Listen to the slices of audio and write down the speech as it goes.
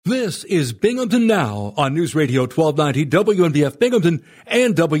This is Binghamton Now on News Radio 1290 WNBF Binghamton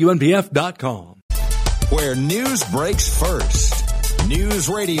and WNBF.com. Where news breaks first. News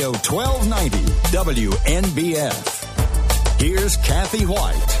Radio 1290 WNBF. Here's Kathy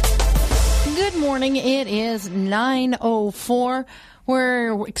White. Good morning. It is 9:04.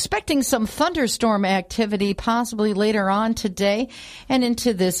 We're expecting some thunderstorm activity possibly later on today and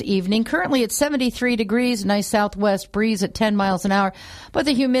into this evening. Currently it's 73 degrees, nice southwest breeze at 10 miles an hour, but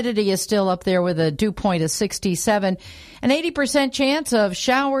the humidity is still up there with a dew point of 67. An 80% chance of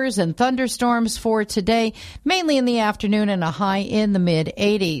showers and thunderstorms for today, mainly in the afternoon, and a high in the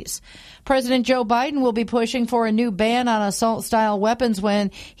mid-80s. President Joe Biden will be pushing for a new ban on assault-style weapons when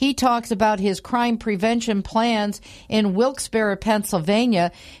he talks about his crime prevention plans in Wilkes-Barre,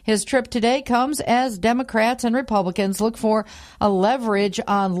 Pennsylvania. His trip today comes as Democrats and Republicans look for a leverage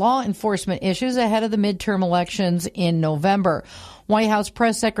on law enforcement issues ahead of the midterm elections in November. White House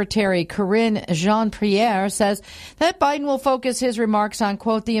Press Secretary Karine Jean-Pierre says that Biden will focus his remarks on,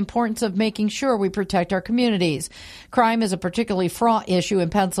 quote, the importance of making sure we protect our communities. Crime is a particularly fraught issue in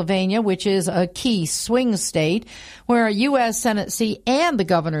Pennsylvania, which is a key swing state where a U.S. Senate seat and the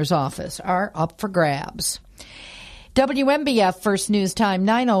governor's office are up for grabs. WNBF First News Time,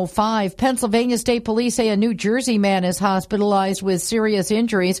 9:05. Pennsylvania State Police say a New Jersey man is hospitalized with serious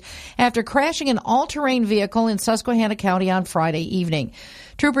injuries after crashing an all-terrain vehicle in Susquehanna County on Friday evening.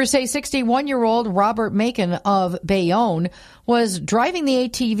 Troopers say 61-year-old Robert Macon of Bayonne was driving the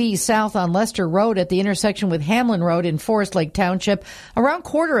ATV south on Lester Road at the intersection with Hamlin Road in Forest Lake Township around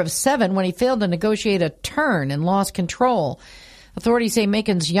 6:45 when he failed to negotiate a turn and lost control. Authorities say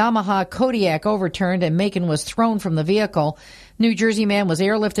Macon's Yamaha Kodiak overturned and Macon was thrown from the vehicle. New Jersey man was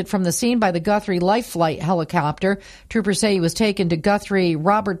airlifted from the scene by the Guthrie Life Flight helicopter. Troopers say he was taken to Guthrie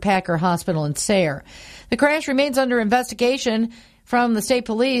Robert Packer Hospital in Sayre. The crash remains under investigation. From the state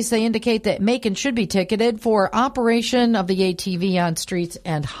police, they indicate that Macon should be ticketed for operation of the ATV on streets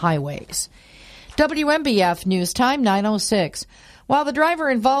and highways. WNBF News Time, 9:06. While the driver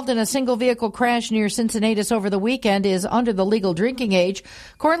involved in a single-vehicle crash near Cincinnatus over the weekend is under the legal drinking age,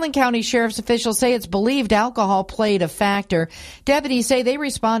 Cortland County Sheriff's officials say it's believed alcohol played a factor. Deputies say they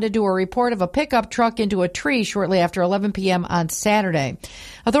responded to a report of a pickup truck into a tree shortly after 11 p.m. on Saturday.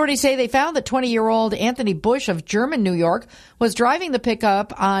 Authorities say they found that 20-year-old Anthony Bush of German, New York, was driving the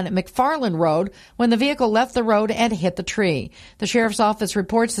pickup on McFarland Road when the vehicle left the road and hit the tree. The sheriff's office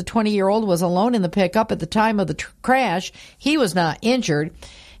reports the 20-year-old was alone in the pickup at the time of the crash. He was not injured.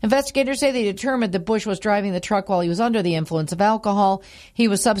 Investigators say they determined that Bush was driving the truck while he was under the influence of alcohol. He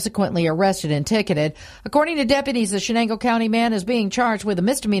was subsequently arrested and ticketed. According to deputies, the Shenango County man is being charged with a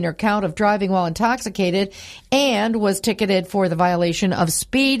misdemeanor count of driving while intoxicated and was ticketed for the violation of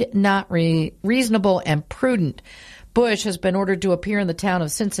speed not reasonable and prudent. Bush has been ordered to appear in the town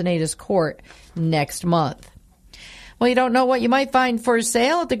of Cincinnatus court next month. Well, you don't know what you might find for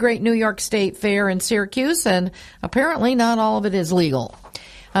sale at the Great New York State Fair in Syracuse, and apparently not all of it is legal.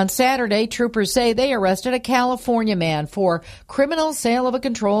 On Saturday, troopers say they arrested a California man for criminal sale of a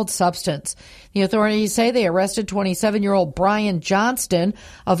controlled substance. The authorities say they arrested 27-year-old Brian Johnston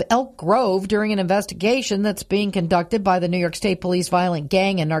of Elk Grove during an investigation that's being conducted by the New York State Police Violent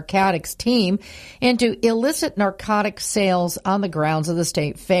Gang and Narcotics Team into illicit narcotic sales on the grounds of the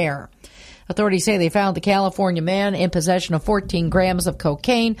state fair. Authorities say they found the California man in possession of 14 grams of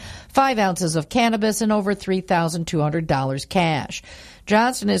cocaine, 5 ounces of cannabis, and over $3,200 cash.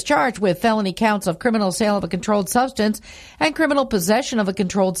 Johnston is charged with felony counts of criminal sale of a controlled substance and criminal possession of a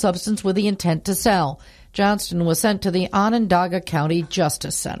controlled substance with the intent to sell. Johnston was sent to the Onondaga County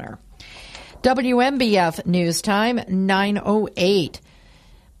Justice Center. WNBF News Time, 9:08.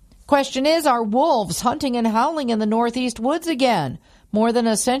 Question is, are wolves hunting and howling in the Northeast woods again, more than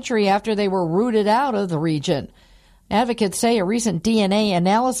a century after they were rooted out of the region? Advocates say a recent DNA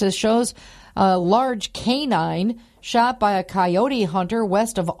analysis shows a large canine shot by a coyote hunter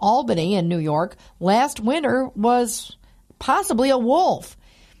west of Albany in New York last winter was possibly a wolf.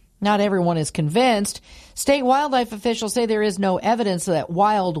 Not everyone is convinced. State wildlife officials say there is no evidence that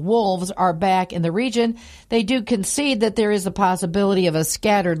wild wolves are back in the region. They do concede that there is the possibility of a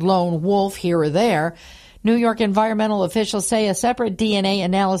scattered lone wolf here or there. New York environmental officials say a separate DNA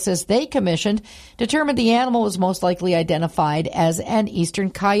analysis they commissioned determined the animal was most likely identified as an eastern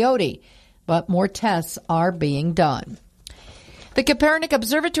coyote, but more tests are being done. The Copernic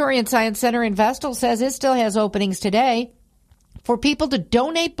Observatory and Science Center in Vestal says it still has openings today for people to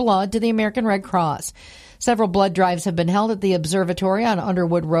donate blood to the American Red Cross. Several blood drives have been held at the observatory on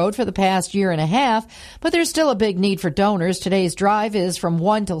Underwood Road for the past year and a half, but there's still a big need for donors. Today's drive is from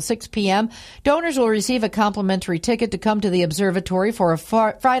 1 till 6 p.m. Donors will receive a complimentary ticket to come to the observatory for a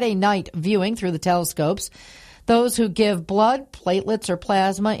Friday night viewing through the telescopes. Those who give blood, platelets, or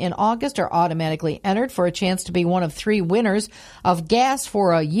plasma in August are automatically entered for a chance to be one of 3 winners of gas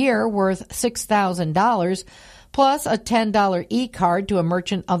for a year worth $6,000, plus a $10 e-card to a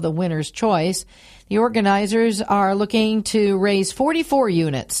merchant of the winner's choice. The organizers are looking to raise 44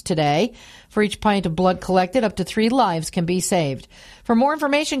 units today. For each pint of blood collected, up to 3 lives can be saved. For more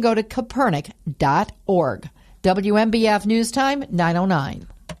information, go to Copernic.org. WMBF News Time, 9:09.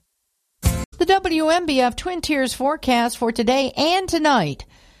 The WMBF Twin Tiers forecast for today and tonight.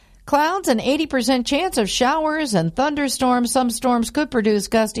 Clouds, an 80% chance of showers and thunderstorms. Some storms could produce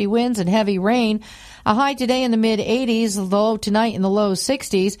gusty winds and heavy rain. A high today in the mid-80s, low tonight in the low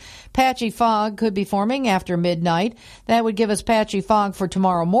 60s. Patchy fog could be forming after midnight. That would give us patchy fog for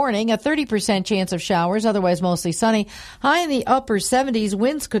tomorrow morning. A 30% chance of showers, otherwise mostly sunny. High in the upper 70s.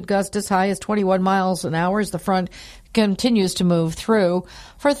 Winds could gust as high as 21 miles an hour as the front continues to move through.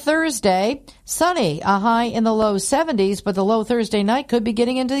 For Thursday, sunny, a high in the low 70s, but the low Thursday night could be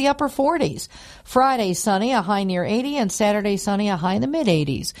getting into the upper 40s. Friday, sunny, a high near 80, and Saturday, sunny, a high in the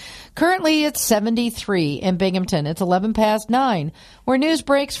mid-80s. Currently, it's 73 in Binghamton. It's 11 past 9. Where news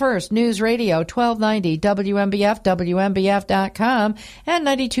breaks first, News Radio 1290, WMBF, WMBF.com, and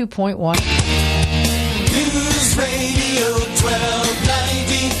 92.1. News Radio 1290,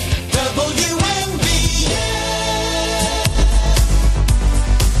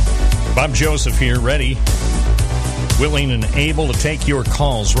 Bob Joseph here, ready, willing, and able to take your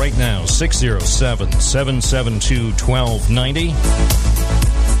calls right now. 607-772-1290.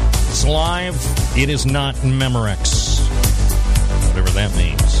 It's live. It is not Memorex, whatever that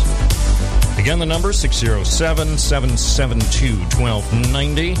means. Again, the number,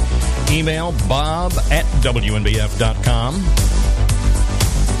 607-772-1290. Email bob@WNBF.com.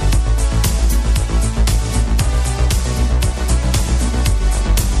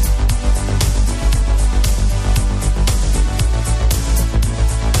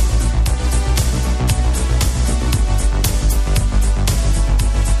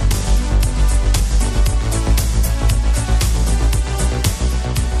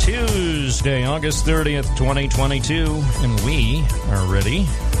 Tuesday, August 30th, 2022, and we are ready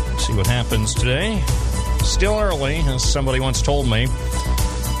to see what happens today. Still early, as somebody once told me.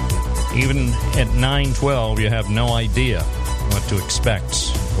 Even at 9:12, you have no idea what to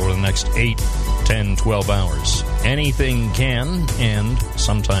expect over the next 8, 10, 12 hours. Anything can and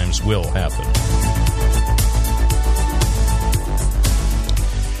sometimes will happen.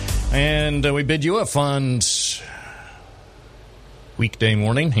 And we bid you a fun weekday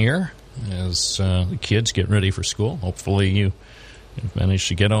morning here as the kids get ready for school. Hopefully you have managed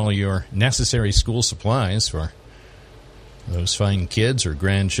to get all your necessary school supplies for those fine kids or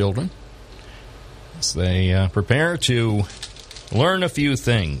grandchildren as they prepare to learn a few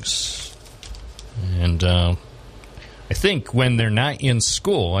things. And I think when they're not in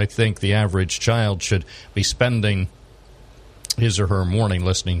school, I think the average child should be spending his or her morning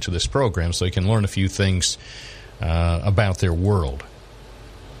listening to this program so they can learn a few things about their world.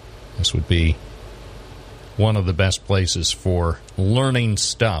 This would be one of the best places for learning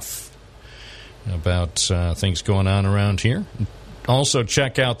stuff about things going on around here. Also,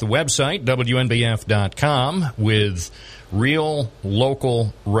 check out the website, WNBF.com, with real,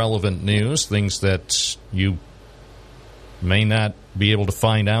 local, relevant news, things that you may not be able to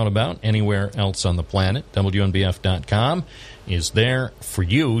find out about anywhere else on the planet. WNBF.com is there for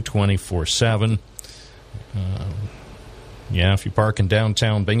you 24/7. If you park in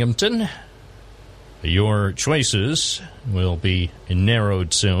downtown Binghamton, your choices will be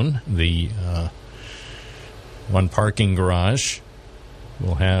narrowed soon. The one parking garage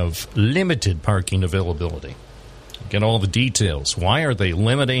will have limited parking availability. Get all the details. Why are they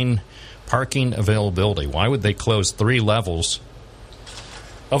limiting parking availability? Why would they close 3 levels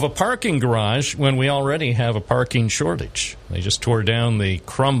of a parking garage when we already have a parking shortage? They just tore down the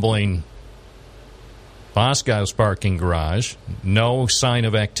crumbling Boscov's parking garage. No sign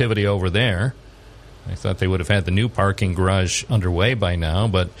of activity over there. I thought they would have had the new parking garage underway by now,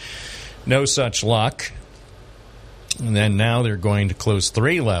 but no such luck. And then now they're going to close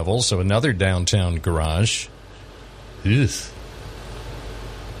 3 levels of another downtown garage. Ugh.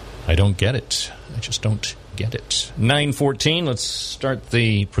 I don't get it. I just don't get it. 9:14, let's start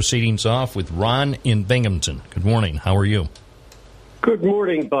the proceedings off with Ron in Binghamton. Good morning. How are you? Good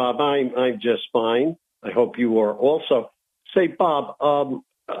morning, Bob. I'm just fine. I hope you are also. Say, Bob,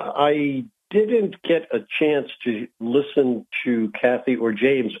 I didn't get a chance to listen to Kathy or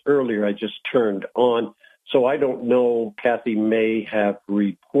James earlier. I just turned on. So I don't know. Kathy may have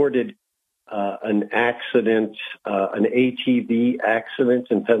reported an accident, an ATV accident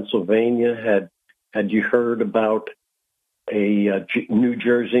in Pennsylvania. Had you heard about a New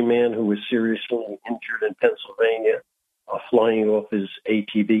Jersey man who was seriously injured in Pennsylvania flying off his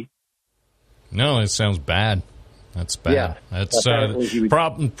ATV? No, it sounds bad. That's bad. Yeah, that's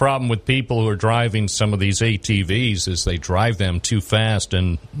problem with people who are driving some of these ATVs is they drive them too fast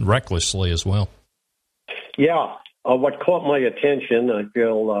and recklessly as well. Yeah. What caught my attention,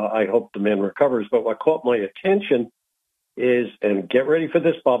 I hope the man recovers, but what caught my attention is, and get ready for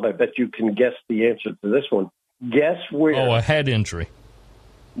this, Bob, I bet you can guess the answer to this one. Guess where? Oh, a head injury.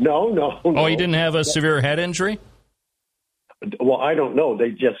 No. Oh, he didn't have a severe head injury? Well, I don't know.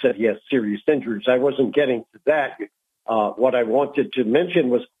 They just said he has serious injuries. I wasn't getting to that. What I wanted to mention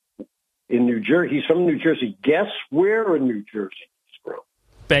was in New Jersey. He's from New Jersey. Guess where in New Jersey he's from?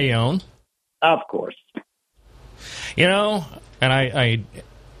 Bayonne. Of course. You know, and I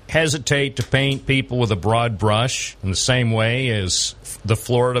hesitate to paint people with a broad brush in the same way as the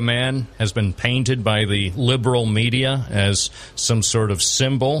Florida man has been painted by the liberal media as some sort of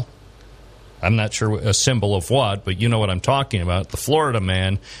symbol. I'm not sure a symbol of what, but you know what I'm talking about. The Florida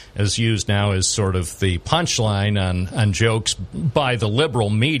man is used now as sort of the punchline on jokes by the liberal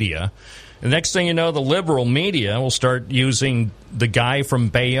media. The next thing you know, the liberal media will start using the guy from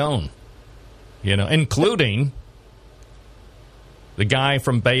Bayonne, you know, including the guy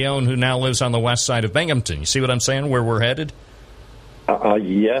from Bayonne who now lives on the west side of Binghamton. You see what I'm saying, where we're headed?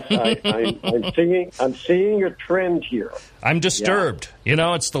 Yes, I'm seeing a trend here. I'm disturbed. Yeah. You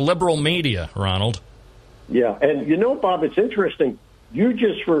know, it's the liberal media, Ronald. Yeah, and you know, Bob, it's interesting. You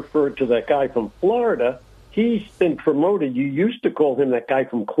just referred to that guy from Florida. He's been promoted. You used to call him that guy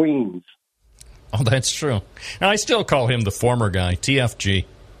from Queens. Oh, that's true. Now, I still call him the former guy, TFG.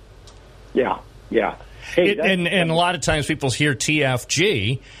 Yeah. Hey, and a lot of times people hear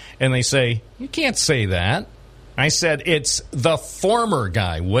TFG, and they say, you can't say that. I said, it's the former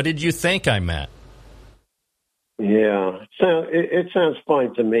guy. What did you think I meant? Yeah, it sounds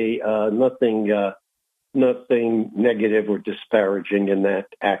fine to me. Nothing negative or disparaging in that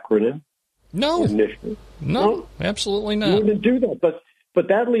acronym. No, absolutely not. You wouldn't do that. But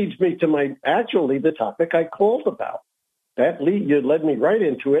that leads me to the topic I called about. You led me right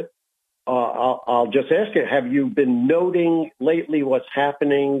into it. I'll just ask you, have you been noting lately what's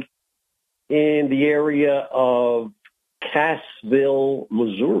happening in the area of Cassville,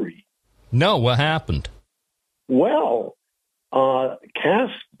 Missouri? No, what happened? Well, the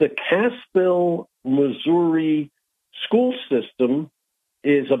Cassville, Missouri school system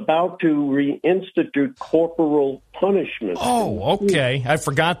is about to reinstitute corporal punishment. Oh, okay. I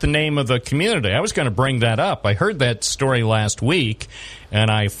forgot the name of the community. I was going to bring that up. I heard that story last week, and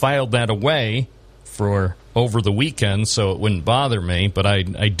I filed that away for over the weekend so it wouldn't bother me, but I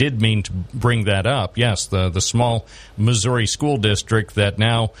did mean to bring that up. Yes, the small Missouri school district that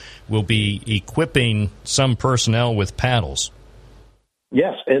now will be equipping some personnel with paddles.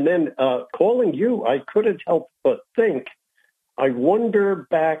 Yes, and then calling you, I couldn't help but think, I wonder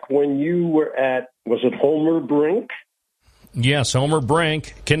back when you were at, was it Homer Brink? Yes, Homer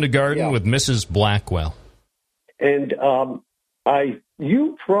Brink, kindergarten with Mrs. Blackwell. And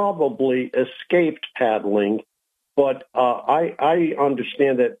you probably escaped paddling, but I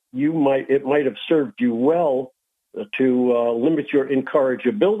understand that it might have served you well to limit your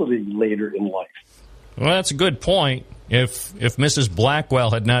incorrigibility later in life. Well, that's a good point. If Mrs.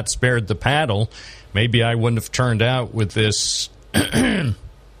 Blackwell had not spared the paddle, maybe I wouldn't have turned out with this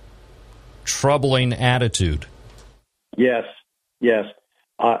troubling attitude. Yes.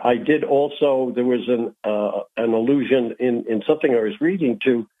 I did also, there was an allusion in something I was reading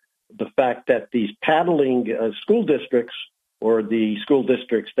to the fact that these paddling school districts, or the school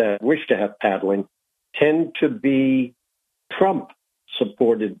districts that wish to have paddling, tend to be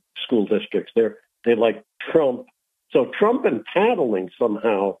Trump-supported school districts. They like Trump. So Trump and paddling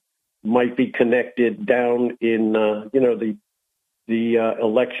somehow might be connected down in, the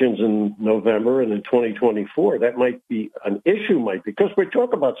elections in November and in 2024. That might be an issue, because we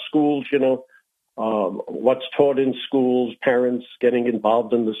talk about schools, what's taught in schools, parents getting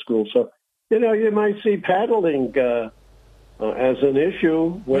involved in the school. So, you might see paddling as an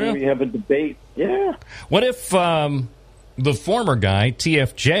issue when we have a debate. Yeah. What if the former guy,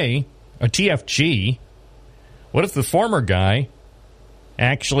 TFG, what if the former guy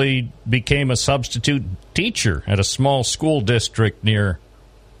actually became a substitute teacher at a small school district near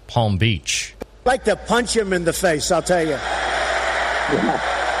Palm Beach? like to punch him in the face, I'll tell you.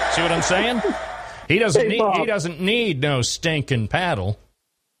 See what I'm saying? He doesn't need no stinking paddle.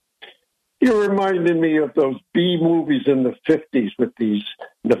 You reminded me of those B movies in the 50s with these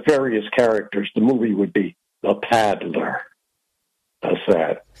nefarious characters. The movie would be The Paddler. That's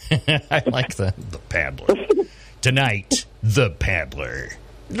that. I like that. The Paddler. Tonight, The Paddler.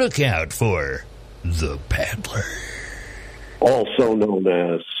 Look out for The Paddler. Also known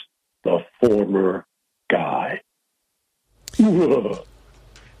as The Former Guy.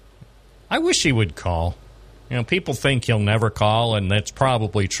 I wish he would call. You know, people think he'll never call, and that's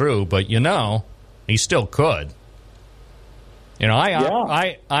probably true, but he still could. You know,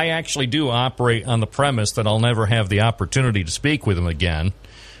 I actually do operate on the premise that I'll never have the opportunity to speak with him again,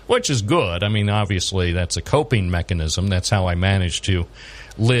 which is good. I mean, obviously, that's a coping mechanism. That's how I manage to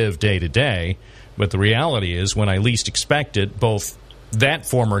live day to day. But the reality is, when I least expect it, both that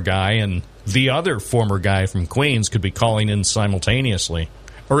former guy and the other former guy from Queens could be calling in simultaneously.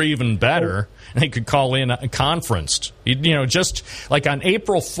 Or even better, they could call in conferenced. Just like on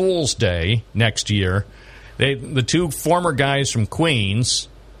April Fool's Day next year, the two former guys from Queens,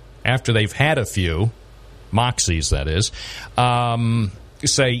 after they've had a few, Moxies that is,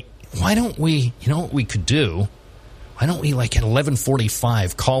 say, why don't we, what we could do, why don't we, like at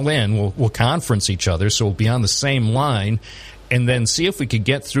 11:45, call in, we'll conference each other so we'll be on the same line, and then see if we could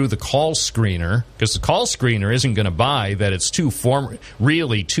get through the call screener, because the call screener isn't going to buy that it's two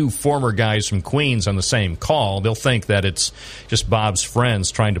former guys from Queens on the same call. They'll think that it's just Bob's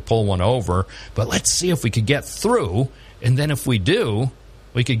friends trying to pull one over. But let's see if we could get through, and then if we do,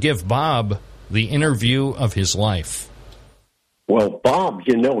 we could give Bob the interview of his life. Well, Bob,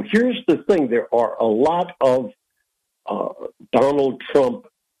 here's the thing. There are a lot of Donald Trump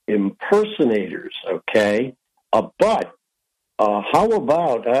impersonators, okay? But how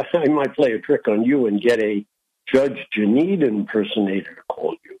about, I might play a trick on you and get a Judge Jeanine impersonator to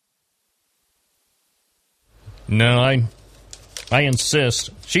call you. No, I insist.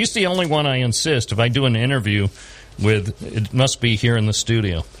 She's the only one I insist. If I do an interview with, it must be here in the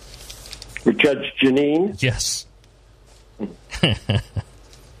studio. With Judge Jeanine? Yes. You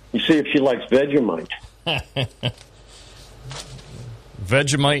see if she likes Vegemite.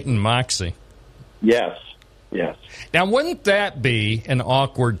 Vegemite and Moxie. Yes. Now, wouldn't that be an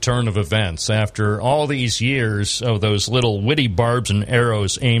awkward turn of events after all these years of those little witty barbs and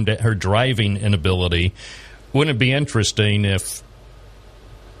arrows aimed at her driving inability? Wouldn't it be interesting if,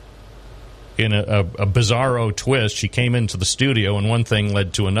 in a bizarro twist, she came into the studio and one thing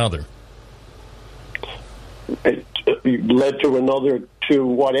led to another? It led to another to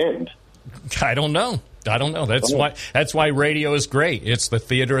what end? I don't know. That's why radio is great. It's the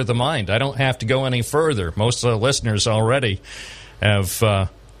theater of the mind. I don't have to go any further. Most of the listeners already have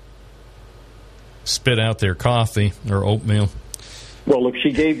spit out their coffee or oatmeal. Well,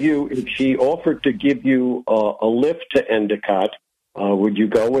 if she offered to give you a lift to Endicott, would you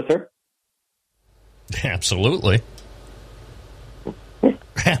go with her? Absolutely.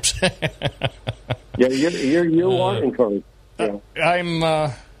 Yeah, you are encouraged. Yeah.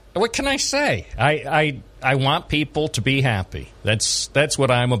 I'm. What can I say? I want people to be happy. That's what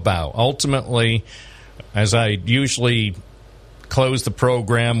I'm about. Ultimately, as I usually close the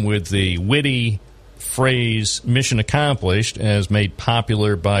program with the witty phrase "mission accomplished," as made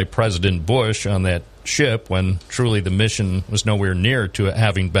popular by President Bush on that ship when truly the mission was nowhere near to it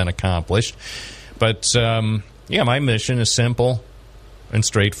having been accomplished. But, my mission is simple and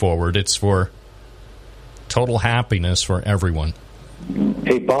straightforward. It's for total happiness for everyone.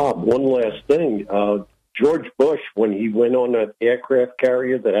 Hey, Bob, one last thing. George Bush, when he went on that aircraft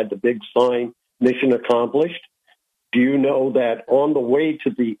carrier that had the big sign, "Mission Accomplished," do you know that on the way to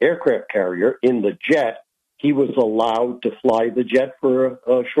the aircraft carrier in the jet, he was allowed to fly the jet for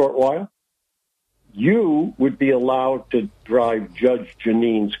a short while? You would be allowed to drive Judge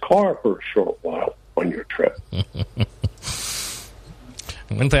Jeanine's car for a short while on your trip.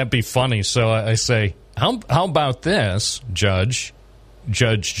 Wouldn't that be funny? So I say, how about this, Judge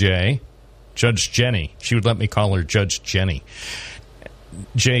Jenny. She would let me call her Judge Jenny.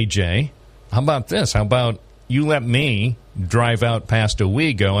 JJ, how about this? How about you let me drive out past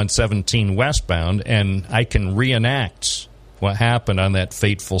Owego on 17 westbound, and I can reenact what happened on that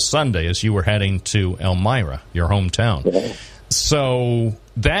fateful Sunday as you were heading to Elmira, your hometown. Yeah. So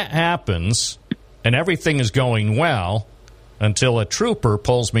that happens, and everything is going well until a trooper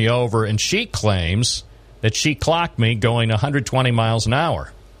pulls me over, and she claims that she clocked me going 120 miles an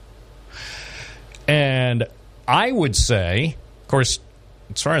hour. And I would say, of course,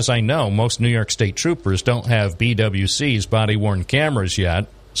 as far as I know, most New York State troopers don't have BWC's, body-worn cameras yet,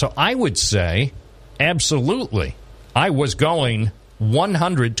 So I would say, absolutely, I was going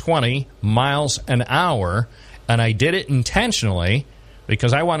 120 miles an hour, and I did it intentionally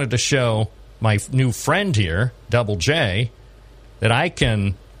because I wanted to show my new friend here, Double J, that I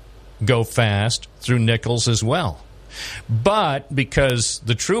can go fast through Nichols as well. But because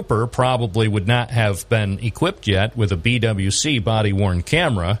the trooper probably would not have been equipped yet with a BWC body-worn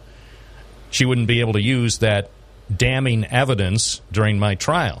camera, she wouldn't be able to use that damning evidence during my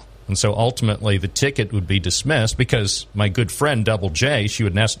trial. And so ultimately the ticket would be dismissed because my good friend Double J, she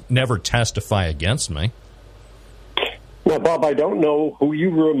would never testify against me. Now, Bob, I don't know who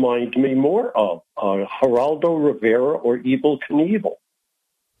you remind me more of, Geraldo Rivera or Evel Knievel.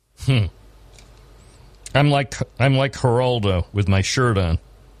 I'm like Geraldo with my shirt on.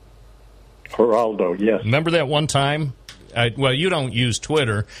 Geraldo, yes. Remember that one time? Well, you don't use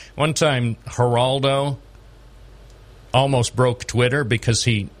Twitter. One time, Geraldo almost broke Twitter because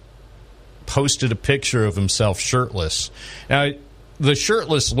he posted a picture of himself shirtless. Now, the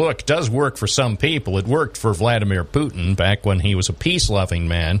shirtless look does work for some people. It worked for Vladimir Putin back when he was a peace-loving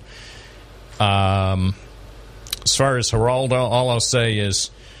man. As far as Geraldo, all I'll say is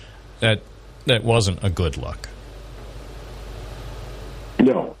that wasn't a good look.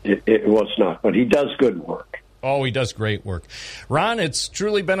 No, it was not, but he does good work. Oh, he does great work. Ron, it's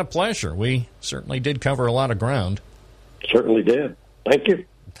truly been a pleasure. We certainly did cover a lot of ground. Certainly did. Thank you.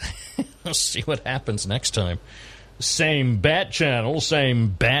 We'll see what happens next time. Same bat channel, same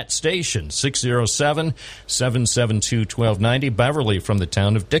bat station, 607-772-1290. Beverly from the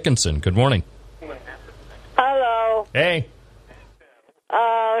town of Dickinson. Good morning. Hello. Hey.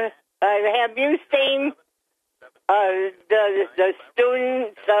 Have you seen the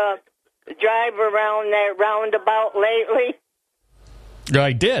students drive around that roundabout lately?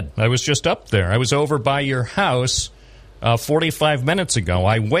 I did. I was just up there. I was over by your house 45 minutes ago.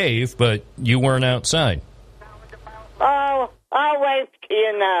 I waved, but you weren't outside. Oh, I'll wave to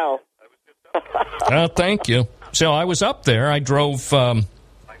you now. Thank you. So I was up there. I drove both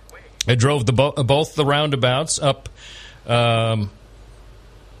the roundabouts up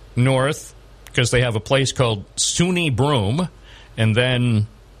north because they have a place called SUNY Broome, and then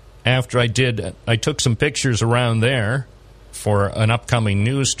after I took some pictures around there for an upcoming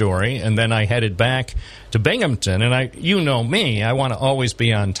news story, and then I headed back to Binghamton. And you know me, I want to always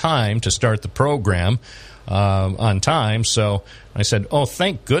be on time to start the program on time. So I said, oh,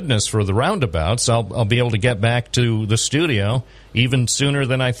 thank goodness for the roundabouts. I'll be able to get back to the studio even sooner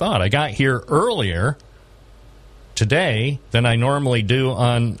than I thought. I got here earlier today than I normally do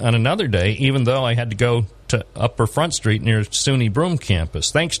on another day, even though I had to go to Upper Front Street near SUNY Broome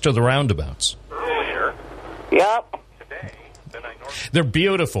campus, thanks to the roundabouts. Yep. They're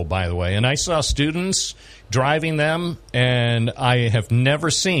beautiful, by the way, and I saw students driving them, and I have never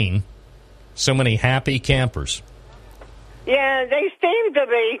seen so many happy campers. Yeah, they seem to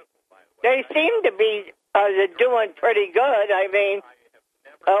be doing pretty good. I mean,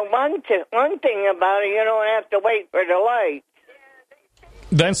 one thing about it, you don't have to wait for the light.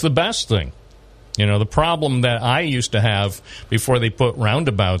 That's the best thing. You know, the problem that I used to have before they put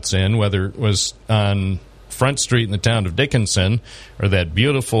roundabouts in, whether it was on Front Street in the town of Dickinson or that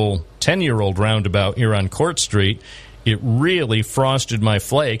beautiful 10-year-old roundabout here on Court Street, it really frosted my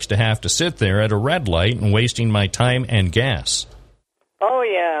flakes to have to sit there at a red light and wasting my time and gas. Oh,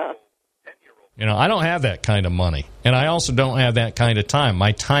 yeah. You know, I don't have that kind of money, and I also don't have that kind of time.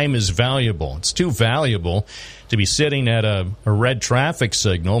 My time is valuable. It's too valuable to be sitting at a red traffic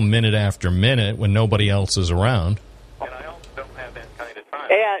signal minute after minute when nobody else is around. And I also don't have that kind of time.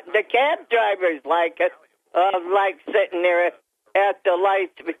 Yeah, the cab drivers like it, like sitting there at the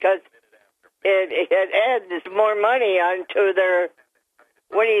lights because it adds more money onto their,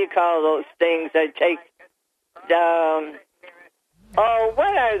 what do you call those things that take,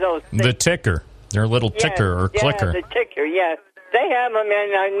 what are those things? The ticker. Their little ticker or clicker. Yeah, the ticker, yes. They have them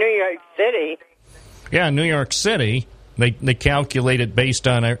in New York City. Yeah, New York City, they calculate it based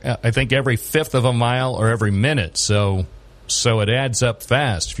on, I think, every fifth of a mile or every minute, so it adds up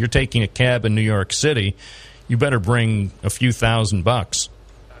fast. If you're taking a cab in New York City, you better bring a few $1,000.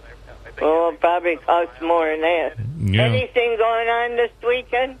 Oh, it probably costs more than that. Yeah. Anything going on this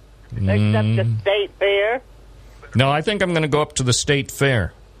weekend except the state fair? No, I think I'm going to go up to the state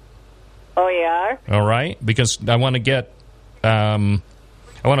fair. Oh, you are? All right, because I want to get, I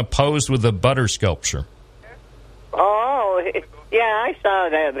want to pose with the butter sculpture. Oh, yeah, I saw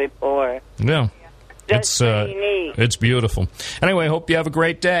that before. Yeah. That's pretty neat. It's beautiful. Anyway, hope you have a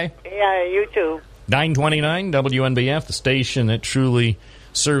great day. Yeah, you too. 929 WNBF, the station that truly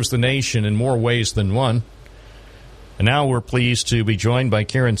serves the nation in more ways than one. And now we're pleased to be joined by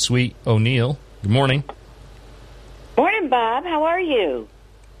Karen Sweet O'Neill. Good morning. Morning, Bob. How are you?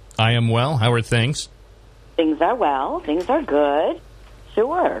 I am well. How are things? Things are well. Things are good.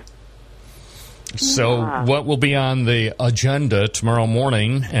 Sure. So what will be on the agenda tomorrow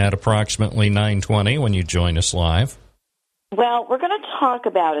morning at approximately 9:20 when you join us live? Well, we're going to talk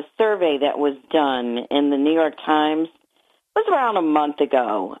about a survey that was done in the New York Times. It was around a month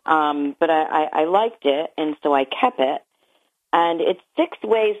ago, but I liked it, and so I kept it. And it's 6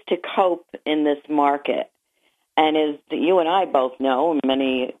 ways to cope in this market. And as you and I both know,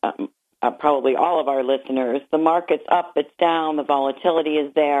 many, probably all of our listeners, the market's up, it's down, the volatility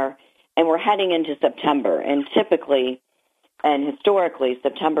is there, and we're heading into September. And typically and historically,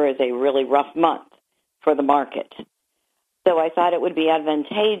 September is a really rough month for the market. So I thought it would be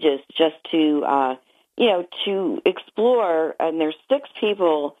advantageous just to, to explore, and there's 6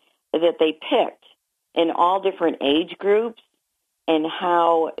 people that they picked in all different age groups and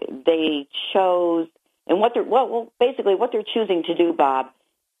how they chose, and what they're, basically what they're choosing to do, Bob,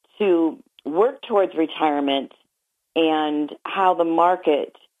 to work towards retirement and how the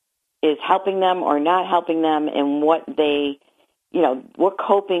market is helping them or not helping them and what they, what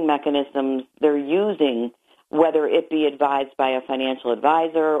coping mechanisms they're using, whether it be advised by a financial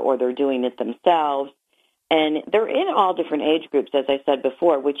advisor or they're doing it themselves. And they're in all different age groups, as I said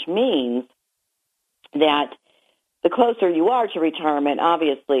before, which means that the closer you are to retirement,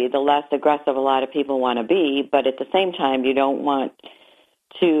 obviously, the less aggressive a lot of people want to be. But at the same time, you don't want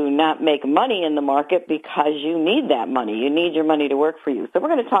to not make money in the market because you need that money. You need your money to work for you. So we're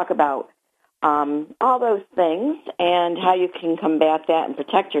going to talk about all those things and how you can combat that and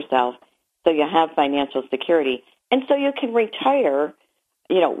protect yourself so you have financial security. And so you can retire,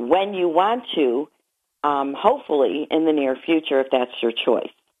 when you want to, hopefully in the near future if that's your choice.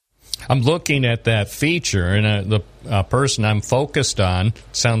 I'm looking at that feature, and the person I'm focused on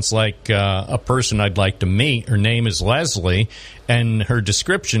sounds like a person I'd like to meet. Her name is Leslie, and her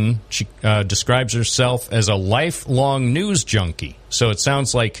description, she describes herself as a lifelong news junkie. So it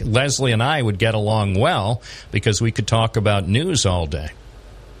sounds like Leslie and I would get along well because we could talk about news all day.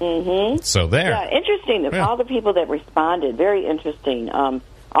 Mm-hmm. So there. Yeah, interesting. Yeah. All the people that responded, very interesting.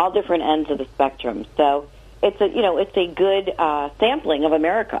 All different ends of the spectrum. So it's a good sampling of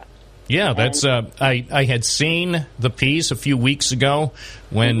America. Yeah, that's. I had seen the piece a few weeks ago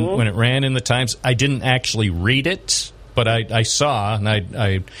when it ran in the Times. I didn't actually read it, but I saw, and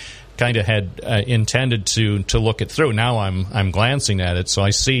I kind of had intended to look it through. Now I'm glancing at it, so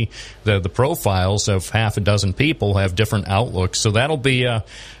I see the profiles of half a dozen people have different outlooks. So that'll be a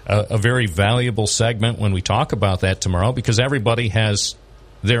very valuable segment when we talk about that tomorrow, because everybody has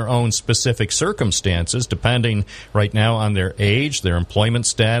their own specific circumstances, depending right now on their age, their employment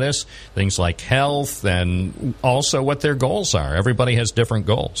status, things like health, and also what their goals are. Everybody has different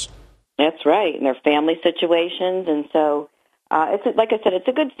goals. That's right, and their family situations. And so, like I said, it's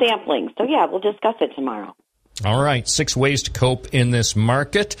a good sampling. So, yeah, we'll discuss it tomorrow. All right, 6 ways to cope in this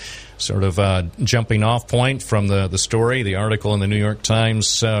market. Sort of a jumping off point from the story, the article in the New York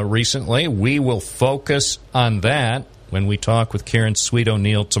Times recently. We will focus on that when we talk with Karen Sweet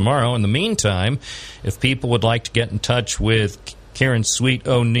O'Neill tomorrow. In the meantime, if people would like to get in touch with Karen Sweet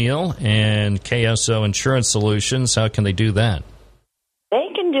O'Neill and KSO Insurance Solutions, how can they do that? They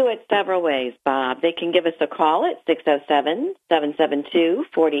can do it several ways, Bob. They can give us a call at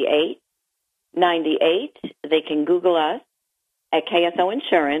 607-772-4898. They can Google us at KSO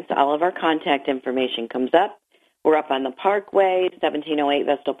Insurance. All of our contact information comes up. We're up on the Parkway, 1708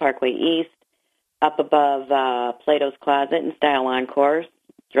 Vestal Parkway East, up above Plato's Closet and Style Encore.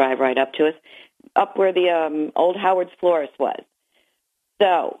 Drive right up to us, up where the old Howard's Florist was.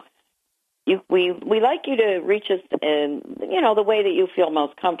 So we like you to reach us in, the way that you feel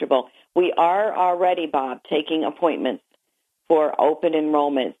most comfortable. We are already, Bob, taking appointments for open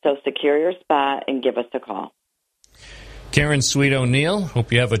enrollment. So secure your spot and give us a call. Karen Sweet O'Neill,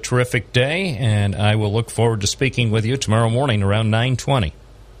 hope you have a terrific day, and I will look forward to speaking with you tomorrow morning around 9:20.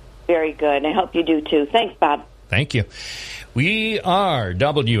 Very good, and I hope you do too. Thanks, Bob. Thank you. We are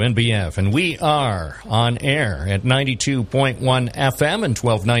WNBF, and we are on air at 92.1 FM and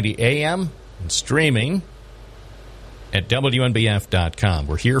 1290 AM, and streaming at WNBF.com.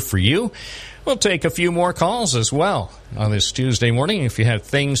 We're here for you. We'll take a few more calls as well on this Tuesday morning. If you have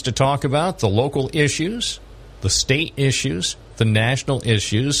things to talk about, the local issues, the state issues, the national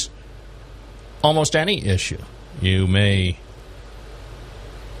issues, almost any issue, you may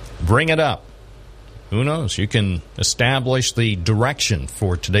bring it up. Who knows? You can establish the direction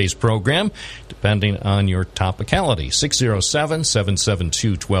for today's program depending on your topicality.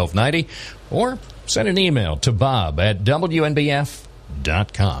 607-772-1290 or Send an email to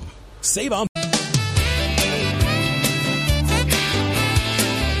bob@wnbf.com. Save on.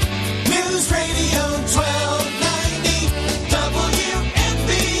 News Radio 1290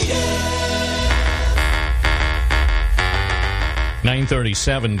 WNBF.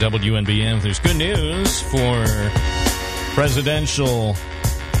 937 WNBF. There's good news for presidential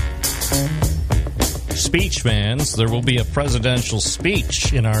speech fans. There will be a presidential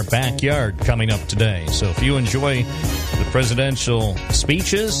speech in our backyard coming up today. So if you enjoy the presidential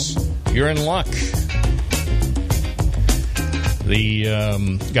speeches, you're in luck.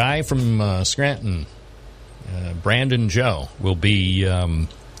 The guy from Scranton, Brandon Joe, will be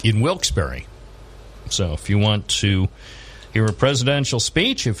in Wilkes-Barre. So if you want to hear a presidential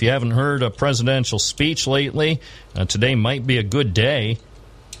speech, if you haven't heard a presidential speech lately, today might be a good day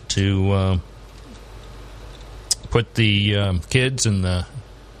to put the kids and the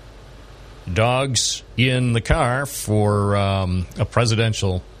dogs in the car for a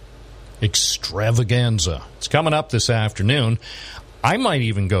presidential extravaganza. It's coming up this afternoon. I might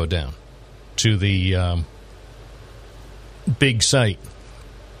even go down to the big site.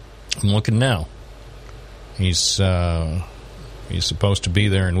 I'm looking now. He's supposed to be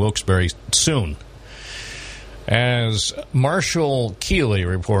there in Wilkes-Barre soon. As Marshall Keeley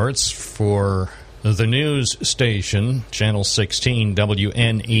reports for the news station, Channel 16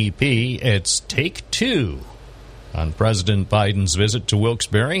 WNEP, it's take two on President Biden's visit to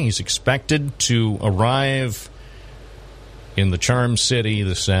Wilkes-Barre. He's expected to arrive in the Charm City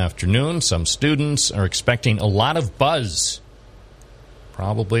this afternoon. Some students are expecting a lot of buzz,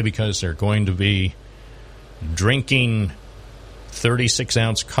 probably because they're going to be drinking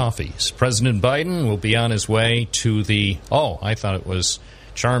 36-ounce coffees. President Biden will be on his way to the, I thought it was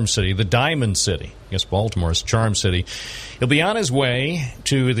Charm City, the Diamond City. I guess Baltimore's Charm City. He'll be on his way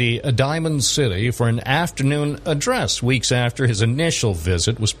to the Diamond City for an afternoon address, weeks after his initial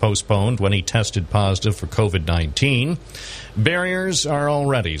visit was postponed when he tested positive for COVID-19. Barriers are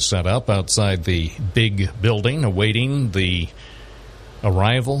already set up outside the big building, awaiting the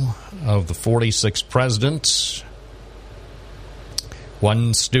arrival of the 46th president.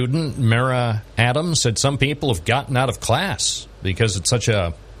 One student, Mara Adams, said some people have gotten out of class because it's such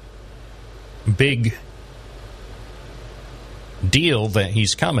a big deal that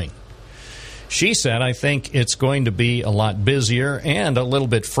he's coming. She said, I think it's going to be a lot busier and a little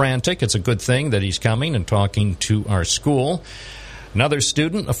bit frantic. It's a good thing that he's coming and talking to our school. Another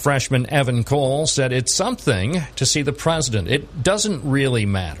student, a freshman, Evan Cole, said it's something to see the president. It doesn't really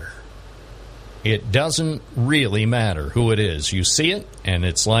matter. It doesn't really matter who it is. You see it, and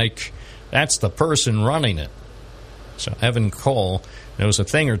it's like that's the person running it. So Evan Cole knows a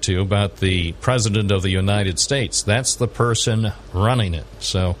thing or two about the President of the United States. That's the person running it.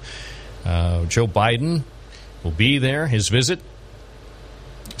 So Joe Biden will be there. His visit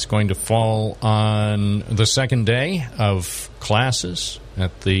is going to fall on the second day of classes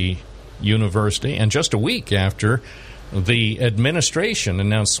at the university, and just a week after the administration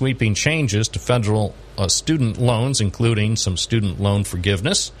announced sweeping changes to federal student loans, including some student loan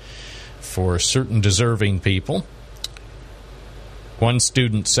forgiveness for certain deserving people. One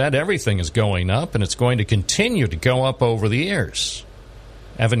student said everything is going up, and it's going to continue to go up over the years.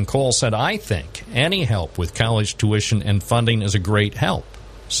 Evan Cole said, I think any help with college tuition and funding is a great help.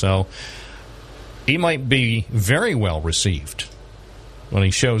 So he might be very well received when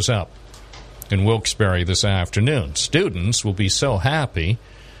he shows up in Wilkes-Barre this afternoon. Students will be so happy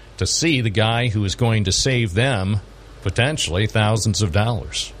to see the guy who is going to save them potentially thousands of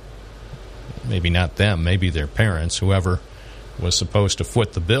dollars. Maybe not them, maybe their parents, whoever was supposed to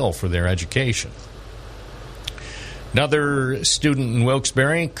foot the bill for their education. Another student in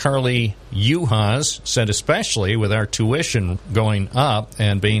Wilkes-Barre, Carly Uhas, said especially with our tuition going up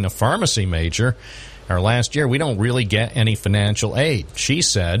and being a pharmacy major, our last year, we don't really get any financial aid. She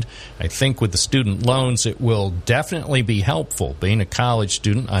said, I think with the student loans, it will definitely be helpful. Being a college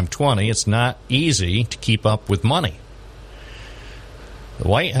student, I'm 20, it's not easy to keep up with money. The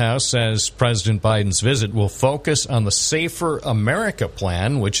White House says President Biden's visit will focus on the Safer America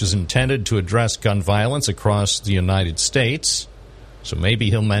plan, which is intended to address gun violence across the United States. So maybe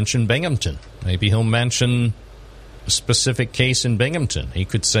he'll mention Binghamton. Maybe he'll mention a specific case in Binghamton. He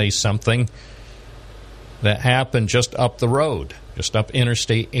could say something that happened just up the road, just up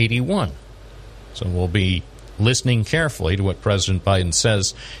Interstate 81. So we'll be listening carefully to what President Biden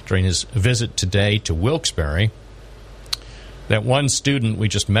says during his visit today to Wilkes-Barre. That one student we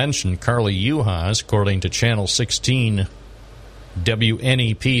just mentioned, Carly Uhas, according to Channel 16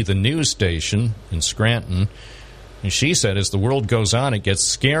 WNEP, the news station in Scranton, And she said, as the world goes on, it gets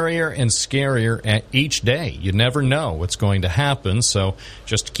scarier and scarier at each day. You never know what's going to happen, so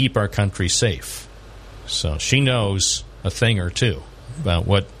just to keep our country safe. So she knows a thing or two about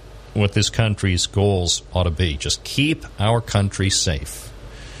what this country's goals ought to be. Just keep our country safe.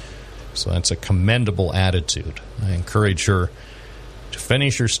 So that's a commendable attitude. I encourage her to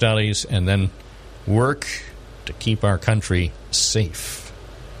finish her studies and then work to keep our country safe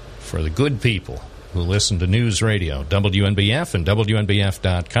for the good people who listen to News Radio, WNBF and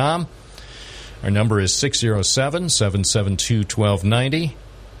WNBF.com. Our number is 607-772-1290.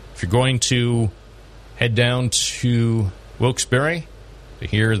 If you're going to head down to Wilkes-Barre to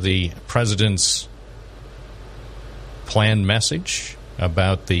hear the President's planned message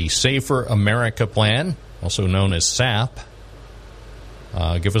about the Safer America Plan, also known as SAP,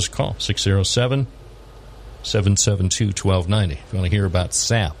 give us a call, 607-772-1290. If you want to hear about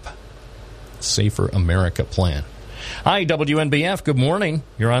SAP, Safer America Plan. Hi, WNBF. Good morning.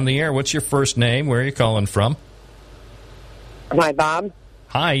 You're on the air. What's your first name? Where are you calling from? Hi, Bob.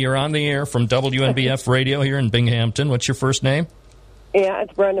 Hi, you're on the air from WNBF Radio here in Binghamton. What's your first name? Yeah,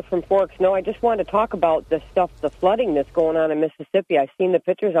 it's Brenda from Forks. No, I just wanted to talk about the stuff, the flooding that's going on in Mississippi. I seen the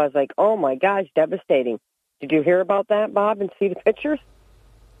pictures. I was like, oh, my gosh, devastating. Did you hear about that, Bob, and see the pictures?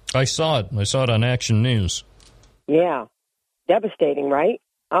 I saw it. I saw it on Action News. Yeah. Devastating, right?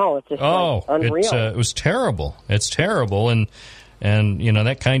 Oh, it's just unreal. It was terrible. It's terrible, and you know,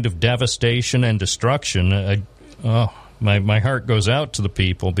 that kind of devastation and destruction. My heart goes out to the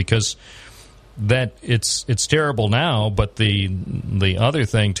people because that it's terrible now. But the other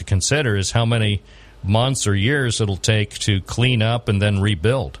thing to consider is how many months or years it'll take to clean up and then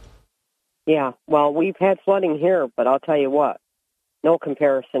rebuild. Yeah. Well, we've had flooding here, but I'll tell you what. No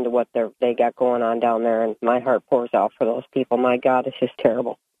comparison to what they got going on down there, and my heart pours out for those people. My God, it's just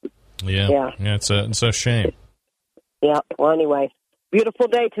terrible. Yeah, it's a shame. Yeah, well, anyway, beautiful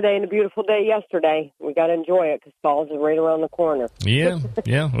day today and a beautiful day yesterday. We got to enjoy it because fall's is right around the corner. Yeah,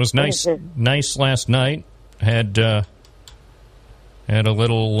 it was nice last night. Had a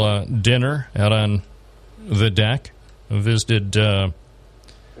little dinner out on the deck. Visited...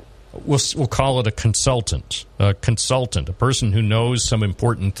 We'll call it a consultant, a person who knows some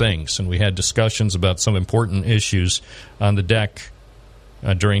important things. And we had discussions about some important issues on the deck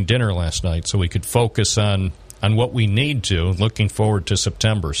during dinner last night, so we could focus on what we need to, looking forward to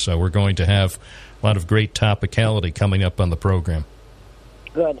September. So we're going to have a lot of great topicality coming up on the program.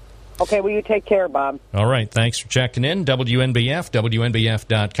 Good. Okay, well, you take care, Bob. All right, thanks for checking in. WNBF,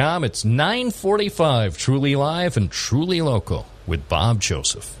 WNBF.com. It's 9:45, truly live and truly local with Bob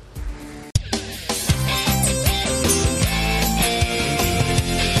Joseph.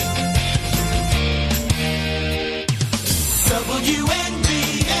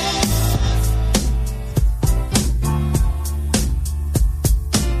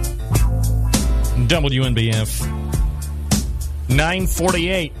 WNBF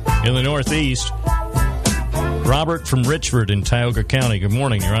 948 in the Northeast. Robert from Richford in Tioga County. Good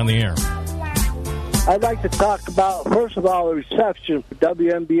morning. You're on the air. I'd like to talk about, first of all, the reception for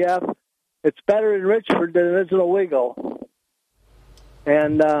WNBF. It's better in Richford than it is in Owego.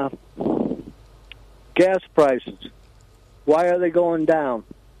 And gas prices. Why are they going down?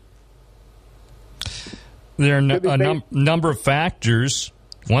 There are a number of factors.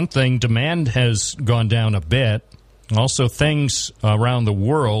 One thing, demand has gone down a bit. Also, things around the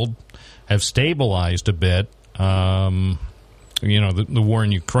world have stabilized a bit. The war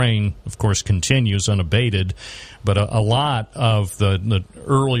in Ukraine, of course, continues unabated. But a lot of the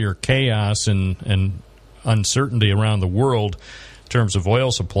earlier chaos and uncertainty around the world in terms of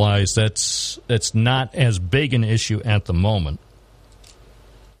oil supplies, that's not as big an issue at the moment.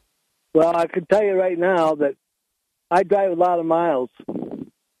 Well, I can tell you right now that I drive a lot of miles.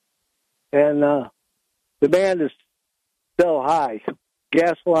 And demand is still high.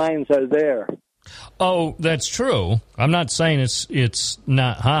 Gas lines are there. Oh, that's true. I'm not saying it's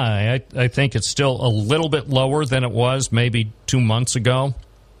not high. I think it's still a little bit lower than it was maybe 2 months ago.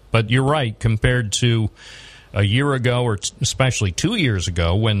 But you're right, compared to a year ago or especially 2 years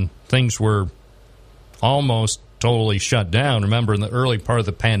ago when things were almost totally shut down. Remember in the early part of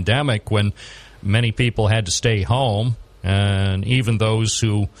the pandemic when many people had to stay home, and even those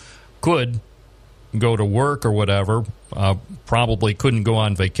who could go to work or whatever probably couldn't go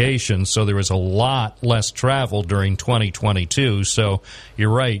on vacation, so there was a lot less travel during 2022. So you're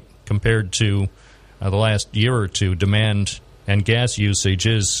right, compared to the last year or two, demand and gas usage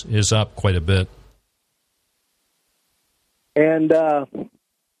is up quite a bit. And oh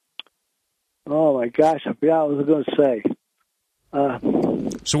my gosh, I forgot what I was going to say.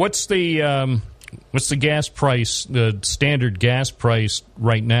 So what's the What's the gas price, the standard gas price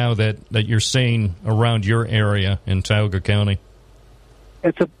right now that you're seeing around your area in Tioga County?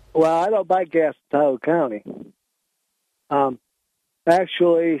 Well, I don't buy gas in Tioga County.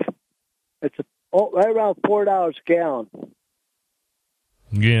 Actually, it's right around $4 a gallon.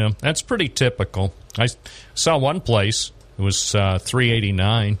 Yeah, that's pretty typical. I saw one place, it was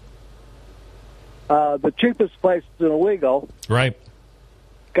 $3.89. The cheapest place is in Owego. Right.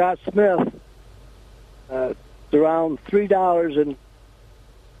 Scott Smith, it's around $3.70.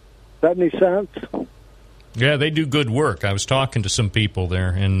 Yeah, they do good work. I was talking to some people there,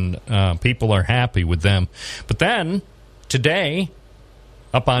 and people are happy with them. But then, today,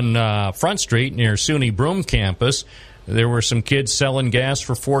 up on Front Street near SUNY Broome campus, there were some kids selling gas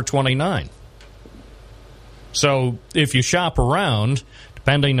for $4.29. So if you shop around,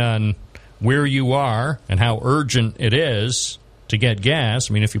 depending on where you are and how urgent it is to get gas,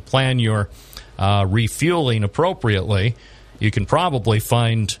 I mean, if you plan your refueling appropriately, you can probably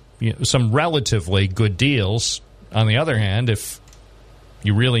find some relatively good deals. On the other hand, if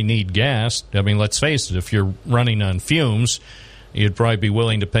you really need gas, I mean, let's face it, if you're running on fumes, you'd probably be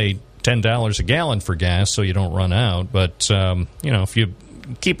willing to pay $10 a gallon for gas so you don't run out. But, if you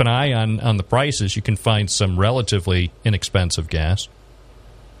keep an eye on the prices, you can find some relatively inexpensive gas.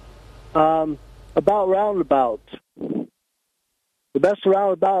 About roundabouts. The best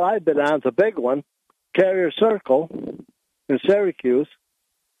roundabout I've been on is a big one, Carrier Circle in Syracuse.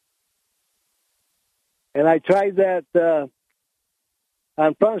 And I tried that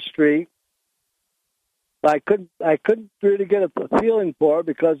on Front Street. I couldn't really get a feeling for it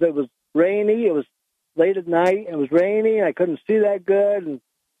because it was rainy. It was late at night. It was rainy. I couldn't see that good. And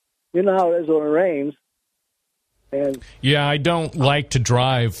you know how it is when it rains. And yeah, I don't like to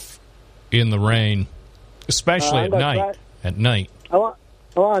drive in the rain, especially at night. At night, I want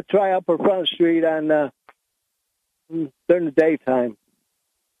to try Upper Front Street on during the daytime.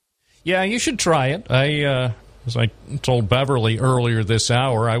 Yeah, you should try it. As I told Beverly earlier this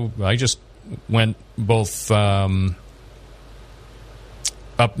hour, I just went both up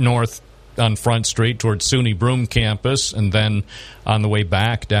north on Front Street towards SUNY Broome campus, and then on the way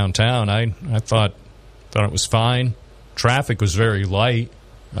back downtown, I thought it was fine. Traffic was very light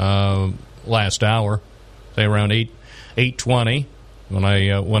last hour, say around 8:20 when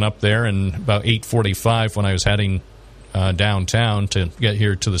I went up there, and about 8:45 when I was heading downtown to get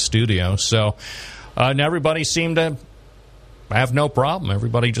here to the studio. So and everybody seemed to have no problem.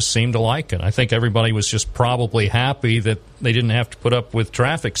 Everybody just seemed to like it. I think everybody was just probably happy that they didn't have to put up with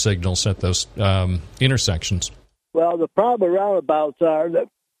traffic signals at those intersections. Well, the problem with roundabouts are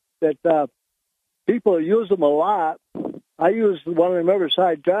that people use them a lot. I use the one in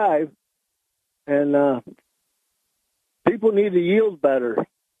Riverside Drive, and people need to yield better.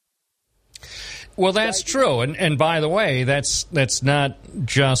 Well, that's true, and by the way, that's not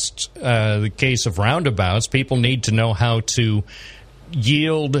just the case of roundabouts. People need to know how to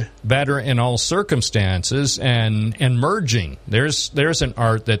yield better in all circumstances, and merging. There's an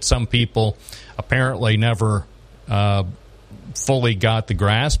art that some people apparently never fully got the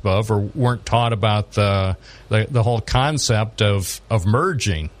grasp of, or weren't taught about the whole concept of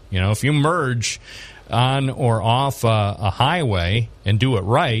merging. You know, if you merge on or off a highway and do it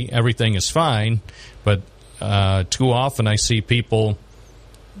right, everything is fine. But too often I see people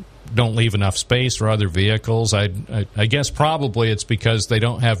don't leave enough space for other vehicles. I guess probably it's because they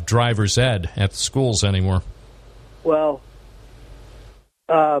don't have driver's ed at the schools anymore. Well,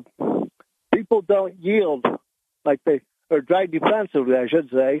 people don't yield like or drive defensively, I should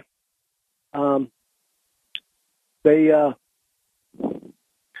say.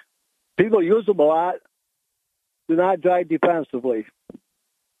 People use them a lot, do not drive defensively.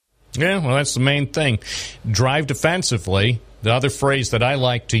 Yeah, well, that's the main thing. Drive defensively. The other phrase that I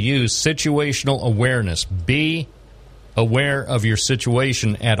like to use, situational awareness. Be aware of your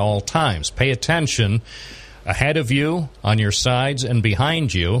situation at all times. Pay attention ahead of you, on your sides, and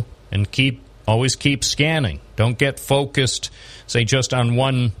behind you, and always keep scanning. Don't get focused, say, just on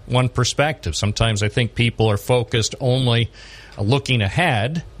one perspective. Sometimes I think people are focused only looking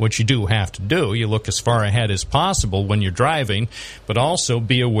ahead, which you do have to do. You look as far ahead as possible when you're driving, but also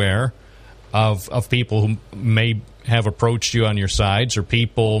be aware of people who may have approached you on your sides, or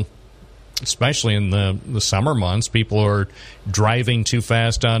people, especially in the summer months, people are driving too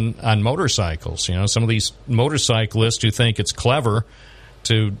fast on motorcycles. You know, some of these motorcyclists who think it's clever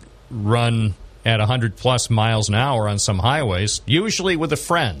to run at 100+ miles an hour on some highways, usually with a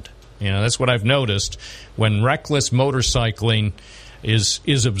friend. You know, that's what I've noticed. When reckless motorcycling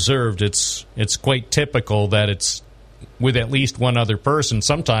is observed, it's quite typical that it's with at least one other person.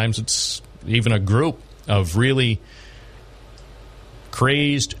 Sometimes it's even a group of really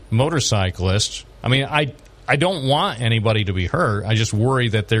crazed motorcyclists. I mean, I don't want anybody to be hurt. I just worry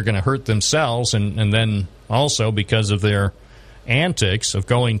that they're going to hurt themselves, and then also because of their antics of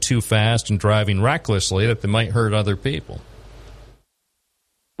going too fast and driving recklessly, that they might hurt other people.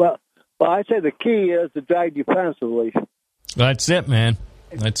 Well, I say the key is to drive defensively. That's it, man.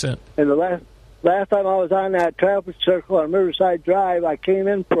 That's it. And the last time I was on that traffic circle on Riverside Drive, I came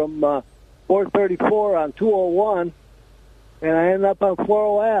in from 434 on 201, and I ended up on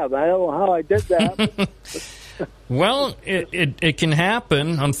 40 Ave. I don't know how I did that. Well, it can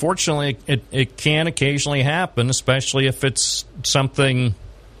happen. Unfortunately, it can occasionally happen, especially if it's something,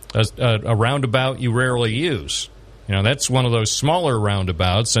 a roundabout you rarely use. You know, that's one of those smaller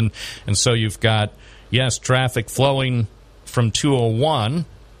roundabouts, and so you've got, yes, traffic flowing from 201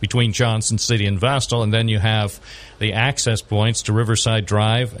 between Johnson City and Vestal, and then you have the access points to Riverside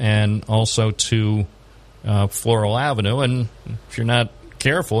Drive and also to Floral Avenue. And if you're not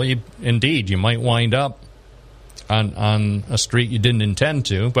careful, you might wind up on a street you didn't intend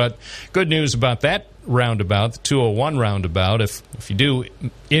to. But good news about that roundabout, the 201 roundabout, if you do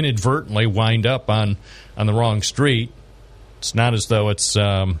inadvertently wind up on the wrong street, it's not as though it's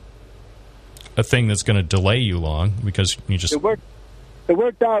a thing that's going to delay you long, because you just... It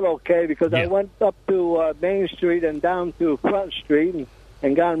worked out okay, because I went up to Main Street and down to Front Street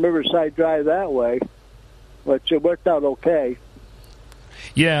and got on Riverside Drive that way, which it worked out okay.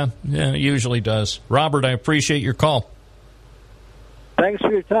 Yeah, it usually does. Robert, I appreciate your call. Thanks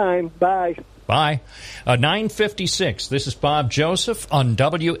for your time. Bye. Bye. 9:56. This is Bob Joseph on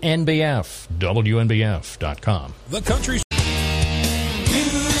WNBF, WNBF.com. The country's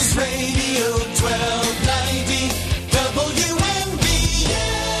News Radio 1290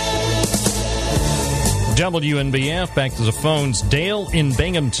 WNBF, back to the phones. Dale in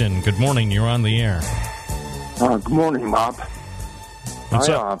Binghamton. Good morning. You're on the air. Good morning, Bob. What's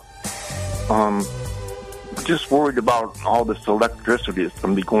up? Just worried about all this electricity that's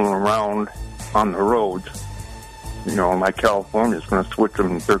going to be going around on the roads. You know, like California's going to switch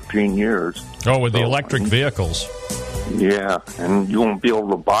them in 13 years. Oh, with the electric vehicles. Yeah, and you won't be able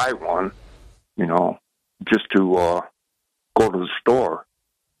to buy one, you know, just to go to the store,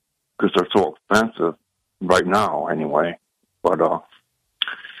 because they're so expensive right now anyway. But I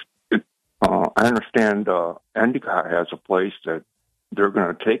understand Endicott has a place that they're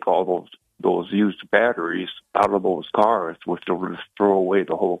going to take all those used batteries out of those cars, which they'll just throw away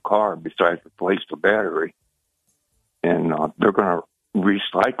the whole car besides replace the battery. And they're going to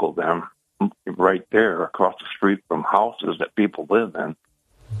recycle them right there across the street from houses that people live in.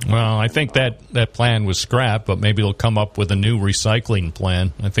 Well, I think that plan was scrapped, but maybe they'll come up with a new recycling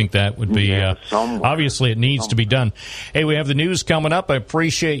plan. I think that would be... obviously, it needs to be done. Hey, we have the news coming up. I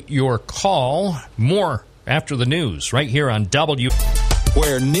appreciate your call. More after the news, right here on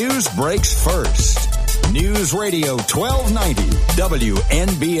Where news breaks first. News Radio 1290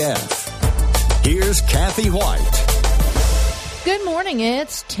 WNBF. Here's Kathy White. Good morning.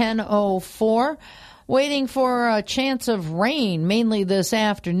 It's 10:04. Waiting for a chance of rain, mainly this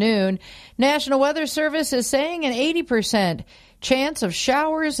afternoon. National Weather Service is saying an 80% chance of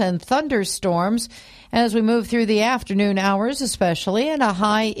showers and thunderstorms as we move through the afternoon hours, especially, and a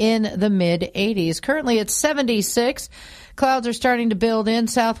high in the mid-80s. Currently it's 76. Clouds are starting to build in,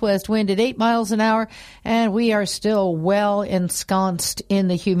 southwest wind at 8 miles an hour, and we are still well ensconced in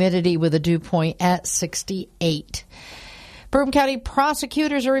the humidity with a dew point at 68. Broome County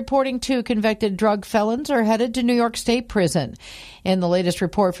prosecutors are reporting 2 convicted drug felons are headed to New York State Prison. In the latest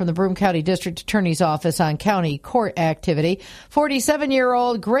report from the Broome County District Attorney's Office on county court activity,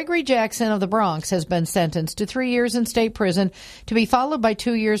 47-year-old Gregory Jackson of the Bronx has been sentenced to 3 years in state prison, to be followed by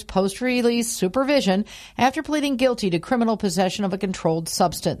 2 years post-release supervision after pleading guilty to criminal possession of a controlled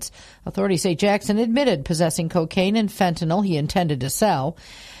substance. Authorities say Jackson admitted possessing cocaine and fentanyl he intended to sell.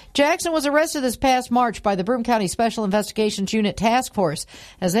 Jackson was arrested this past March by the Broome County Special Investigations Unit Task Force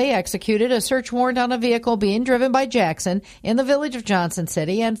as they executed a search warrant on a vehicle being driven by Jackson in the village of Johnson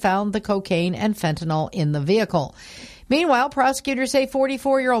City and found the cocaine and fentanyl in the vehicle. Meanwhile, prosecutors say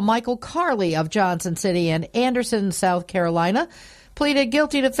 44-year-old Michael Carley of Johnson City and Anderson, South Carolina, pleaded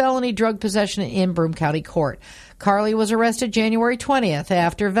guilty to felony drug possession in Broome County Court. Carley was arrested January 20th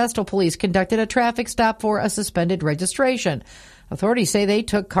after Vestal police conducted a traffic stop for a suspended registration. Authorities say they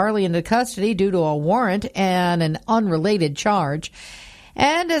took Carley into custody due to a warrant and an unrelated charge.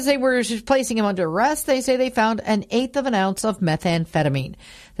 And as they were placing him under arrest, they say they found 1/8 of an ounce of methamphetamine.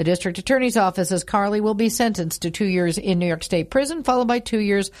 The district attorney's office says Carley will be sentenced to 2 years in New York State prison, followed by 2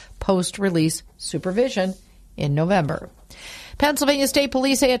 years post-release supervision in November. Pennsylvania State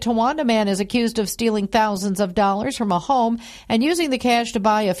Police say a Towanda man is accused of stealing thousands of dollars from a home and using the cash to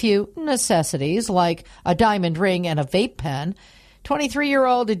buy a few necessities like a diamond ring and a vape pen.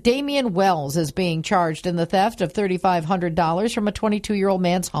 23-year-old Damian Wells is being charged in the theft of $3,500 from a 22-year-old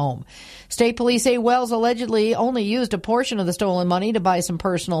man's home. State police say Wells allegedly only used a portion of the stolen money to buy some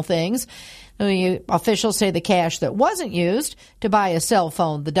personal things. The officials say the cash that wasn't used to buy a cell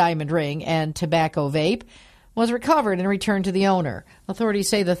phone, the diamond ring, and tobacco vape was recovered and returned to the owner. Authorities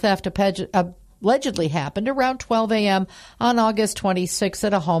say the theft allegedly happened around 12 a.m. on August 26th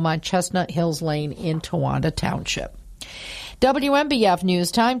at a home on Chestnut Hills Lane in Towanda Township. WMBF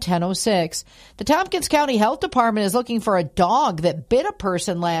News Time, 10:06. The Tompkins County Health Department is looking for a dog that bit a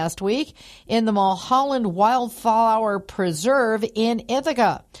person last week in the Mulholland Wildflower Preserve in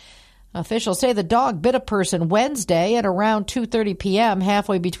Ithaca. Officials say the dog bit a person Wednesday at around 2:30 p.m.,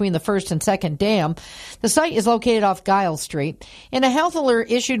 halfway between the first and second dam. The site is located off Giles Street. In a health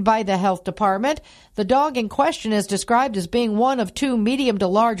alert issued by the health department, the dog in question is described as being one of two medium to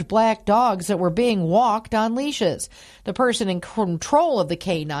large black dogs that were being walked on leashes. The person in control of the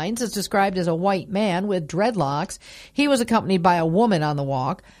canines is described as a white man with dreadlocks. He was accompanied by a woman on the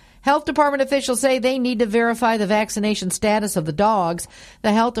walk. Health department officials say they need to verify the vaccination status of the dogs.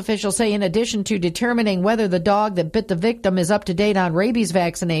 The health officials say in addition to determining whether the dog that bit the victim is up to date on rabies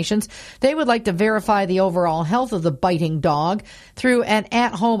vaccinations, they would like to verify the overall health of the biting dog through an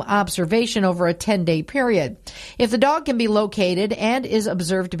at-home observation over a 10-day period. If the dog can be located and is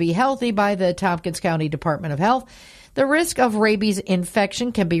observed to be healthy by the Tompkins County Department of Health, the risk of rabies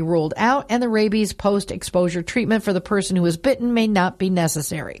infection can be ruled out, and the rabies post-exposure treatment for the person who is bitten may not be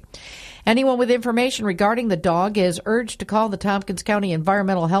necessary. Anyone with information regarding the dog is urged to call the Tompkins County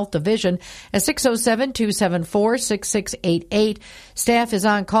Environmental Health Division at 607-274-6688. Staff is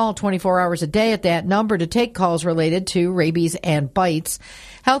on call 24 hours a day at that number to take calls related to rabies and bites.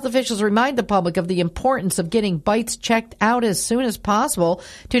 Health officials remind the public of the importance of getting bites checked out as soon as possible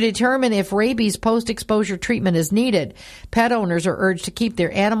to determine if rabies post-exposure treatment is needed. Pet owners are urged to keep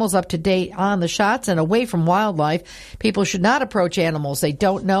their animals up to date on the shots and away from wildlife. People should not approach animals they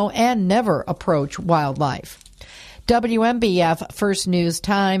don't know and never approach wildlife. WMBF First News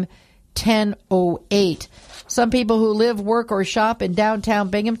Time, 10:08. Some people who live, work, or shop in downtown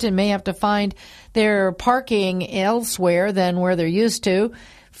Binghamton may have to find their parking elsewhere than where they're used to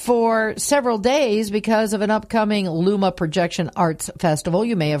for several days because of an upcoming Luma Projection Arts Festival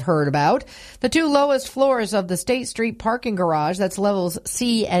you may have heard about. The two lowest floors of the State Street parking garage, that's levels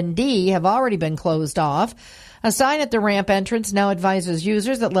C and D, have already been closed off. A sign at the ramp entrance now advises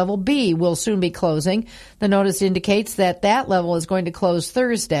users that level B will soon be closing. The notice indicates that that level is going to close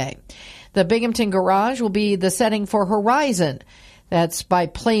Thursday. The Binghamton garage will be the setting for Horizon. That's by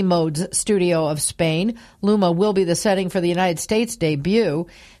Play Modes Studio of Spain. Luma will be the setting for the United States debut.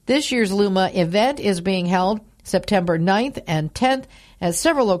 This year's Luma event is being held September 9th and 10th at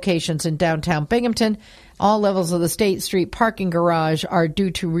several locations in downtown Binghamton. All levels of the State Street parking garage are due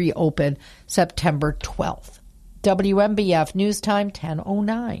to reopen September 12th. WMBF News Time,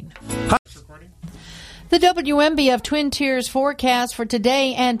 10:09. The WMBF Twin Tiers forecast for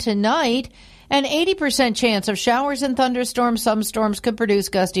today and tonight: an 80% chance of showers and thunderstorms. Some storms could produce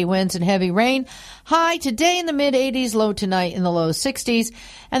gusty winds and heavy rain. High today in the mid-80s, low tonight in the low 60s.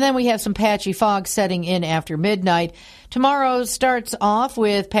 And then we have some patchy fog setting in after midnight. Tomorrow starts off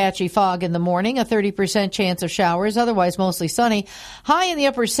with patchy fog in the morning, a 30% chance of showers, otherwise mostly sunny. High in the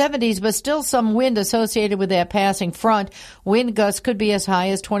upper 70s, but still some wind associated with that passing front. Wind gusts could be as high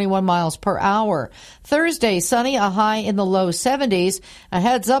as 21 miles per hour. Thursday, sunny, a high in the low 70s. A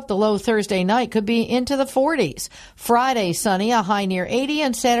heads up, the low Thursday night could be into the 40s. Friday, sunny, a high near 80,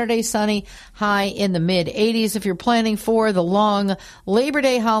 and Saturday, sunny, high in the mid-80s. If you're planning for the long Labor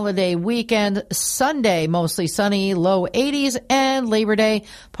Day holiday weekend, Sunday, mostly sunny, low 80s, and Labor Day,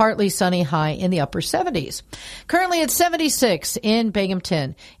 partly sunny, high in the upper 70s. Currently it's 76 in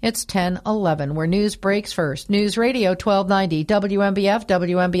Binghamton. It's 10:11, where news breaks first. News Radio 1290, WMBF,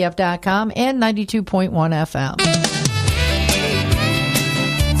 WMBF.com, and 92.1 FM.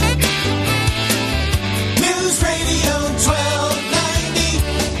 News Radio 1290,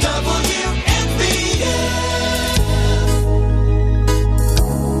 WMBF.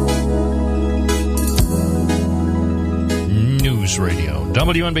 News Radio,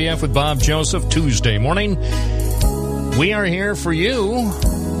 WMBF with Bob Joseph, Tuesday morning. We are here for you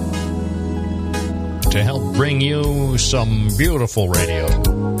to help bring you some beautiful radio.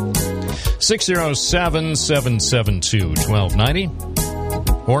 607-772-1290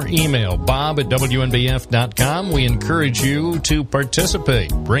 or email bob@WNBF.com. We encourage you to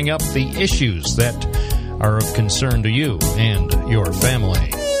participate. Bring up the issues that are of concern to you and your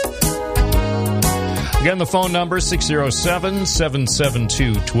family. Again, the phone number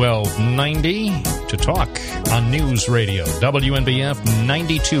 607-772-1290 to talk on News Radio, WNBF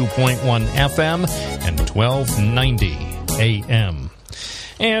 92.1 FM and 1290 AM.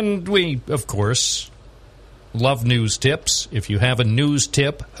 And we, of course, love news tips. If you have a news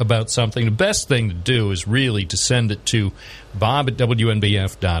tip about something, the best thing to do is really to send it to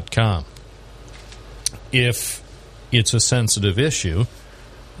bob@WNBF.com. If it's a sensitive issue,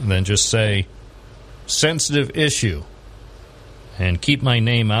 then just say, sensitive issue, and keep my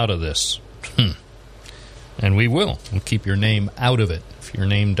name out of this. And we will. We'll keep your name out of it. If your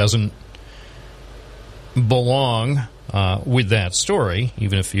name doesn't belong with that story,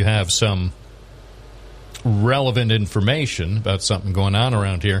 even if you have some relevant information about something going on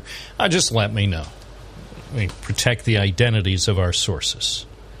around here, just let me know. We protect the identities of our sources.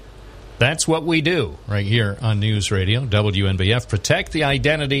 That's what we do right here on News Radio, WNBF. Protect the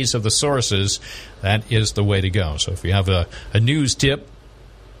identities of the sources. That is the way to go. So if you have a news tip,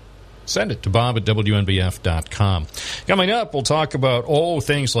 send it to bob@WNBF.com. Coming up, we'll talk about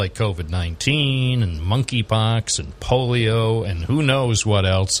things like COVID-19 and monkeypox and polio and who knows what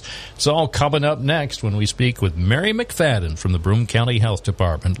else. It's all coming up next when we speak with Mary McFadden from the Broome County Health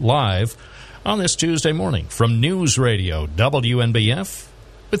Department live on this Tuesday morning from News Radio, WNBF.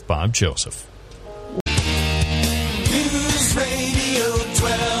 With Bob Joseph. News Radio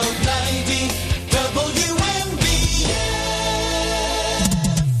 1290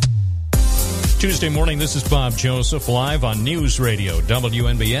 WNBF. Tuesday morning, this is Bob Joseph live on News Radio,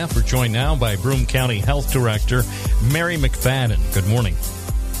 WNBF. We're joined now by Broome County Health Director Mary McFadden. Good morning.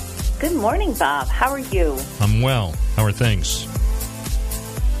 Good morning, Bob. How are you? I'm well. How are things?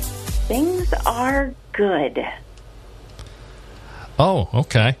 Things are good. Oh,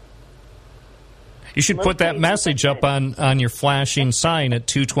 okay. You should put that message up on your flashing sign at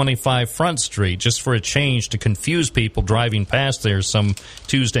 225 Front Street, just for a change to confuse people driving past there some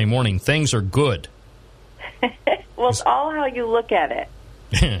Tuesday morning. Things are good. Well, it's all how you look at it.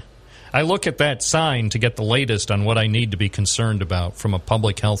 I look at that sign to get the latest on what I need to be concerned about from a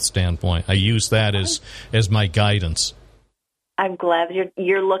public health standpoint. I use that as my guidance. I'm glad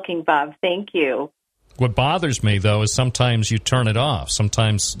you're looking, Bob. Thank you. What bothers me, though, is sometimes you turn it off.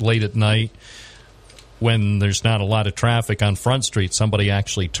 Sometimes late at night when there's not a lot of traffic on Front Street, somebody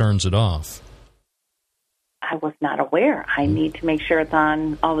actually turns it off. I was not aware. I need to make sure it's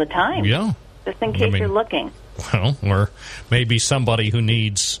on all the time. Yeah. Just in case you're looking. Well, or maybe somebody who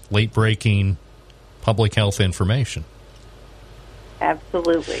needs late-breaking public health information.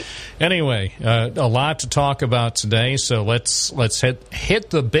 Absolutely. Anyway, a lot to talk about today, so let's hit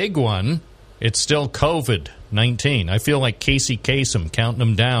the big one. It's still COVID-19. I feel like Casey Kasem counting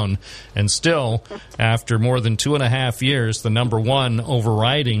them down. And still, after more than 2.5 years, the number one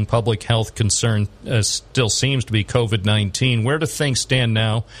overriding public health concern still seems to be COVID-19. Where do things stand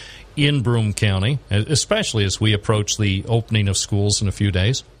now in Broome County, especially as we approach the opening of schools in a few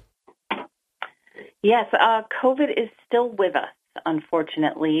days? Yes, COVID is still with us,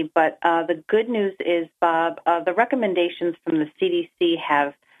 unfortunately. But the good news is, Bob, the recommendations from the CDC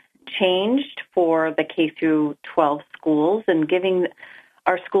have changed for the K through 12 schools and giving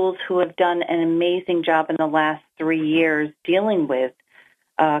our schools who have done an amazing job in the last 3 years dealing with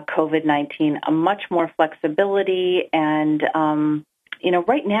COVID-19 a much more flexibility. And,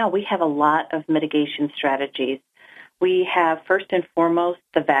 right now we have a lot of mitigation strategies. We have, first and foremost,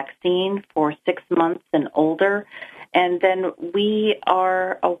 the vaccine for 6 months and older. And then we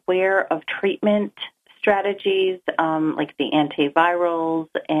are aware of treatment strategies like the antivirals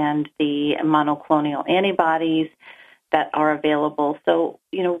and the monoclonal antibodies that are available. So,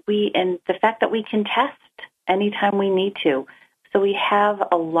 and the fact that we can test anytime we need to. So we have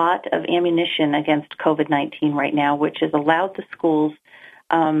a lot of ammunition against COVID-19 right now, which has allowed the schools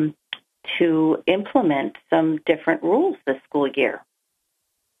to implement some different rules this school year.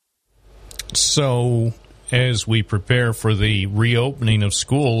 So as we prepare for the reopening of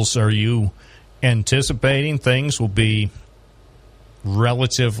schools, are you anticipating things will be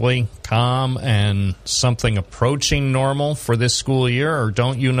relatively calm and something approaching normal for this school year, or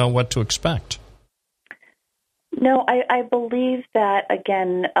don't you know what to expect? No, I believe that,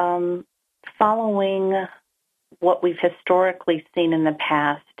 again, following what we've historically seen in the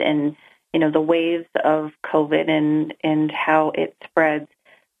past and, the waves of COVID and how it spreads,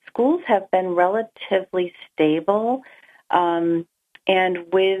 schools have been relatively stable. And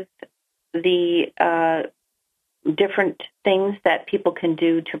with the different things that people can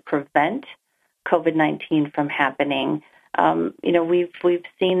do to prevent COVID-19 from happening, We've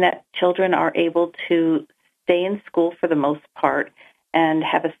seen that children are able to stay in school for the most part and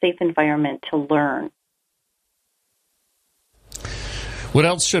have a safe environment to learn. What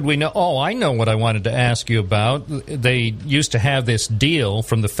else should we know? Oh, I know what I wanted to ask you about. They used to have this deal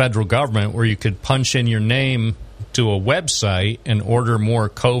from the federal government where you could punch in your name to a website and order more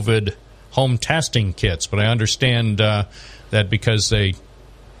COVID home testing kits. But I understand that because they,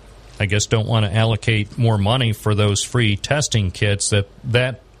 I guess, don't want to allocate more money for those free testing kits,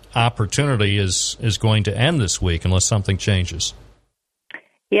 that opportunity is going to end this week unless something changes.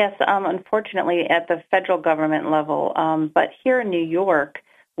 Yes, unfortunately at the federal government level, but here in New York,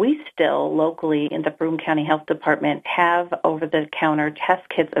 we still locally in the Broome County Health Department have over-the-counter test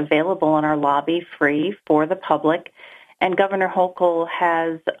kits available in our lobby free for the public, and Governor Hochul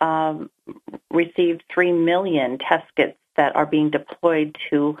has received 3 million test kits that are being deployed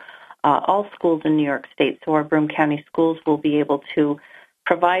to all schools in New York State, so our Broome County schools will be able to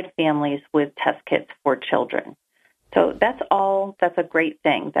provide families with test kits for children. So that's a great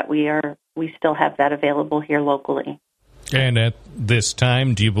thing that we still have that available here locally. And at this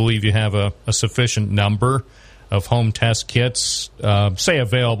time, do you believe you have a sufficient number of home test kits, say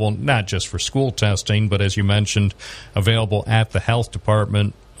available not just for school testing, but as you mentioned, available at the health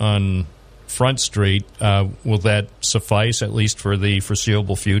department on Front Street? Will that suffice at least for the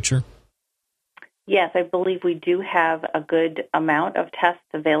foreseeable future? Yes, I believe we do have a good amount of tests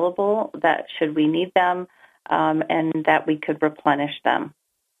available that should we need them, and that we could replenish them.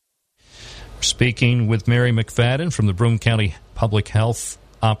 Speaking with Mary McFadden from the Broome County Public Health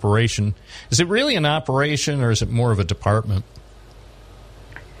Operation. Is it really an operation or is it more of a department?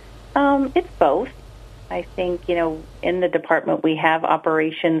 It's both. I think, in the department we have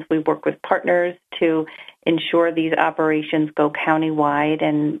operations. We work with partners to ensure these operations go countywide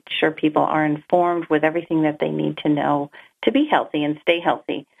and ensure people are informed with everything that they need to know to be healthy and stay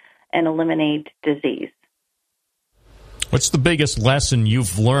healthy and eliminate disease. What's the biggest lesson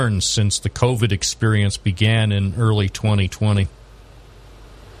you've learned since the COVID experience began in early 2020?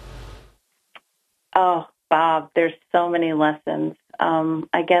 Oh, Bob, there's so many lessons.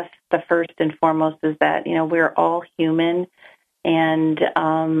 I guess the first and foremost is that, we're all human and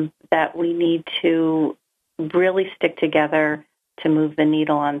that we need to really stick together to move the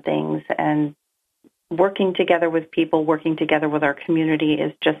needle on things. And working together with people, working together with our community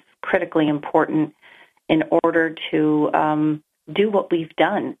is just critically important in order to do what we've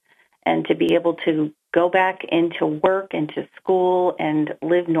done and to be able to go back into work, into school, and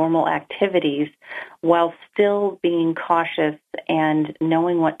live normal activities while still being cautious and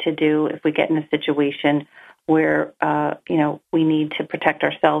knowing what to do if we get in a situation where, we need to protect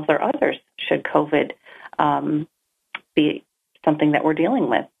ourselves or others should COVID be something that we're dealing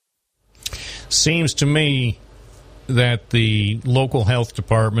with. Seems to me that the local health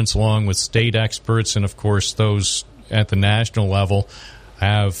departments, along with state experts and, of course, those at the national level,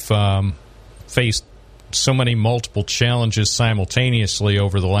 have faced so many multiple challenges simultaneously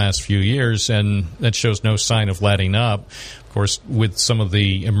over the last few years, and that shows no sign of letting up. Of course, with some of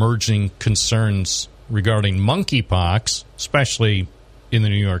the emerging concerns regarding monkeypox, especially in the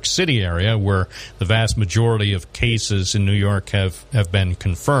New York City area, where the vast majority of cases in New York have been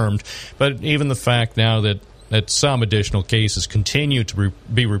confirmed. But even the fact now that some additional cases continue to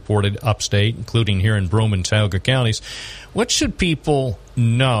be reported upstate, including here in Broome and Tioga counties. What should people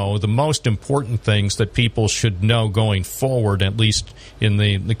know, the most important things that people should know going forward, at least in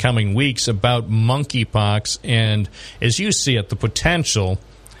the coming weeks, about monkeypox and, as you see it, the potential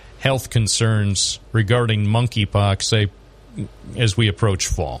health concerns regarding monkeypox, say, as we approach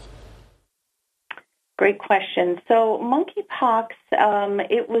fall? Great question. So monkeypox,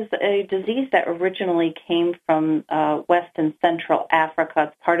 it was a disease that originally came from West and Central Africa.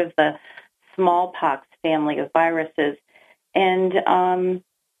 It's part of the smallpox family of viruses. And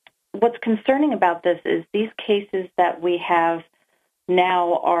what's concerning about this is these cases that we have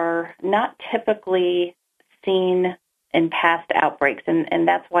now are not typically seen in past outbreaks, and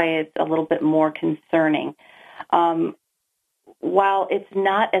that's why it's a little bit more concerning. While it's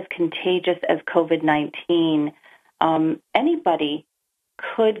not as contagious as COVID-19, anybody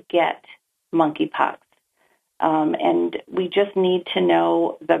could get monkeypox. And we just need to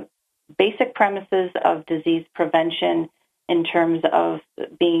know the basic premises of disease prevention in terms of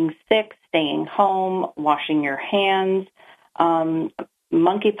being sick, staying home, washing your hands.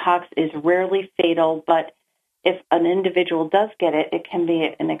 Monkeypox is rarely fatal, but if an individual does get it, it can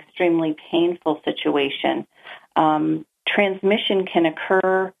be an extremely painful situation. Transmission can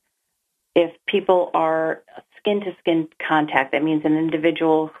occur if people are skin-to-skin contact. That means an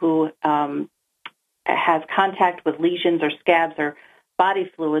individual who has contact with lesions or scabs or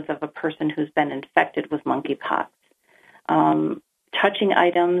body fluids of a person who's been infected with monkeypox. Touching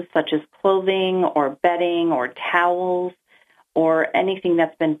items such as clothing or bedding or towels or anything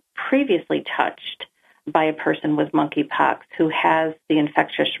that's been previously touched by a person with monkeypox who has the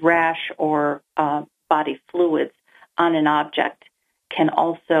infectious rash or body fluids on an object can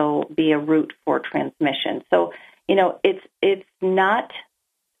also be a route for transmission. So, it's not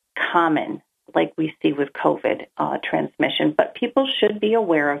common like we see with COVID transmission, but people should be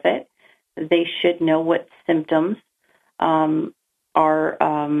aware of it. They should know what symptoms are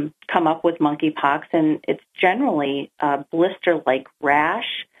come up with monkeypox, and it's generally a blister-like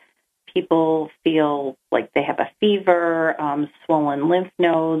rash. People feel like they have a fever, swollen lymph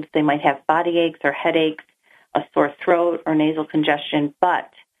nodes. They might have body aches or headaches, a sore throat or nasal congestion, but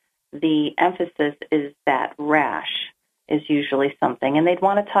the emphasis is that rash is usually something, and they'd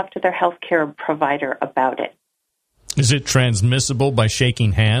want to talk to their healthcare provider about it. Is it transmissible by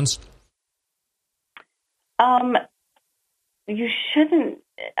shaking hands? You shouldn't,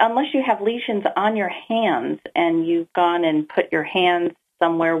 unless you have lesions on your hands and you've gone and put your hands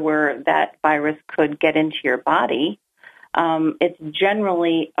somewhere where that virus could get into your body. It's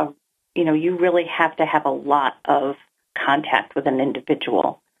generally, you really have to have a lot of contact with an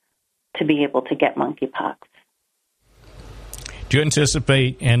individual to be able to get monkeypox. Do you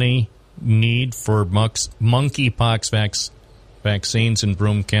anticipate any need for monkeypox vaccines in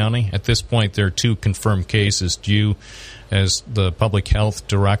Broome County? At this point, there are 2 confirmed cases. Do you, as the public health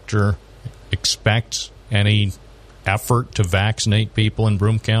director, expect any effort to vaccinate people in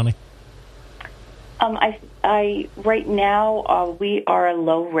Broome County? Right now, we are a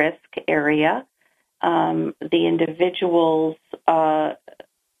low-risk area. The individuals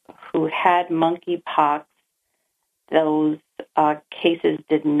who had monkeypox, those cases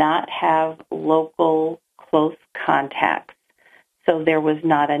did not have local close contacts, so there was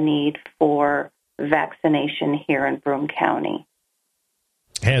not a need for vaccination here in Broome County.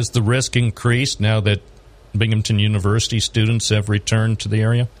 Has the risk increased now that Binghamton University students have returned to the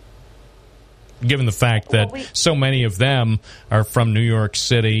area? Given the fact that so many of them are from New York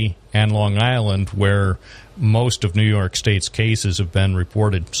City and Long Island, where most of New York State's cases have been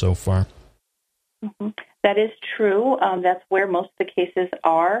reported so far. Mm-hmm. That is true. That's where most of the cases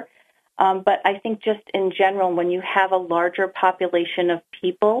are. But I think just in general, when you have a larger population of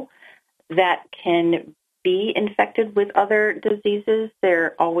people that can be infected with other diseases,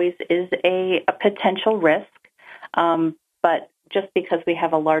 there always is a potential risk. But just because we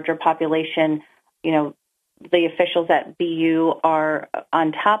have a larger population, the officials at BU are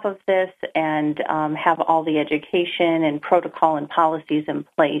on top of this and have all the education and protocol and policies in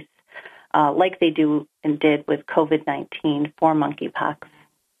place, like they do and did with COVID-19 for monkeypox.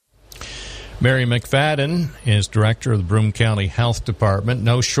 Mary McFadden is director of the Broome County Health Department.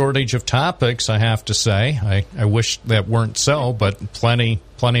 No shortage of topics, I have to say. I wish that weren't so, but plenty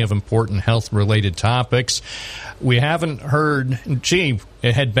of important health-related topics. We haven't heard,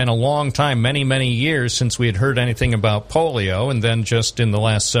 it had been a long time, many, many years since we had heard anything about polio, and then just in the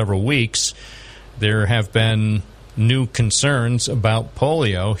last several weeks, there have been new concerns about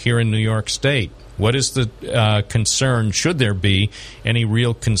polio here in New York State. What is the concern? Should there be any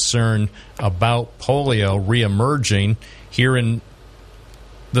real concern about polio reemerging here in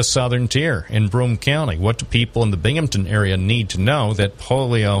the southern tier in Broome County? What do people in the Binghamton area need to know that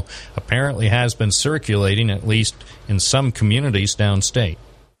polio apparently has been circulating, at least in some communities downstate?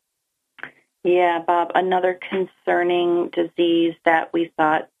 Yeah, Bob, another concerning disease that we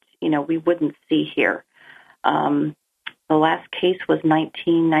thought, we wouldn't see here. The last case was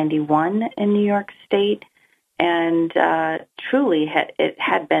 1991 in New York State, and truly it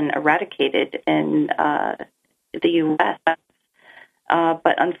had been eradicated in the U.S.,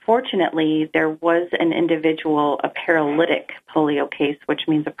 but unfortunately there was an individual, a paralytic polio case, which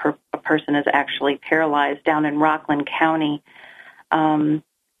means a person is actually paralyzed down in Rockland County. And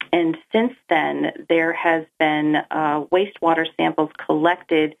since then, there has been wastewater samples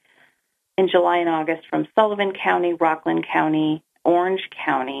collected in July and August from Sullivan County, Rockland County, Orange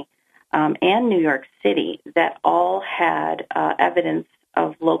County, and New York City that all had evidence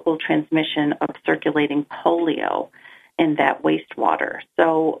of local transmission of circulating polio in that wastewater.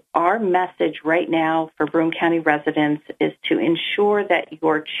 So our message right now for Broome County residents is to ensure that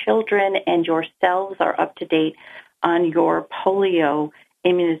your children and yourselves are up to date on your polio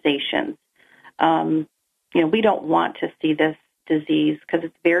immunizations. We don't want to see this disease because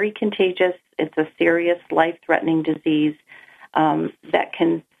it's very contagious. It's a serious, life-threatening disease that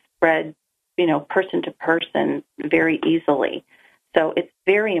can spread, person to person very easily. So it's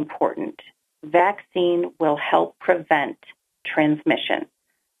very important vaccine will help prevent transmission.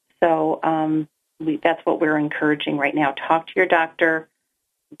 So that's what we're encouraging right now. Talk to your doctor,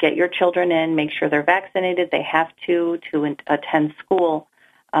 get your children in, make sure they're vaccinated. They have to attend school.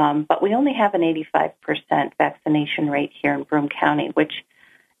 But we only have an 85% vaccination rate here in Broome County, which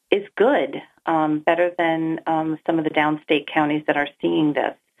is good, better than some of the downstate counties that are seeing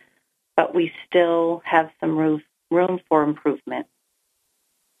this. But we still have some room for improvement.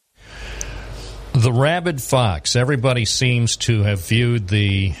 The rabid fox. Everybody seems to have viewed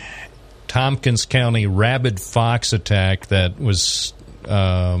the Tompkins County rabid fox attack that was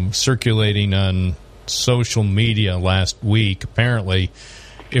circulating on social media last week. Apparently,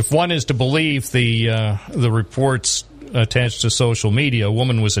 if one is to believe the reports attached to social media, a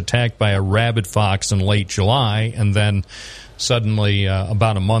woman was attacked by a rabid fox in late July, and then suddenly,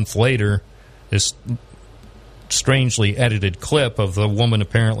 about a month later, this strangely edited clip of the woman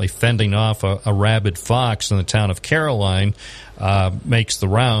apparently fending off a rabid fox in the town of Caroline makes the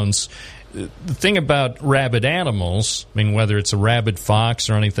rounds. The thing about rabid animals, I mean, whether it's a rabid fox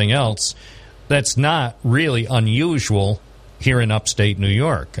or anything else, that's not really unusual here in upstate New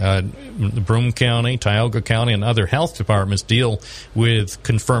York. Broome County, Tioga County, and other health departments deal with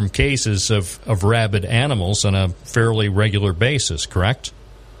confirmed cases of rabid animals on a fairly regular basis, correct?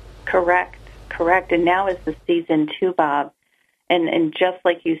 Correct. And now is the season too, Bob. And just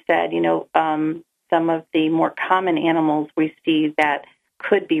like you said, some of the more common animals we see that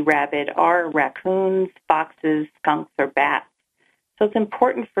could be rabid are raccoons, foxes, skunks, or bats. So it's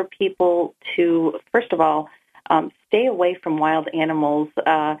important for people to, first of all, stay away from wild animals.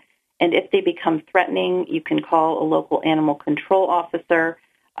 And if they become threatening, you can call a local animal control officer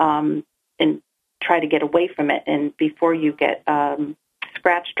and try to get away from it and before you get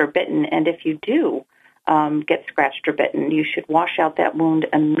scratched or bitten. And if you do get scratched or bitten, you should wash out that wound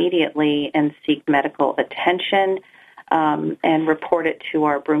immediately and seek medical attention and report it to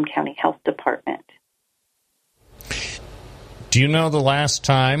our Broome County Health Department. Do you know the last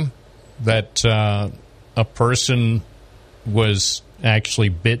time that a person was actually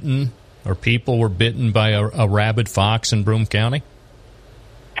bitten or people were bitten by a rabid fox in Broome County?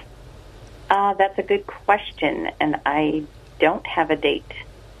 That's a good question, and I don't have a date.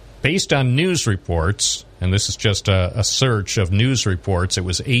 Based on news reports, and this is just a search of news reports, it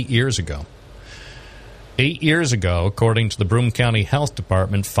was 8 years ago. 8 years ago, according to the Broome County Health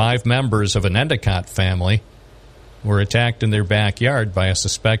Department, 5 members of an Endicott family were attacked in their backyard by a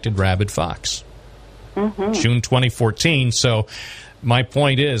suspected rabid fox. Mm-hmm. June 2014. So my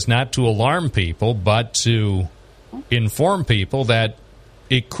point is not to alarm people, but to inform people that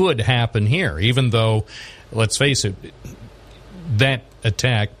it could happen here, even though, let's face it, that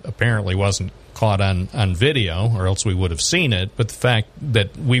attack apparently wasn't caught on video, or else we would have seen it. But the fact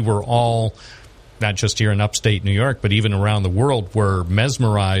that we were all, not just here in upstate New York, but even around the world, were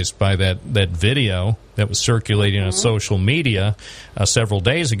mesmerized by that video that was circulating on social media several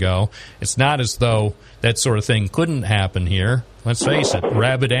days ago. It's not as though that sort of thing couldn't happen here. Let's face it,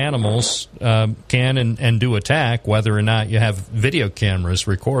 rabid animals can and do attack, whether or not you have video cameras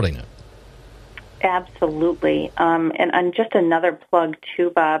recording it. Absolutely. And just another plug, too,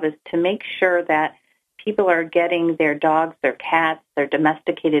 Bob, is to make sure that people are getting their dogs, their cats, their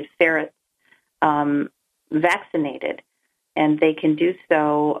domesticated ferrets vaccinated, and they can do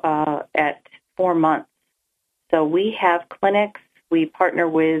so at 4 months. So we have clinics. We partner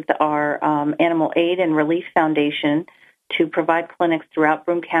with our Animal Aid and Relief Foundation to provide clinics throughout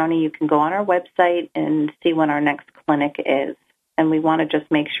Broome County. You can go on our website and see when our next clinic is. And we want to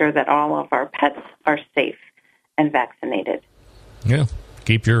just make sure that all of our pets are safe and vaccinated. Yeah,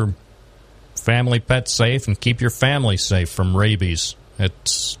 keep your family pets safe and keep your family safe from rabies.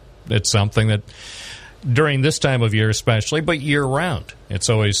 It's something that during this time of year especially, but year-round, it's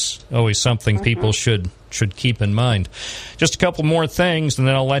always something people should keep in mind. Just a couple more things, and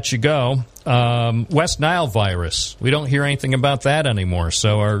then I'll let you go. West Nile virus. We don't hear anything about that anymore.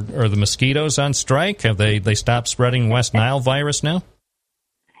 So are the mosquitoes on strike? Have they stopped spreading West Nile virus now?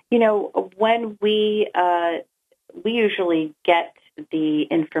 When we usually get the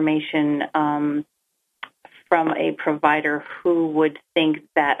information from a provider who would think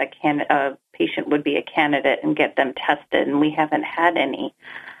that a patient would be a candidate and get them tested, and we haven't had any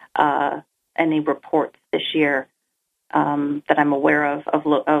reports this year that I'm aware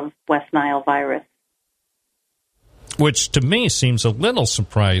of West Nile virus. Which to me seems a little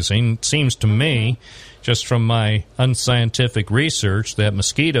surprising. It seems to me, just from my unscientific research, that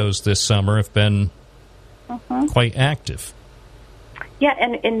mosquitoes this summer have been quite active. Yeah,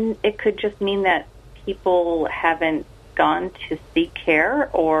 and it could just mean that people haven't gone to seek care,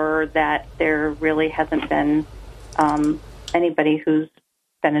 or that there really hasn't been anybody who's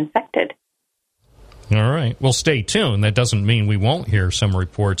been infected. All right. Well, stay tuned. That doesn't mean we won't hear some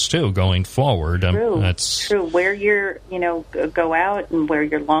reports, too, going forward. True. That's true. Wear your, go out and wear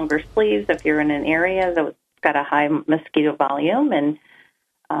your longer sleeves if you're in an area that's got a high mosquito volume, and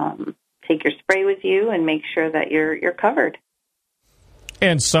take your spray with you and make sure that you're covered.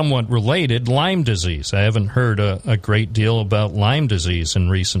 And somewhat related, Lyme disease. I haven't heard a great deal about Lyme disease in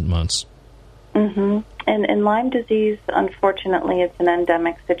recent months. Mm-hmm. And Lyme disease, unfortunately, it's an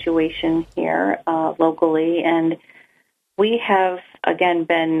endemic situation here locally, and we have, again,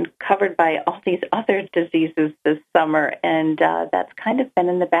 been covered by all these other diseases this summer, and that's kind of been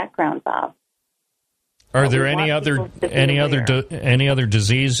in the background, Bob. Are there any other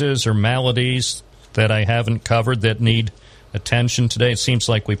diseases or maladies that I haven't covered that need attention today? It seems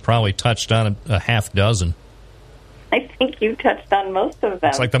like we probably touched on a half dozen. I think you touched on most of them.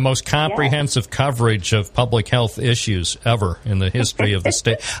 It's like the most comprehensive coverage of public health issues ever in the history of the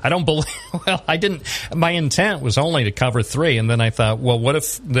state. I don't believe, I didn't, my intent was only to cover 3, and then I thought, well, what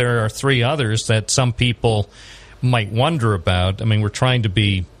if there are 3 others that some people might wonder about? I mean, we're trying to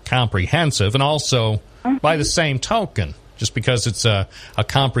be comprehensive, and also, by the same token, just because it's a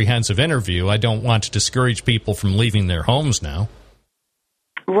comprehensive interview, I don't want to discourage people from leaving their homes now.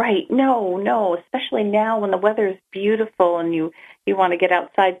 Right. No, especially now when the weather is beautiful and you want to get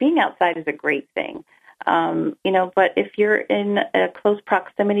outside. Being outside is a great thing. But if you're in a close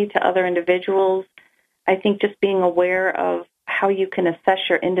proximity to other individuals, I think just being aware of how you can assess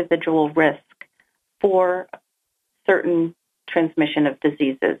your individual risk for certain transmission of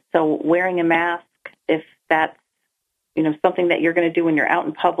diseases. So wearing a mask, if that's, something that you're going to do when you're out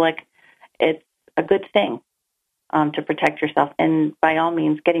in public, it's a good thing. To protect yourself, and by all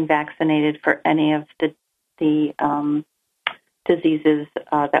means, getting vaccinated for any of the diseases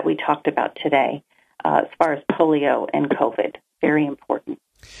that we talked about today, as far as polio and COVID, very important.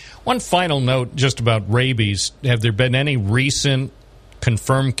 One final note just about rabies. Have there been any recent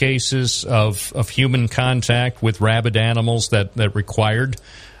confirmed cases of human contact with rabid animals that required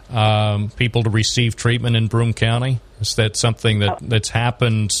people to receive treatment in Broome County? Is that something that's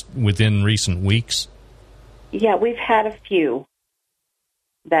happened within recent weeks? Yeah, we've had a few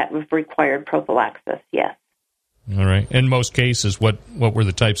that have required prophylaxis, yes. All right. In most cases, what were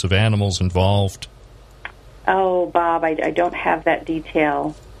the types of animals involved? Oh, Bob, I don't have that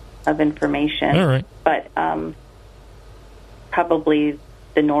detail of information. All right. But probably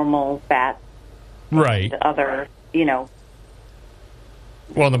the normal bat. Right. Other,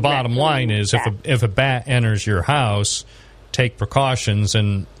 Well, the bottom line is if a bat enters your house, take precautions,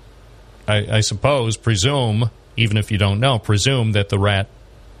 and I suppose, presume, even if you don't know, presume that that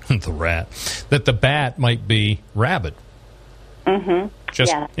the bat might be rabid. Mm-hmm.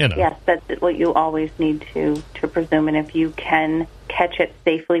 Yes, that's what you always need to presume. And if you can catch it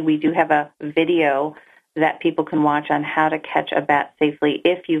safely, we do have a video that people can watch on how to catch a bat safely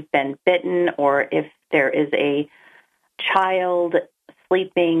if you've been bitten, or if there is a child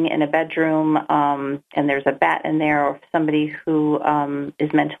sleeping in a bedroom and there's a bat in there, or somebody who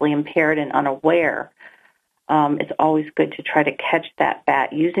is mentally impaired and unaware. It's always good to try to catch that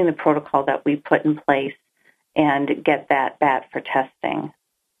bat using the protocol that we put in place and get that bat for testing.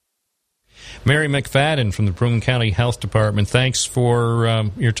 Mary McFadden from the Broome County Health Department, thanks for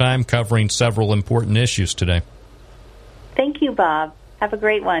your time covering several important issues today. Thank you, Bob. Have a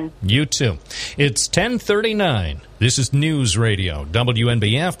great one. You too. It's 10:39. This is News Radio,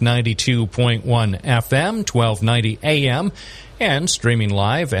 WNBF 92.1 FM, 1290 AM, and streaming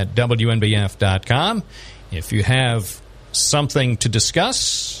live at WNBF.com. If you have something to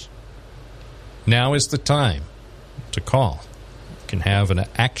discuss, now is the time to call. You can have an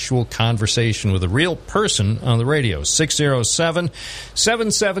actual conversation with a real person on the radio.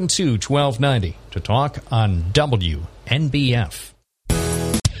 607-772-1290 to talk on WNBF.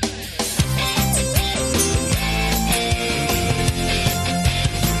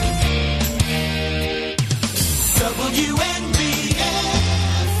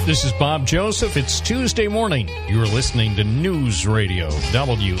 This is Bob Joseph. It's Tuesday morning. You're listening to News Radio,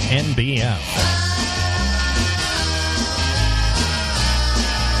 WNBF.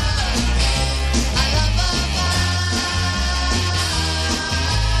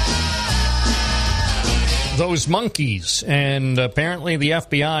 Those monkeys, and apparently the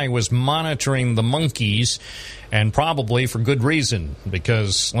FBI was monitoring the monkeys, and probably for good reason,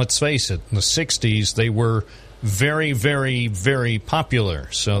 because let's face it, in the 60s they were very, very, very popular,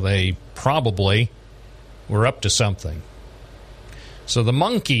 so they probably were up to something. So the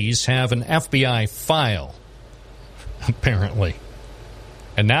monkeys have an FBI file apparently.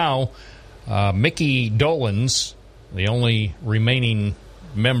 And now, Mickey Dolenz, the only remaining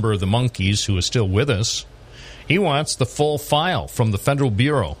member of the Monkees who is still with us, he wants the full file from the Federal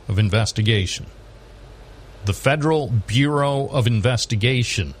Bureau of Investigation. The Federal Bureau of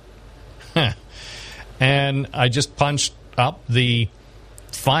Investigation. And I just punched up the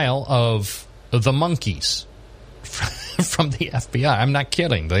file of the Monkees from the FBI. I'm not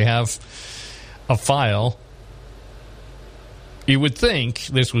kidding. They have a file. You would think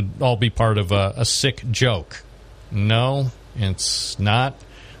this would all be part of a sick joke. No, it's not.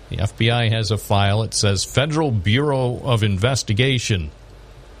 The FBI has a file. It says Federal Bureau of Investigation.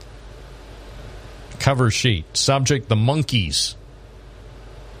 Cover sheet. Subject, the Monkees.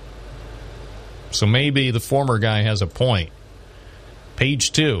 So maybe the former guy has a point.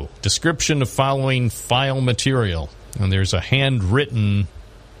 Page 2. Description of following file material. And there's a handwritten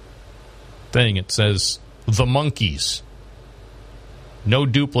thing. It says, the Monkees. No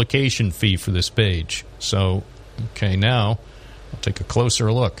duplication fee for this page. So, okay, now I'll take a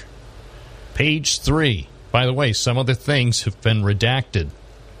closer look. Page 3. By the way, some of the things have been redacted.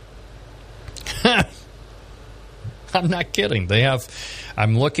 I'm not kidding. They have.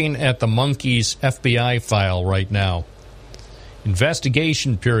 I'm looking at the Monkees FBI file right now.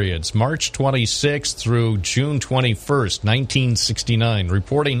 Investigation periods, March 26th through June 21st, 1969.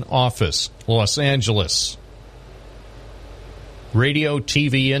 Reporting office, Los Angeles. Radio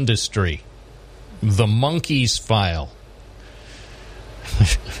TV industry. The Monkees file.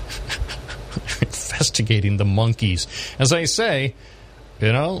 Investigating the Monkees. As I say,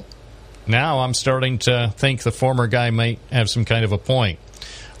 you know, now I'm starting to think the former guy might have some kind of a point.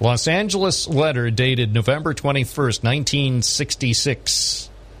 Los Angeles letter dated November 21st,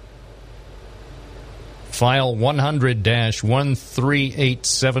 1966. File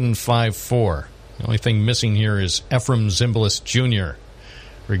 100-138754. The only thing missing here is Ephraim Zimbalist Jr.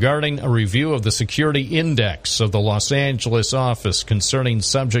 Regarding a review of the security index of the Los Angeles office concerning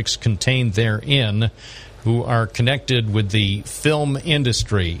subjects contained therein who are connected with the film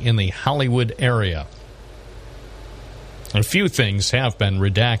industry in the Hollywood area. A few things have been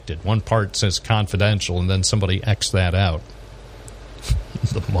redacted. One part says confidential, and then somebody X'd that out.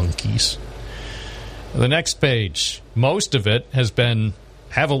 The Monkees. The next page, most of it has been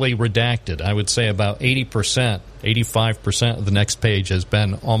heavily redacted. I would say about 80%, 85% of the next page has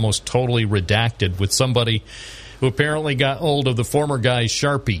been almost totally redacted, with somebody who apparently got hold of the former guy's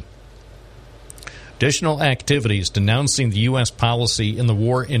Sharpie. Additional activities denouncing the U.S. policy in the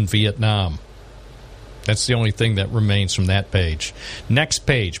war in Vietnam. That's the only thing that remains from that page. Next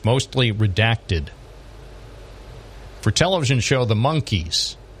page, mostly redacted. For television show The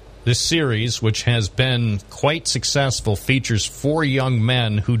Monkees, this series, which has been quite successful, features 4 young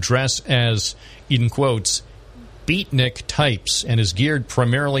men who dress as, in quotes, beatnik types and is geared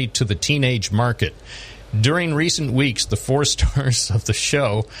primarily to the teenage market. During recent weeks, the 4 stars of the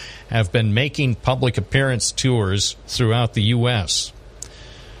show have been making public appearance tours throughout the U.S.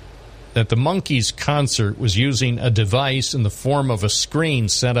 That the Monkees concert was using a device in the form of a screen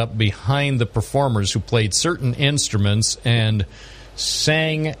set up behind the performers who played certain instruments and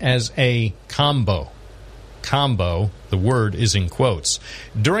sang as a combo. Combo, the word is in quotes.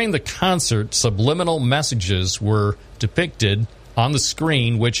 During the concert, subliminal messages were depicted on the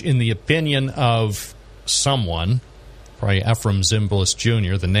screen, which, in the opinion of someone, probably Ephraim Zimbalist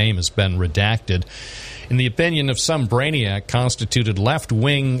Jr., the name has been redacted, in the opinion of some brainiac, constituted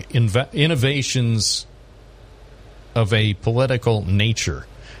left-wing innovations of a political nature.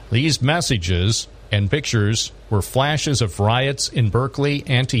 These messages and pictures were flashes of riots in Berkeley,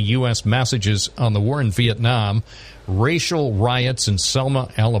 anti-U.S. messages on the war in Vietnam, racial riots in Selma,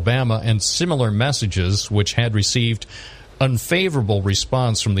 Alabama, and similar messages which had received unfavorable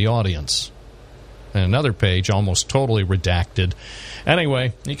response from the audience. And another page, almost totally redacted.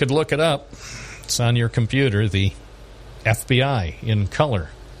 Anyway, you could look it up. It's on your computer, the FBI in color.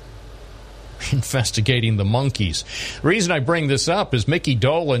 Investigating the Monkees. The reason I bring this up is Mickey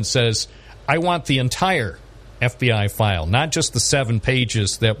Dolenz says, I want the entire FBI file, not just the 7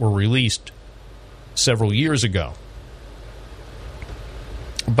 pages that were released several years ago.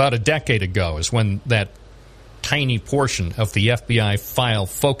 About a decade ago is when that tiny portion of the FBI file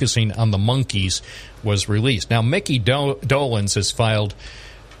focusing on the Monkees was released. Now, Mickey Dolenz has filed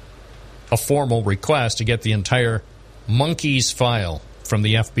a formal request to get the entire Monkees file from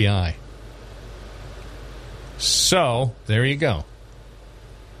the FBI. So, there you go.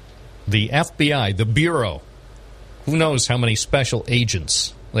 The FBI, the Bureau, who knows how many special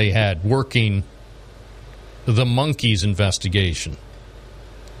agents they had working the Monkees investigation.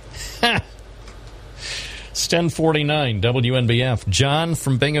 It's 10:49 WNBF. John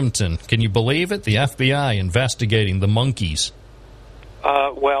from Binghamton. Can you believe it? The FBI investigating the monkeys.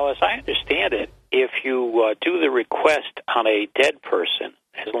 Well, as I understand it, if you do the request on a dead person,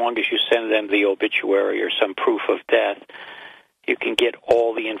 as long as you send them the obituary or some proof of death, you can get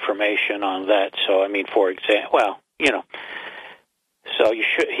all the information on that. So, I mean, for example, so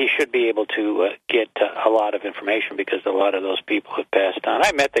he should be able to get a lot of information because a lot of those people have passed on.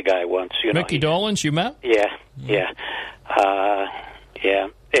 I met the guy once. Mickey Dolenz, you met? Yeah.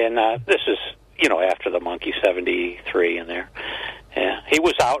 And this is, after the monkey 73 in there. Yeah, he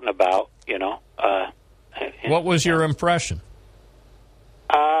was out and about, What was your impression?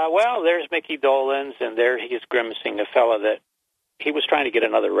 Well, there's Mickey Dolenz, and there he is grimacing, a fella that he was trying to get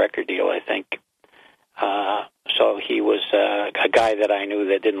another record deal, I think. So he was a guy that I knew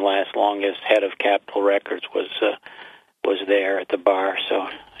that didn't last long as head of Capitol Records was there at the bar. So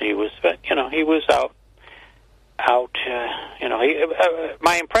he was, he was out.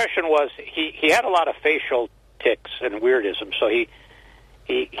 My impression was he had a lot of facial tics and weirdism. So he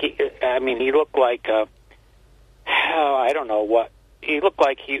looked like I don't know what. He looked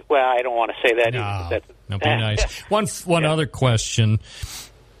like I don't want to say that. No, be nice. One other question.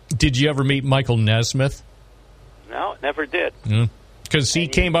 Did you ever meet Michael Nesmith? No, never did. Because he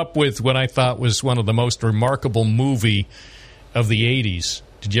came up with what I thought was one of the most remarkable movie of the 80s.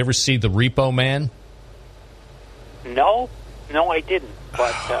 Did you ever see The Repo Man? No, I didn't.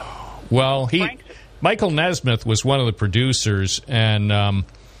 But well, Michael Nesmith was one of the producers, and from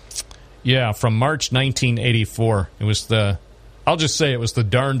March 1984. It was I'll just say it was the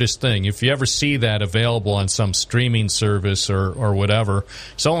darndest thing. If you ever see that available on some streaming service or whatever,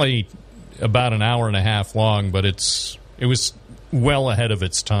 it's only about an hour and a half long, but it was well ahead of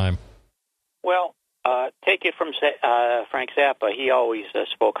its time. Well, take it from Frank Zappa. He always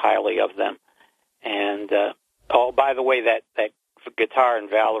spoke highly of them. And, by the way, that guitar in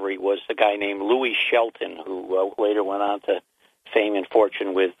Valerie was the guy named Louis Shelton, who later went on to fame and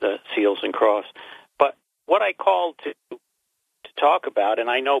fortune with Seals and Crofts. But what I called to talk about, and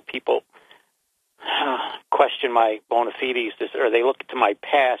I know people question my bona fides, or they look to my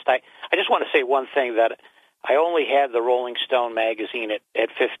past. I just want to say one thing, that I only had the Rolling Stone magazine at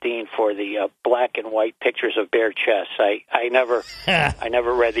 15 for the black and white pictures of bare chests. I never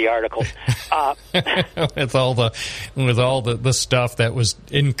read the articles. with all the stuff that was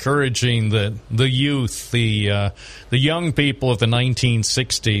encouraging the youth, the young people of the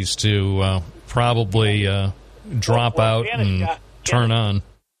 1960s to probably drop out and turn on.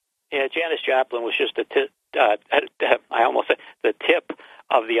 Yeah, Janis Joplin was just I almost said the tip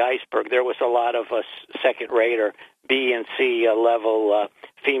of the iceberg. There was a lot of second-rate or B and C level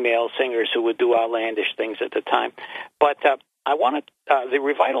female singers who would do outlandish things at the time. But I wanted the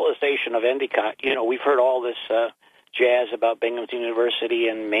revitalization of Endicott. We've heard all this jazz about Binghamton University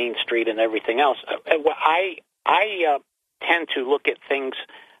and Main Street and everything else. I tend to look at things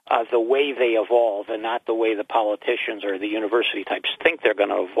the way they evolve and not the way the politicians or the university types think they're going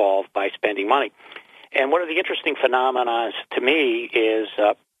to evolve by spending money. And one of the interesting phenomena to me is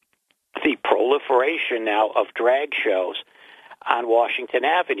the proliferation now of drag shows on Washington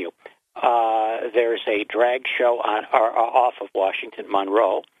Avenue. There's a drag show off of Washington,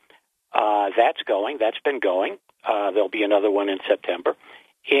 Monroe. That's been going. There'll be another one in September.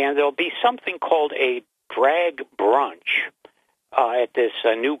 And there'll be something called a drag brunch at this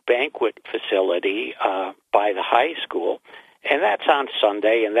new banquet facility by the high school, and that's on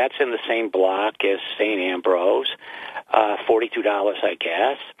Sunday, and that's in the same block as St. Ambrose, $42, I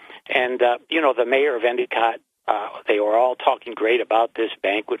guess. And, the mayor of Endicott, they were all talking great about this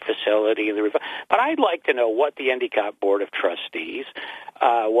banquet facility. But I'd like to know what the Endicott Board of Trustees,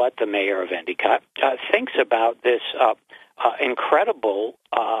 what the mayor of Endicott thinks about this incredible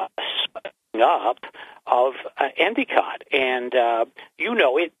up of Endicott, and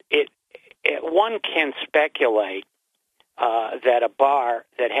one can speculate that a bar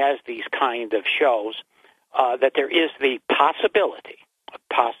that has these kind of shows, that there is the possibility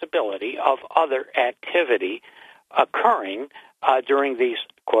of other activity occurring during these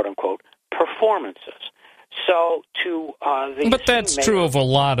quote unquote performances. So but that's true of a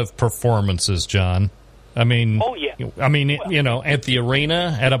lot of performances, John. I mean, at the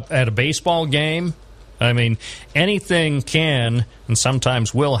arena, at a baseball game. I mean, anything can and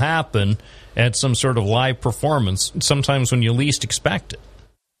sometimes will happen at some sort of live performance, sometimes when you least expect it.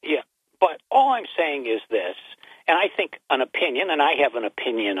 Yeah, but all I'm saying is this, and I think an opinion, and I have an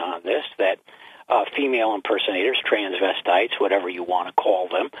opinion on this, that female impersonators, transvestites, whatever you want to call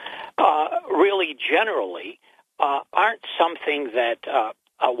them, really generally aren't something that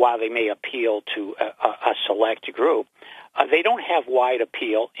while they may appeal to a select group, they don't have wide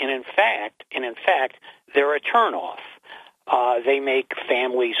appeal, and in fact, they're a turnoff. They make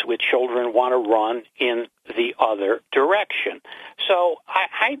families with children want to run in the other direction. So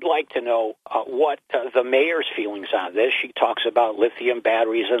I'd like to know what the mayor's feelings on this. She talks about lithium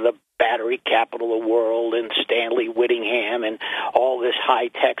batteries and the battery capital of the world and Stanley Whittingham and all this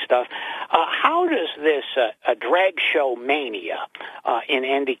high-tech stuff. How does this drag show mania in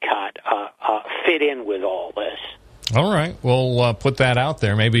Endicott fit in with all this? All right. We'll put that out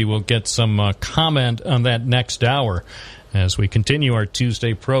there. Maybe we'll get some comment on that next hour as we continue our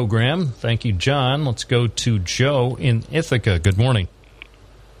Tuesday program. Thank you, John. Let's go to Joe in Ithaca. Good morning.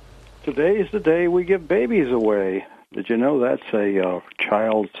 Today is the day we give babies away. Did you know that's a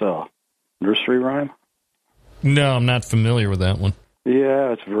child's nursery rhyme? No, I'm not familiar with that one.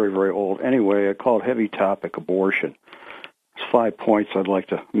 Yeah, it's very, very old. Anyway, I call it Heavy Topic Abortion. It's 5 points I'd like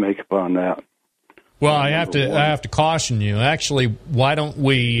to make upon that. Well, I have to caution you. Actually, why don't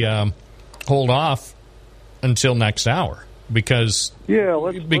we hold off until next hour? Because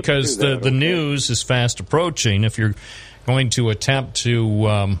let's do that. the news is fast approaching. If you're going to attempt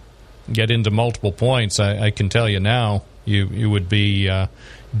to get into multiple points, I can tell you now you would be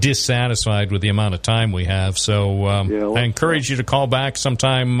dissatisfied with the amount of time we have. So I encourage you to call back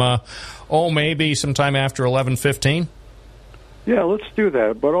sometime, maybe sometime after 11:15. Yeah, let's do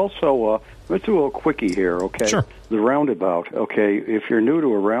that. But also, let's do a little quickie here, okay? Sure. The roundabout, okay? If you're new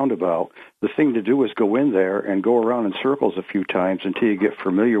to a roundabout, the thing to do is go in there and go around in circles a few times until you get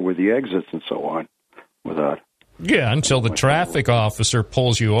familiar with the exits and so on with that. Yeah, until the traffic officer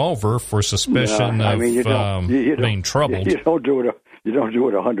pulls you over for suspicion of being troubled. You don't do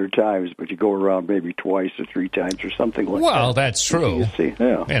it 100 times, but you go around maybe twice or 3 times or something like that. Well, that's true. You see,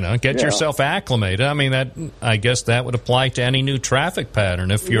 get yourself acclimated. I mean, I guess that would apply to any new traffic pattern.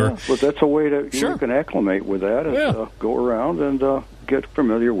 If you're, but that's a way to you can acclimate with that and go around and get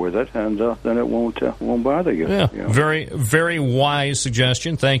familiar with it, and then it won't bother you. Yeah, you know? Very, very wise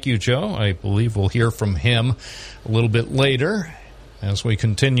suggestion. Thank you, Joe. I believe we'll hear from him a little bit later as we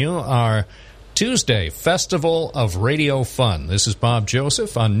continue our Tuesday Festival of Radio Fun. This is Bob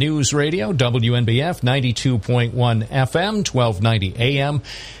Joseph on News Radio, WNBF 92.1 FM, 1290 AM,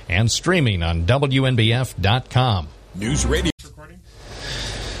 and streaming on WNBF.com. News Radio.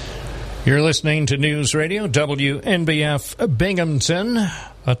 You're listening to News Radio, WNBF Binghamton.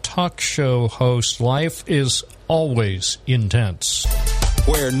 A talk show host life is always intense.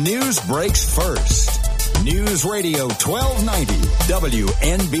 Where news breaks first. News Radio 1290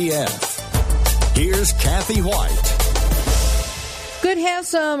 WNBF. Here's Kathy White. Could have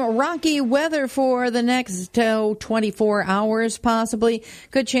some rocky weather for the next 24 hours, possibly.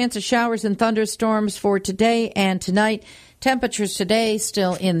 Good chance of showers and thunderstorms for today and tonight. Temperatures today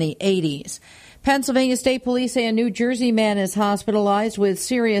still in the 80s. Pennsylvania State Police say a New Jersey man is hospitalized with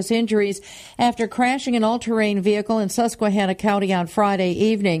serious injuries after crashing an all-terrain vehicle in Susquehanna County on Friday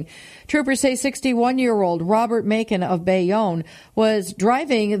evening. Troopers say 61-year-old Robert Macon of Bayonne was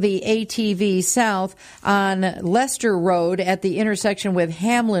driving the ATV south on Lester Road at the intersection with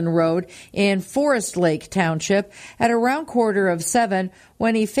Hamlin Road in Forest Lake Township at around 6:45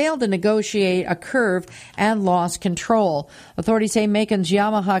 when he failed to negotiate a curve and lost control. Authorities say Macon's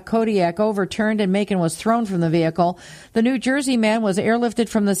Yamaha Kodiak overturned and Macon was thrown from the vehicle. The New Jersey man was airlifted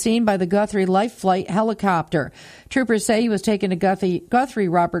from the scene by the Guthrie Life Flight helicopter. Troopers say he was taken to Guthrie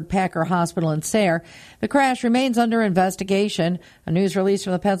Robert Packer Hospital in Sayre. The crash remains under investigation. A news release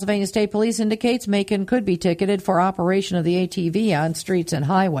from the Pennsylvania State Police indicates Macon could be ticketed for operation of the ATV on streets and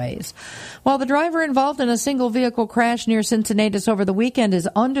highways. While the driver involved in a single vehicle crash near Cincinnatus over the weekend is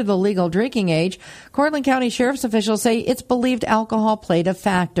under the legal drinking age, Cortland County Sheriff's officials say it's believed alcohol played a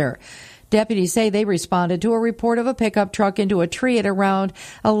factor. Deputies say they responded to a report of a pickup truck into a tree at around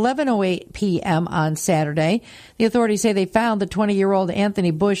 11:08 p.m. on Saturday. The authorities say they found the 20-year-old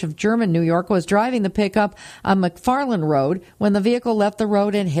Anthony Bush of German, New York, was driving the pickup on McFarland Road when the vehicle left the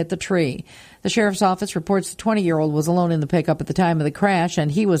road and hit the tree. The sheriff's office reports the 20-year-old was alone in the pickup at the time of the crash, and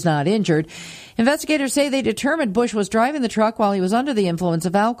he was not injured. Investigators say they determined Bush was driving the truck while he was under the influence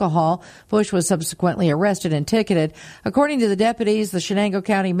of alcohol. Bush was subsequently arrested and ticketed. According to the deputies, the Shenango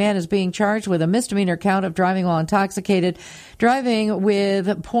County man is being charged with a misdemeanor count of driving while intoxicated, driving with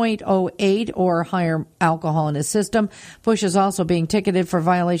 .08 or higher alcohol in his system. Bush is also being ticketed for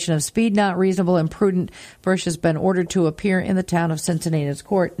violation of speed not reasonable and prudent. Bush has been ordered to appear in the town of Cincinnatus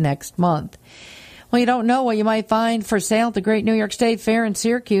court next month. Well, you don't know what you might find for sale at the Great New York State Fair in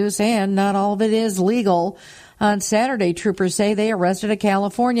Syracuse, and not all of it is legal. On Saturday, troopers say they arrested a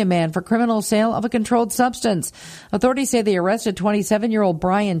California man for criminal sale of a controlled substance. Authorities say they arrested 27-year-old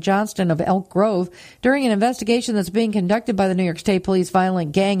Brian Johnston of Elk Grove during an investigation that's being conducted by the New York State Police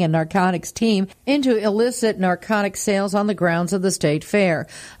Violent Gang and Narcotics Team into illicit narcotic sales on the grounds of the state fair.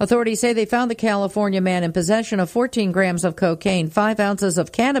 Authorities say they found the California man in possession of 14 grams of cocaine, 5 ounces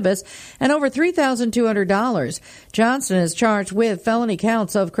of cannabis, and over $3,200. Johnston is charged with felony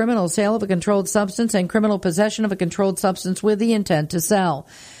counts of criminal sale of a controlled substance and criminal possession of a controlled substance with the intent to sell.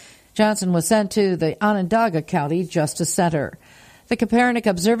 Johnson was sent to the Onondaga County Justice Center. The Copernic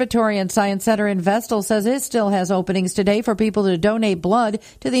Observatory and Science Center in Vestal says it still has openings today for people to donate blood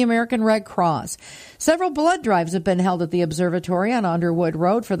to the American Red Cross. Several blood drives have been held at the observatory on Underwood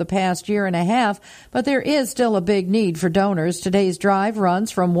Road for the past year and a half, but there is still a big need for donors. Today's drive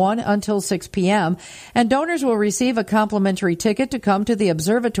runs from 1 until 6 p.m., and donors will receive a complimentary ticket to come to the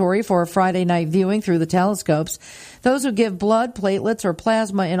observatory for a Friday night viewing through the telescopes. Those who give blood, platelets, or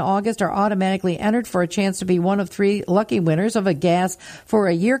plasma in August are automatically entered for a chance to be one of 3 lucky winners of a Gas for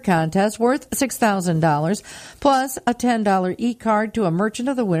a Year contest worth $6,000, plus a $10 e-card to a merchant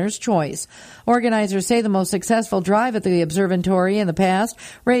of the winner's choice. Organizers say the most successful drive at the observatory in the past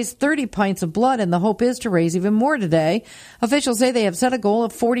raised 30 pints of blood, and the hope is to raise even more today. Officials say they have set a goal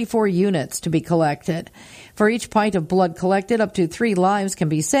of 44 units to be collected. For each pint of blood collected, up to 3 lives can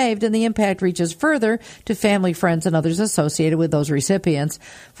be saved, and the impact reaches further to family, friends, and others associated with those recipients.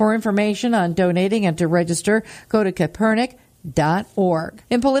 For information on donating and to register, go to Copernic.org.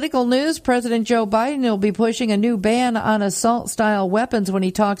 In political news, President Joe Biden will be pushing a new ban on assault-style weapons when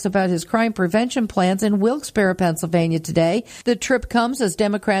he talks about his crime prevention plans in Wilkes-Barre, Pennsylvania today. The trip comes as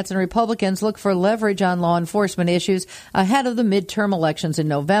Democrats and Republicans look for leverage on law enforcement issues ahead of the midterm elections in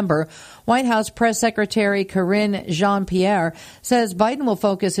November. White House Press Secretary Karine Jean-Pierre says Biden will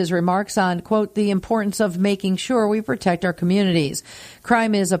focus his remarks on, quote, the importance of making sure we protect our communities.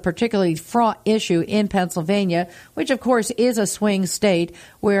 Crime is a particularly fraught issue in Pennsylvania, which of course is a swing state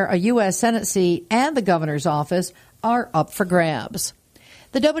where a U.S. Senate seat and the governor's office are up for grabs.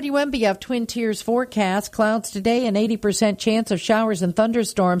 The WNBF Twin Tiers forecast: clouds today, an 80% chance of showers and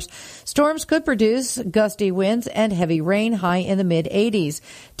thunderstorms. Storms could produce gusty winds and heavy rain, high in the mid-80s.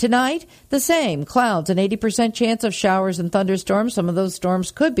 Tonight, the same. Clouds, an 80% chance of showers and thunderstorms. Some of those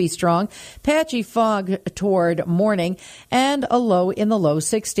storms could be strong. Patchy fog toward morning and a low in the low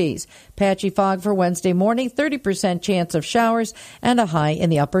 60s. Patchy fog for Wednesday morning, 30% chance of showers and a high in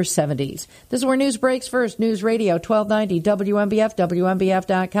the upper 70s. This is where news breaks first. News Radio 1290 WNBF, WNBF.com,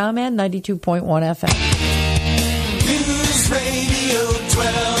 and 92.1 FM. News Radio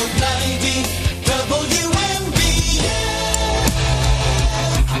 1290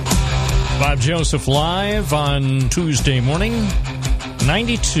 WNBF. Bob Joseph live on Tuesday morning,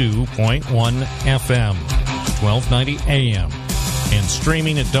 92.1 FM, 1290 AM. And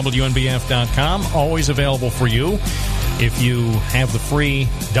streaming at WNBF.com, always available for you. If you have the free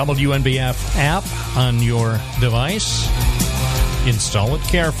WNBF app on your device, install it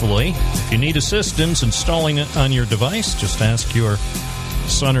carefully. If you need assistance installing it on your device, just ask your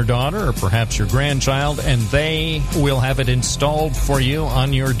son or daughter or perhaps your grandchild, and they will have it installed for you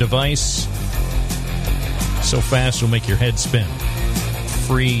on your device. So fast it'll make your head spin.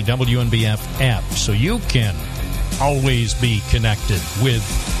 Free WNBF app, so you can always be connected with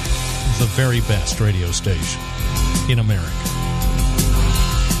the very best radio station in America.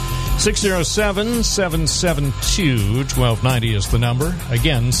 607-772-1290 is the number.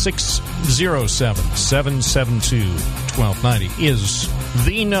 Again, 607-772-1290 is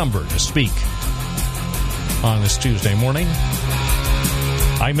the number to speak on this Tuesday morning.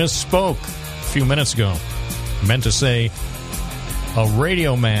 I misspoke a few minutes ago. I meant to say a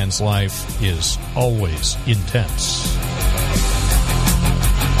radio man's life is always intense.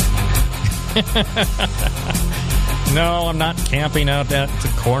 No, I'm not camping out at the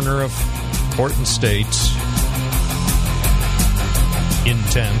corner of Portland State.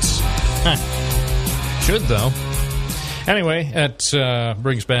 Intense. Should, though. Anyway, that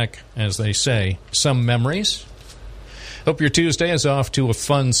brings back, as they say, some memories. Hope your Tuesday is off to a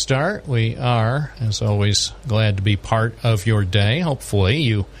fun start. We are, as always, glad to be part of your day. Hopefully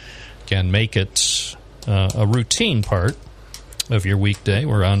you can make it a routine part of your weekday.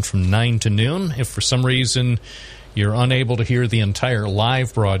 We're on from 9 to noon. If for some reason you're unable to hear the entire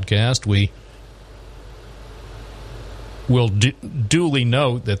live broadcast, we will duly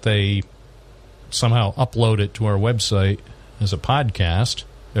note that they somehow upload it to our website as a podcast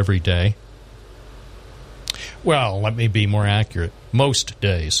every day. Well, let me be more accurate. Most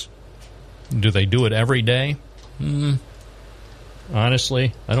days. Do they do it every day?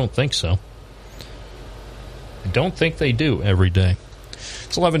 Honestly, I don't think so. I don't think they do every day.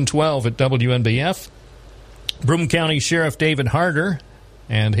 It's 11:12 at WNBF. Broome County Sheriff David Harder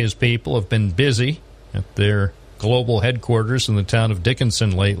and his people have been busy at their global headquarters in the town of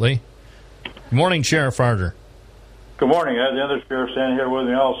Dickinson lately. Good morning, Sheriff Harder. Good morning. I have the other sheriff standing here with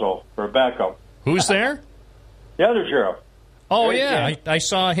me also for backup. Who's there? The other sheriff. Oh, yeah. I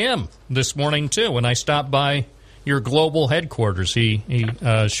saw him this morning, too, when I stopped by your global headquarters. He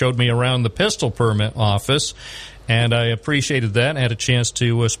showed me around the pistol permit office, and I appreciated that. I had a chance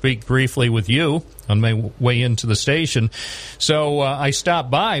to speak briefly with you on my way into the station. So I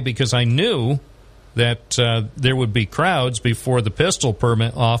stopped by because I knew that there would be crowds before the pistol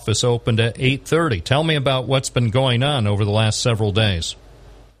permit office opened at 8:30. Tell me about what's been going on over the last several days.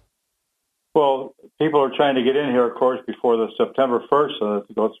 Well, people are trying to get in here, of course, before the September 1st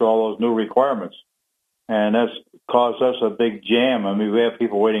to go through all those new requirements. And that's caused us a big jam. I mean, we have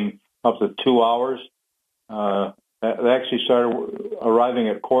people waiting up to 2 hours. They actually started arriving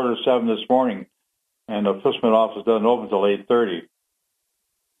at 6:45 this morning, and the enforcement office doesn't open until 8:30.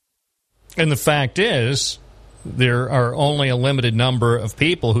 And the fact is, there are only a limited number of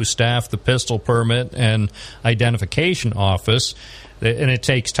people who staff the pistol permit and identification office, and it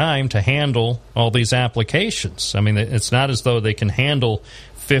takes time to handle all these applications. I mean, it's not as though they can handle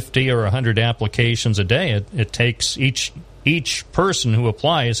 50 or 100 applications a day. It takes each person who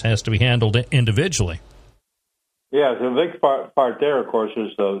applies has to be handled individually. Yeah, the big part there, of course,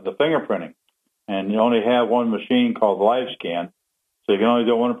 is the fingerprinting. And you only have one machine called LiveScan, so you can only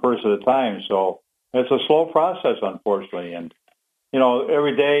do one person at a time. So it's a slow process, unfortunately. And,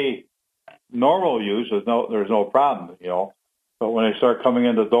 every day, normal use, there's no problem, But when they start coming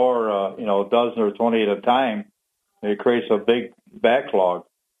in the door, a dozen or 20 at a time, it creates a big backlog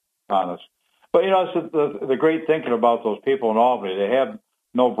on us. But, it's the great thinking about those people in Albany. They have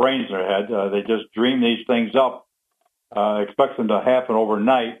no brains in their head. They just dream these things up, expect them to happen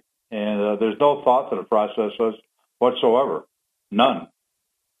overnight, and there's no thought to the process whatsoever. None.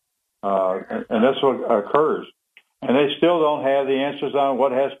 And that's what occurs. And they still don't have the answers on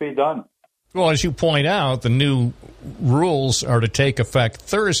what has to be done. Well, as you point out, the new rules are to take effect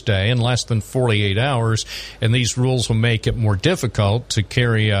Thursday in less than 48 hours, and these rules will make it more difficult to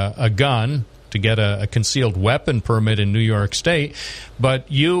carry a gun, to get a concealed weapon permit in New York State.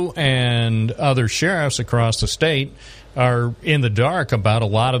 But you and other sheriffs across the state are in the dark about a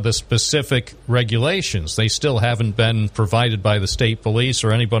lot of the specific regulations. They still haven't been provided by the state police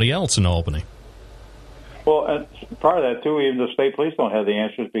or anybody else in Albany. Well, and part of that, too, even the state police don't have the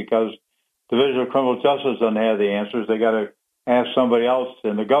answers because Division of Criminal Justice doesn't have the answers. They got to ask somebody else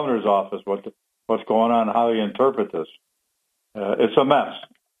in the governor's office what's going on and how you interpret this. It's a mess,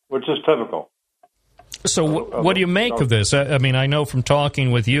 which is typical. So what do you make of this? I mean, I know from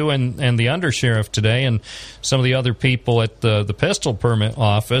talking with you and the undersheriff today and some of the other people at the pistol permit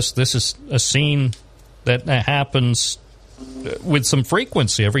office, this is a scene that happens with some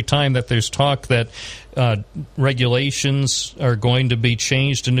frequency. Every time that there's talk that regulations are going to be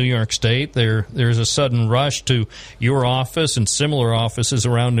changed in New York State, there's a sudden rush to your office and similar offices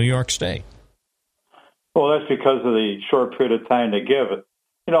around New York State. Well, that's because of the short period of time they give it.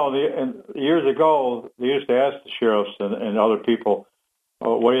 Years ago, they used to ask the sheriffs and other people,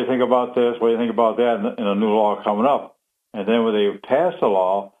 what do you think about this? What do you think about that? And a new law coming up. And then when they passed the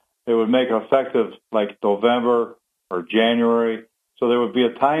law, they would make it effective like November or January. So there would be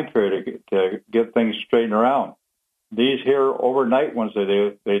a time period to get things straightened around. These here overnight ones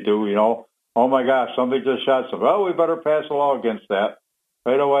they do, oh my gosh, somebody just shot somebody. Oh, we better pass a law against that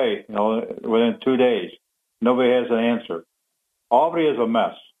right away, within 2 days. Nobody has an answer. Albany is a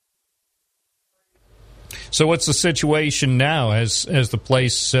mess. So what's the situation now? Has the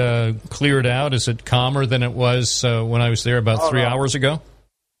place cleared out? Is it calmer than it was when I was there about 3 hours ago?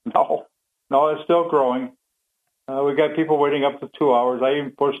 No, it's still growing. We got people waiting up to 2 hours. I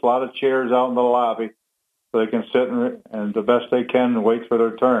even pushed a lot of chairs out in the lobby so they can sit and the best they can and wait for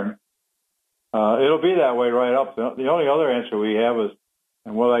their turn. It'll be that way right up. The only other answer we have is,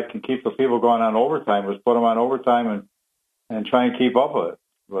 and what I can keep the people going on overtime, is put them on overtime and try and keep up with it.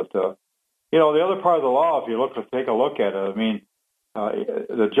 But, the other part of the law, if you take a look at it, I mean,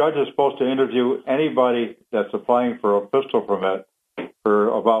 the judge is supposed to interview anybody that's applying for a pistol permit for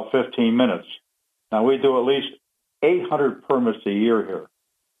about 15 minutes. Now, we do at least 800 permits a year here.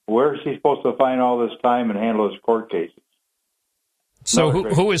 Where is he supposed to find all this time and handle his court cases? So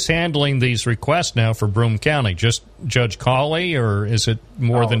who is handling these requests now for Broome County? Just Judge Cawley, or is it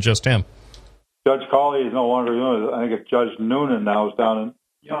more than just him? Judge Cawley is no longer doing it. I think it's Judge Noonan now is down in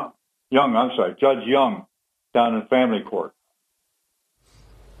Judge Young down in family court.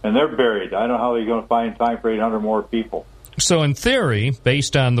 and they're buried. I don't know how they're going to find time for 800 more people. So in theory,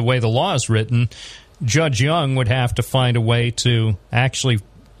 based on the way the law is written, Judge Young would have to find a way to actually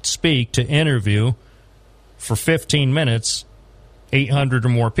speak, to interview for 15 minutes, 800 or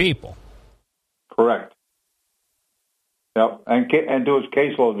more people. Correct. Yep, and do his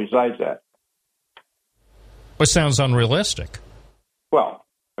caseload besides that. Which sounds unrealistic. Well,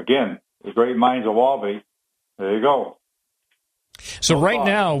 again, the great minds of Albany. There you go. So right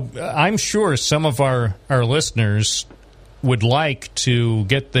now, I'm sure some of our listeners would like to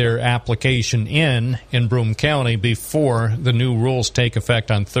get their application in Broome County before the new rules take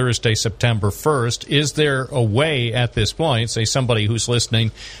effect on Thursday, September 1st. Is there a way at this point, say somebody who's listening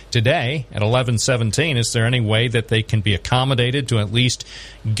today at 11:17, is there any way that they can be accommodated to at least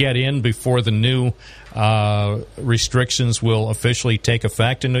get in before the new restrictions will officially take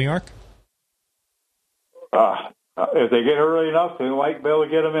effect in New York? If they get early enough, we might be able to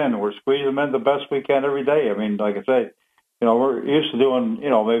get them in. We're squeezing them in the best we can every day. I mean, like I say, we're used to doing,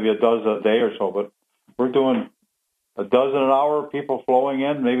 maybe a dozen a day or so, but we're doing a dozen an hour, people flowing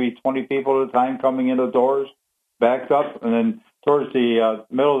in, maybe 20 people at a time coming in the doors, backed up. And then towards the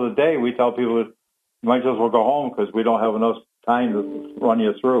middle of the day, we tell people that you might as well go home because we don't have enough time to run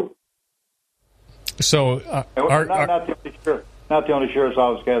you through. So, not the only sheriff's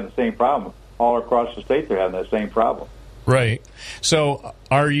office had the same problem. All across the state, they're having that same problem. Right. So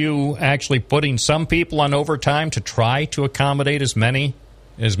are you actually putting some people on overtime to try to accommodate as many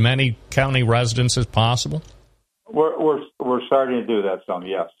county residents as possible? We're starting to do that some,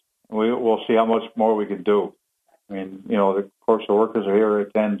 yes. We'll see how much more we can do. I mean, of course, the workers are here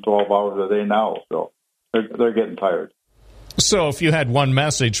at 10, 12 hours a day now, so they're getting tired. So if you had one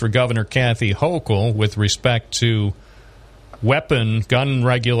message for Governor Kathy Hochul with respect to gun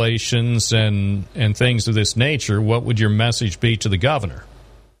regulations and things of this nature, what would your message be to the governor?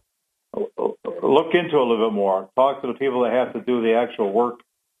 Look into it a little bit more. Talk to the people that have to do the actual work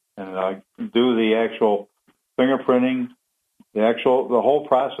and do the actual fingerprinting, the whole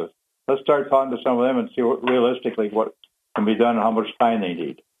process. Let's start talking to some of them and see realistically what can be done and how much time they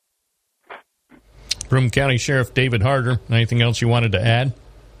need. Broome County Sheriff David Harder, anything else you wanted to add?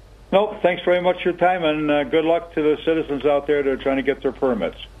 No, thanks very much for your time, and good luck to the citizens out there that are trying to get their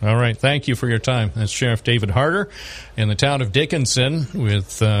permits. All right, thank you for your time. That's Sheriff David Harder in the town of Dickinson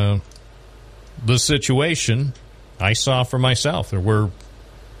with the situation I saw for myself. There were,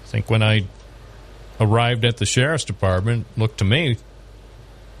 I think when I arrived at the Sheriff's Department, looked to me, a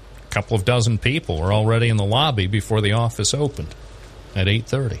couple of dozen people were already in the lobby before the office opened at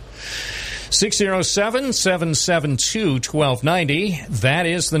 8:30. 607-772-1290. That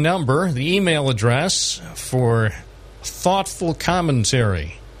is the number, the email address for thoughtful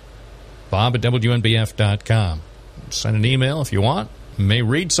commentary. Bob@WNBF.com. Send an email if you want. You may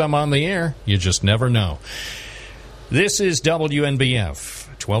read some on the air. You just never know. This is WNBF,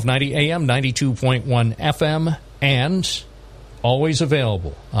 1290 AM, 92.1 FM, and always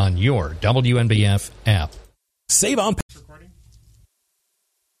available on your WNBF app. Save on...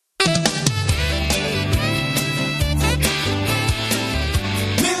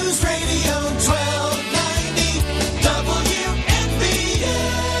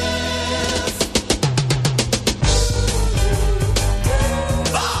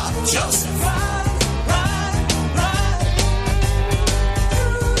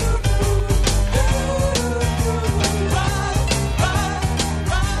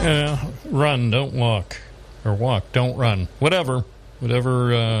 Run, don't walk. Or walk, don't run. Whatever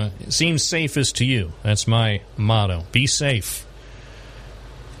seems safest to you. That's my motto. Be safe.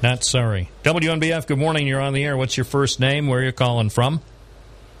 Not sorry. WNBF, good morning. You're on the air. What's your first name? Where are you calling from?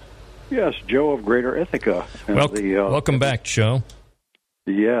 Yes, Joe of Greater Ithaca. Welcome back, Joe.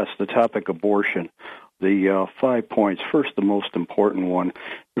 Yes, the topic abortion. The 5 points. First, the most important one.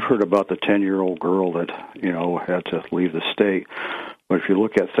 You've heard about the 10-year-old girl that, had to leave the state. But if you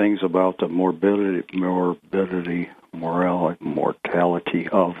look at things about the mortality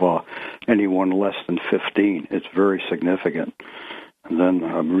of anyone less than 15, it's very significant. And then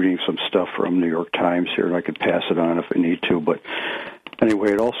I'm reading some stuff from New York Times here, and I could pass it on if I need to. But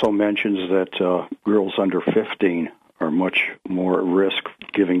anyway, it also mentions that girls under 15 are much more at risk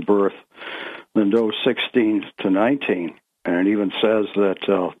giving birth than those 16 to 19. And it even says that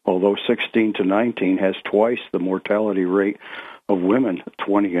although 16 to 19 has twice the mortality rate of women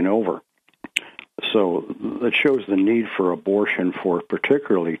 20 and over. So that shows the need for abortion for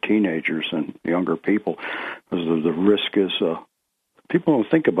particularly teenagers and younger people, because the risk is, people don't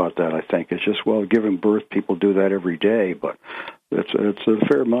think about that, I think. It's just, giving birth, people do that every day, but it's a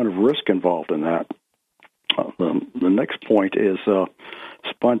fair amount of risk involved in that. The next point is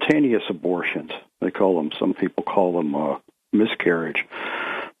spontaneous abortions. Some people call them miscarriage.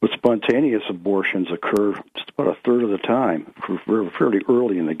 But spontaneous abortions occur just about a third of the time, fairly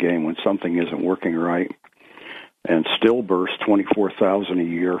early in the game when something isn't working right. And stillbirths, 24,000 a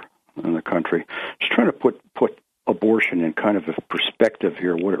year in the country. Just trying to put abortion in kind of a perspective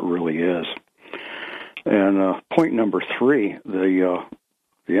here, what it really is. And point number 3, the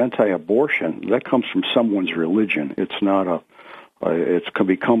anti-abortion, that comes from someone's religion. It's not it's can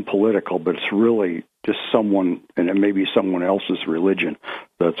become political, but it's really just someone, and it may be someone else's religion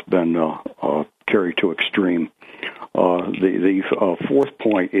that's been carried to extreme. The fourth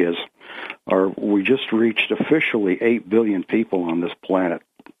point is, we just reached officially 8 billion people on this planet,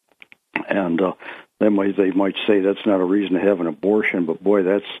 and they might say that's not a reason to have an abortion, but boy,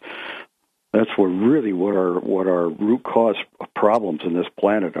 that's what our root cause problems in this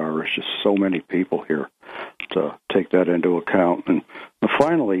planet are. It's just so many people here to take that into account. And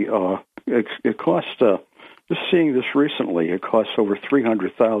finally, it costs, just seeing this recently, it costs over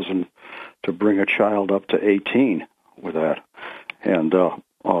 $300,000 to bring a child up to 18 with that. And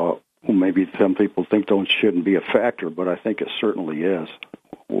maybe some people think those shouldn't be a factor, but I think it certainly is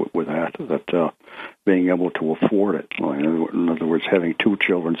with that being able to afford it. In other words, having 2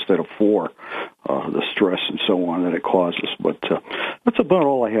 children instead of 4, the stress and so on that it causes. But that's about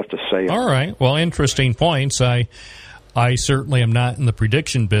all I have to say. All right. Well, interesting points. I certainly am not in the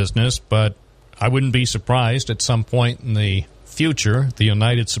prediction business, but I wouldn't be surprised at some point in the future the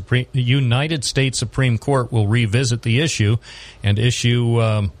United States Supreme Court will revisit the issue and issue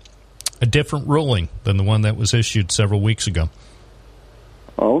a different ruling than the one that was issued several weeks ago.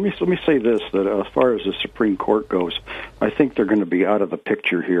 Let me say this, that as far as the Supreme Court goes, I think they're going to be out of the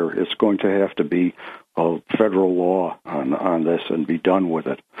picture here. It's going to have to be a federal law on this and be done with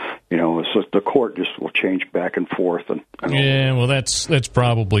it. It's just the court just will change back and forth. Yeah, well, that's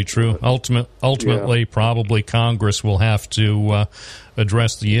probably true. Ultimately, probably Congress will have to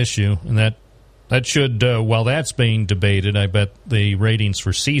address the issue, and that should, while that's being debated, I bet the ratings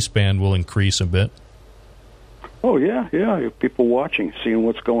for C-SPAN will increase a bit. Oh, yeah. People watching, seeing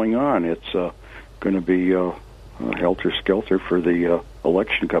what's going on. It's going to be helter-skelter for the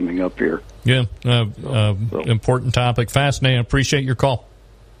election coming up here. Yeah, important topic. Fascinating. Appreciate your call.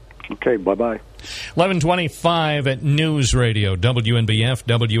 Okay, bye-bye. 11:25 at News Radio, WNBF,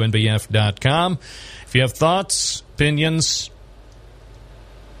 WNBF.com. If you have thoughts, opinions,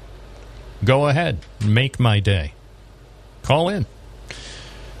 go ahead. Make my day. Call in.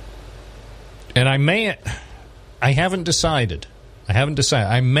 And I haven't decided.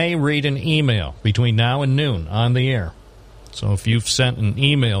 I may read an email between now and noon on the air. So if you've sent an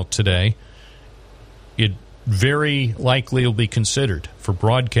email today, it very likely will be considered for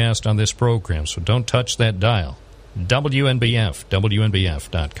broadcast on this program. So don't touch that dial. WNBF,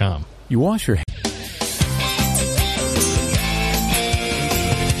 WNBF.com. You wash your hands.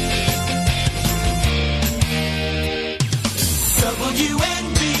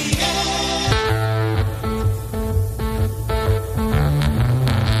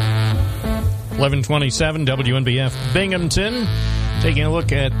 .27 WNBF Binghamton. Taking a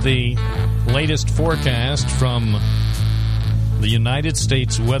look at the latest forecast from the United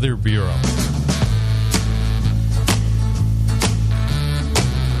States Weather Bureau.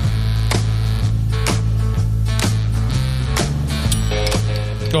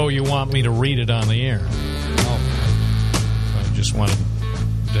 Oh, you want me to read it on the air? Oh, I just wanted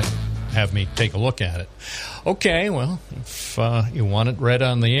to have me take a look at it. Okay, well, if you want it read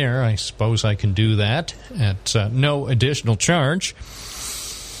on the air, I suppose I can do that at no additional charge.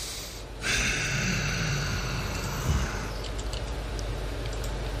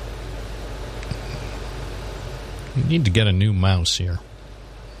 You need to get a new mouse here.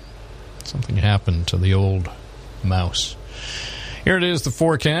 Something happened to the old mouse. Here it is, the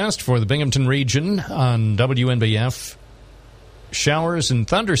forecast for the Binghamton region on WNBF. Showers and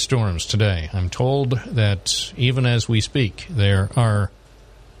thunderstorms today. I'm told that even as we speak, there are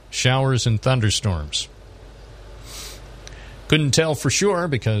showers and thunderstorms. Couldn't tell for sure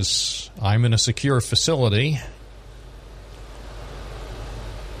because I'm in a secure facility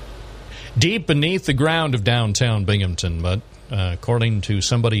deep beneath the ground of downtown Binghamton, but according to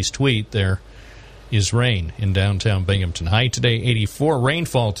somebody's tweet, there is rain in downtown Binghamton. High today, 84.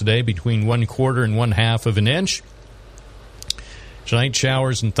 Rainfall today between 1/4 and 1/2 of an inch. Tonight,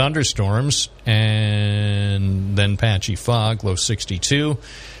 showers and thunderstorms, and then patchy fog, low 62.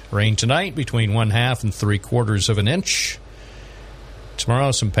 Rain tonight between 1/2 and 3/4 of an inch.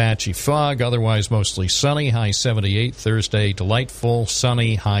 Tomorrow, some patchy fog, otherwise mostly sunny, high 78. Thursday, delightful,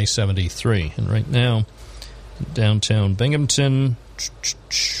 sunny, high 73. And right now, downtown Binghamton.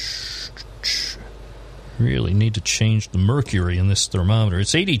 Really need to change the mercury in this thermometer.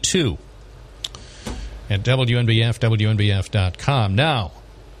 It's 82 at WNBF, WNBF.com. Now,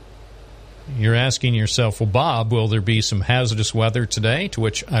 you're asking yourself, well, Bob, will there be some hazardous weather today? To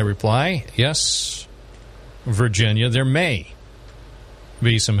which I reply, yes, Virginia, there may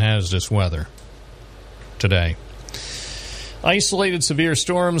be some hazardous weather today. Isolated severe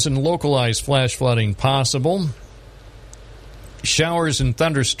storms and localized flash flooding possible. Showers and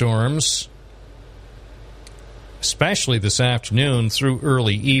thunderstorms, especially this afternoon through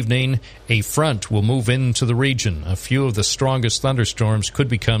early evening. A front will move into the region. A few of the strongest thunderstorms could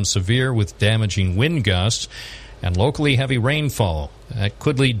become severe with damaging wind gusts and locally heavy rainfall. That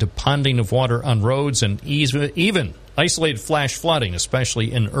could lead to ponding of water on roads and even isolated flash flooding,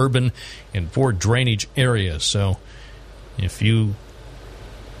 especially in urban and poor drainage areas. So if you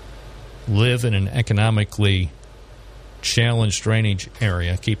live in an economically challenged drainage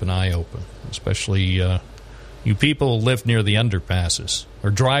area, keep an eye open, especially you people who live near the underpasses or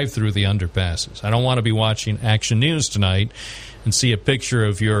drive through the underpasses. I don't want to be watching Action News tonight and see a picture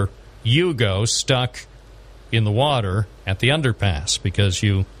of your Yugo stuck in the water at the underpass because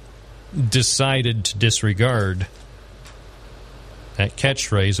you decided to disregard that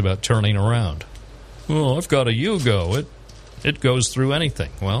catchphrase about turning around. Well, I've got a Yugo. It goes through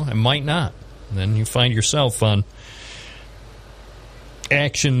anything. Well, it might not. And then you find yourself on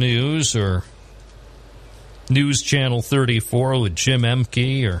Action News or News Channel 34 with Jim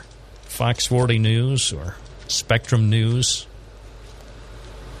Emke or Fox 40 News or Spectrum News.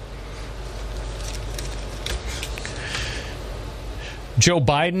 Joe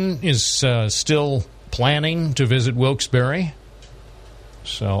Biden is still planning to visit Wilkes-Barre.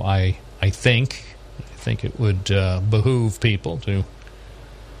 So I think it would behoove people to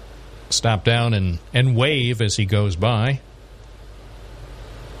stop down and wave as he goes by.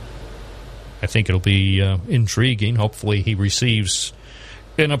 I think it'll be intriguing. Hopefully he receives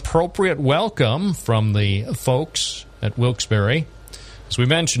an appropriate welcome from the folks at Wilkes-Barre. As we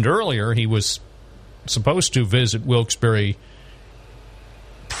mentioned earlier, he was supposed to visit Wilkes-Barre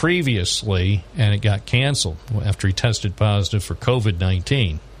previously, and it got canceled after he tested positive for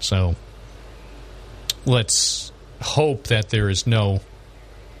COVID-19. So let's hope that there is no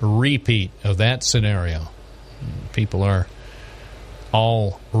repeat of that scenario. People are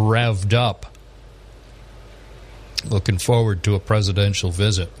all revved up, looking forward to a presidential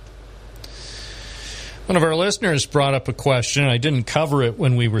visit. One of our listeners brought up a question. I didn't cover it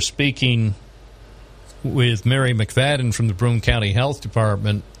when we were speaking with Mary McFadden from the Broome County Health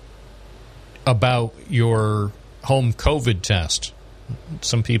Department about your home COVID test.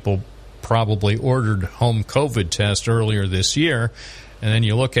 Some people probably ordered home COVID test earlier this year, and then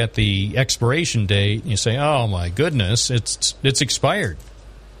you look at the expiration date and you say, oh my goodness, it's expired.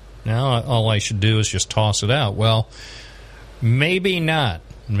 Now all I should do is just toss it out. Well, maybe not.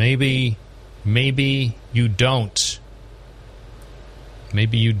 Maybe you don't.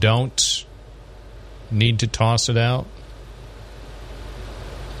 Maybe you don't need to toss it out.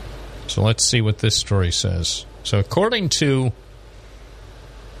 So let's see what this story says. So according to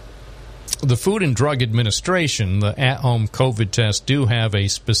the Food and Drug Administration, the at-home COVID tests do have a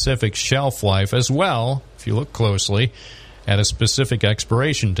specific shelf life as well, if you look closely, at a specific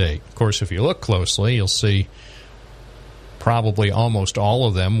expiration date. Of course, if you look closely, you'll see probably almost all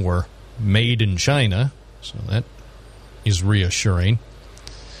of them were made in China, so that is reassuring.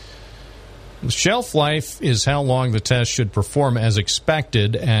 The shelf life is how long the test should perform as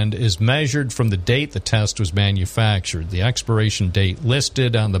expected and is measured from the date the test was manufactured. The expiration date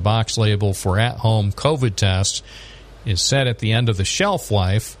listed on the box label for at-home COVID tests is set at the end of the shelf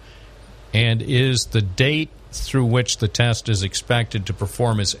life and is the date through which the test is expected to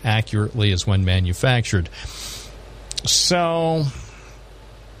perform as accurately as when manufactured. So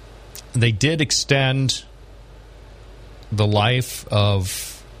they did extend the life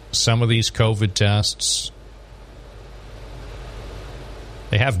of some of these COVID tests.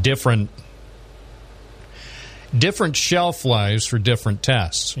 They have different shelf lives for different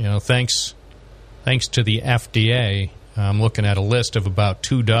tests. You know, thanks to the FDA, I'm looking at a list of about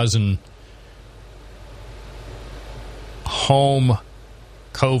 24 home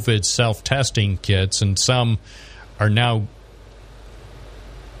COVID self-testing kits, and some are now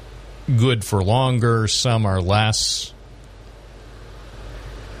good for longer, some are less.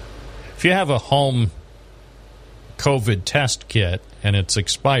 If you have a home COVID test kit and it's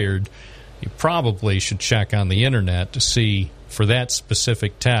expired, you probably should check on the internet to see, for that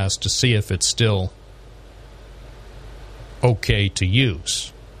specific test, to see if it's still okay to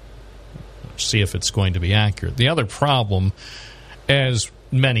use. see if it's going to be accurate. The other problem, as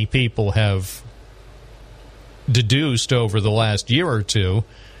many people have deduced over the last year or two,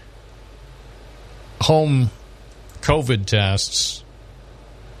 home COVID tests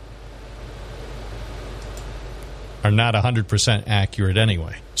are not 100% accurate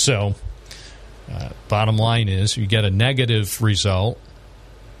anyway. So, bottom line is, you get a negative result,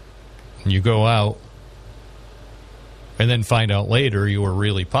 and you go out, and then find out later you were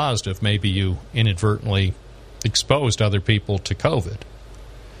really positive. Maybe you inadvertently exposed other people to COVID.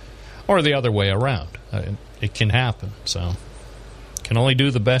 Or the other way around. It can happen. So, you can only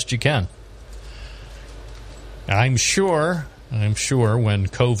do the best you can. I'm sure when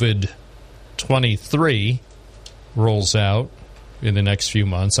COVID-23 rolls out in the next few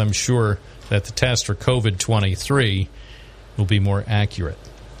months, I'm sure that the test for COVID-23 will be more accurate.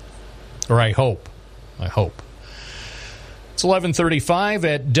 Or I hope. It's 11:35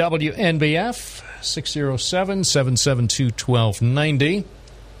 at WNBF, 607-772-1290.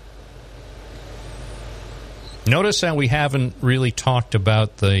 Notice how we haven't really talked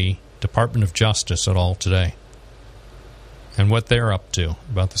about the Department of Justice at all today and what they're up to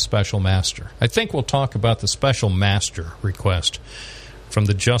about the special master. I think we'll talk about the special master request from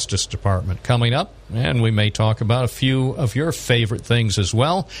the Justice Department coming up, and we may talk about a few of your favorite things as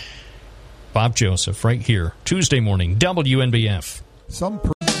well. Bob Joseph, right here, Tuesday morning, WNBF. News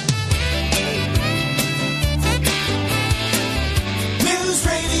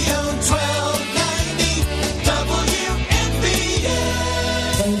Radio 1290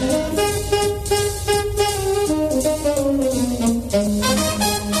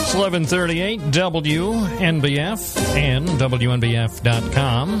 WNBF. It's 11:38, WNBF and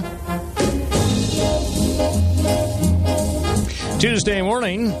WNBF.com. Tuesday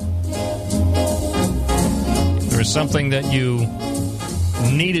morning. There's something that you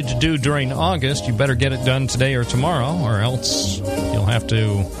needed to do during August, you better get it done today or tomorrow, or else you'll have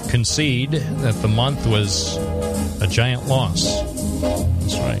to concede that the month was a giant loss.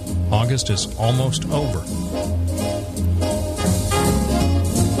 That's right. August is almost over.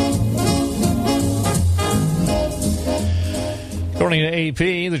 According to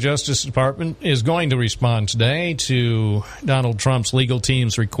AP, the Justice Department is going to respond today to Donald Trump's legal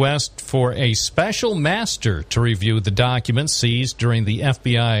team's request for a special master to review the documents seized during the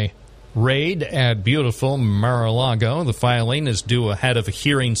FBI raid at beautiful Mar-a-Lago. The filing is due ahead of a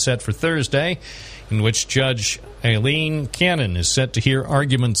hearing set for Thursday, in which Judge Aileen Cannon is set to hear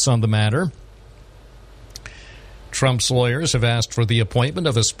arguments on the matter. Trump's lawyers have asked for the appointment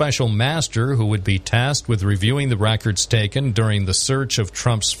of a special master who would be tasked with reviewing the records taken during the search of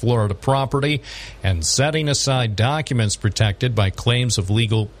Trump's Florida property and setting aside documents protected by claims of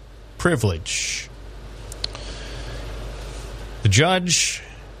legal privilege. The judge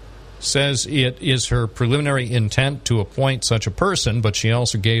says it is her preliminary intent to appoint such a person, but she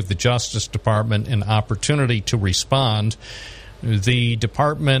also gave the Justice Department an opportunity to respond. The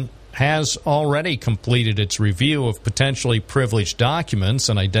department has already completed its review of potentially privileged documents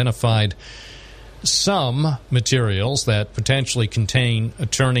and identified some materials that potentially contain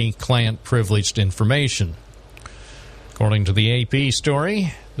attorney-client privileged information. According to the AP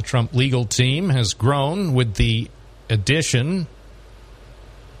story, the Trump legal team has grown with the addition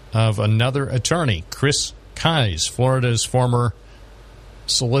of another attorney, Chris Kise, Florida's former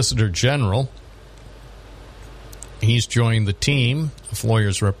Solicitor General. He's joined the team of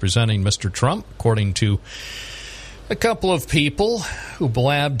lawyers representing Mr. Trump, according to a couple of people who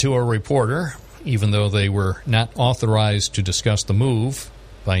blabbed to a reporter, even though they were not authorized to discuss the move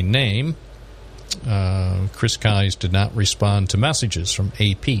by name. Chris Kise did not respond to messages from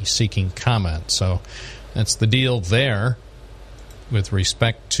AP seeking comment. So that's the deal there with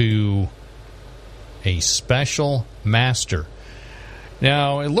respect to a special master.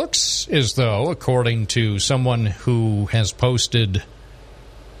 Now, it looks as though, according to someone who has posted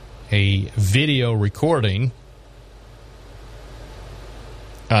a video recording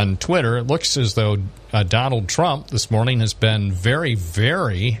on Twitter, it looks as though Donald Trump this morning has been very,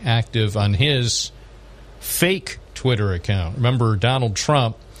 very active on his fake Twitter account. Remember, Donald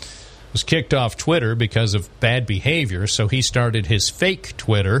Trump was kicked off Twitter because of bad behavior, so he started his fake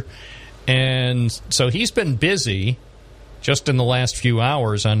Twitter. And so he's been busy just in the last few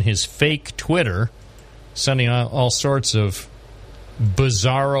hours on his fake Twitter, sending out all sorts of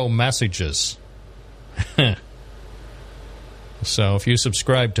bizarro messages. So if you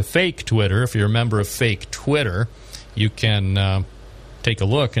subscribe to fake Twitter, if you're a member of fake Twitter, you can take a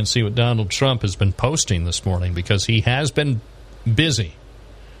look and see what Donald Trump has been posting this morning, because he has been busy.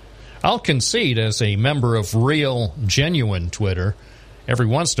 I'll concede, as a member of real, genuine Twitter, every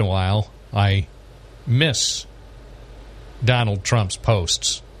once in a while I miss Donald Trump's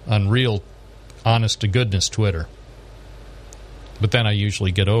posts on real, honest-to-goodness Twitter. But then I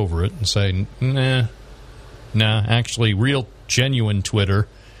usually get over it and say, nah, actually, real, genuine Twitter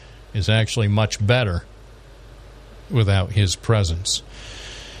is actually much better without his presence.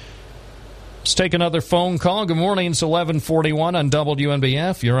 Let's take another phone call. Good morning. It's 11:41 on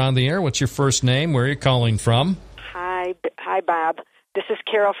WNBF. You're on the air. What's your first name? Where are you calling from? Hi, Bob. This is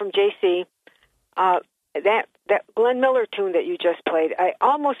Carol from JC. That Glenn Miller tune that you just played, I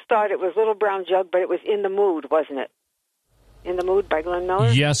almost thought it was Little Brown Jug, but it was In the Mood, wasn't it? In the Mood by Glenn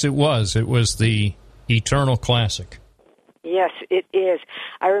Miller? Yes, it was. It was the eternal classic. Yes, it is.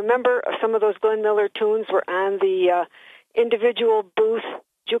 I remember some of those Glenn Miller tunes were on the individual booth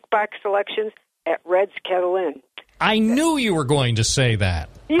jukebox selections at Red's Kettle Inn. I knew you were going to say that.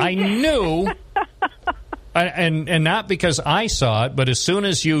 I knew, and not because I saw it, but as soon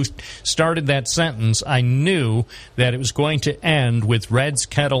as you started that sentence, I knew that it was going to end with Red's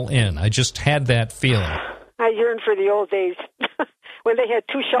Kettle Inn. I just had that feeling. I yearn for the old days when they had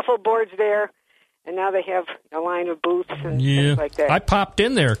 2 shuffleboards there, and now they have a line of booths and things like that. I popped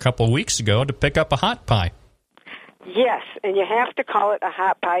in there a couple of weeks ago to pick up a hot pie. Yes, and you have to call it a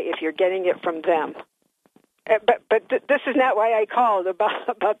hot pie if you're getting it from them. But this is not why I called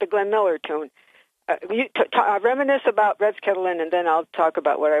about the Glenn Miller tune. Reminisce about Red's Kettle Inn, and then I'll talk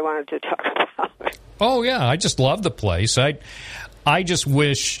about what I wanted to talk about. Oh, yeah, I just love the place. I just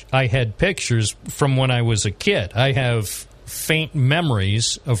wish I had pictures from when I was a kid. I have faint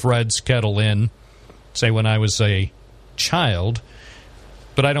memories of Red's Kettle Inn, say when I was a child,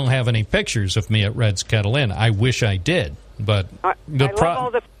 but I don't have any pictures of me at Red's Kettle Inn. I wish I did, but I love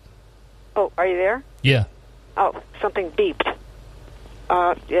all the... Oh, are you there? Yeah. Oh, something beeped.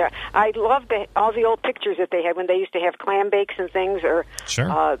 Yeah, I love all the old pictures that they had when they used to have clam bakes and things. Or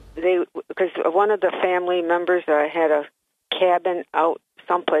sure. Because one of the family members had a cabin out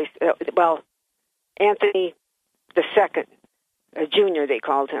someplace. Anthony II, Junior, they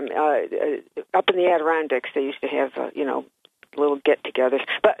called him, up in the Adirondacks. They used to have, little get-togethers.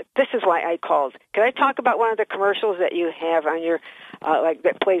 But this is why I called. Can I talk about one of the commercials that you have on your,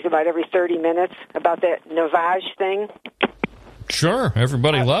 that plays about every 30 minutes, about that Navage thing? Sure.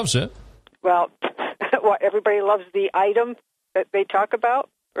 Everybody loves it. Well, everybody loves the item that they talk about,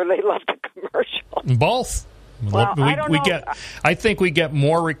 or they love the commercial? Both. Well, I don't know. I think we get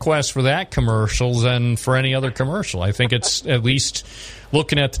more requests for that commercial than for any other commercial. I think it's at least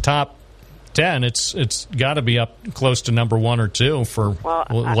looking at the top 10. It's got to be up close to number 1 or 2 for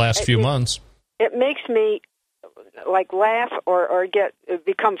the last few months. It makes me laugh or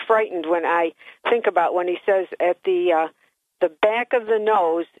become frightened when I think about when he says at the back of the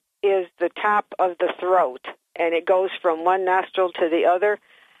nose is the top of the throat, and it goes from one nostril to the other.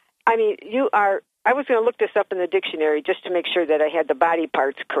 I mean, I was going to look this up in the dictionary just to make sure that I had the body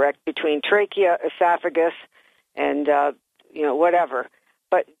parts correct between trachea, esophagus, and, whatever.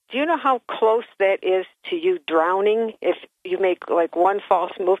 But do you know how close that is to you drowning if you make, one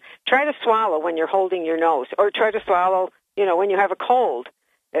false move? Try to swallow when you're holding your nose, or try to swallow, when you have a cold.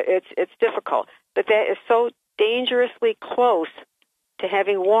 It's difficult. But that is so dangerously close to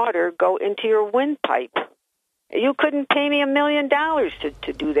having water go into your windpipe. You couldn't pay me $1 million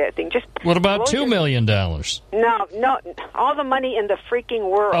to do that thing. Just what about $2 million? No, all the money in the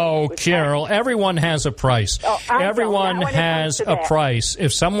freaking world. Oh, Carol, everyone has a price. Everyone has a price.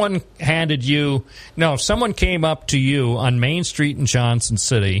 If someone if someone came up to you on Main Street in Johnson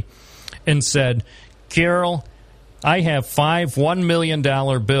City and said, Carol, I have 5 $1 million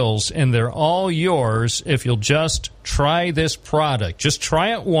bills, and they're all yours if you'll just try this product. Just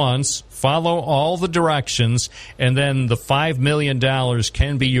try it once, follow all the directions, and then the $5 million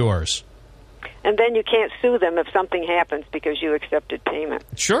can be yours. And then you can't sue them if something happens because you accepted payment.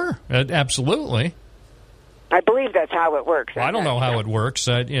 Sure, absolutely. I believe that's how it works. Well, I don't know how it works.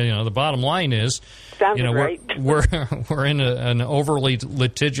 The bottom line is, right. we're in an overly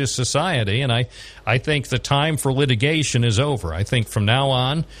litigious society, and I think the time for litigation is over. I think from now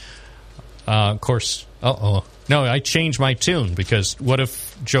on, of course, no, I changed my tune because what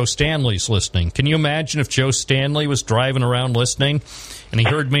if Joe Stanley's listening? Can you imagine if Joe Stanley was driving around listening and he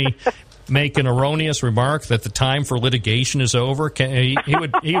heard me make an erroneous remark that the time for litigation is over? He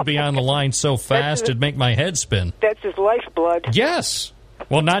would be on the line so fast it'd make my head spin. That's his lifeblood. Yes.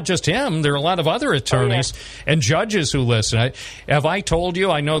 Well, not just him. There are a lot of other attorneys and judges who listen. Have I told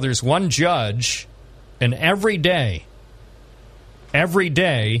you? I know there's one judge, and every day,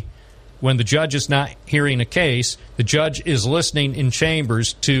 when the judge is not hearing a case, the judge is listening in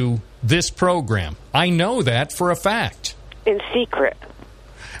chambers to this program. I know that for a fact. In secret.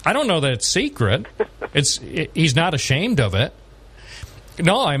 I don't know that it's secret. He's not ashamed of it.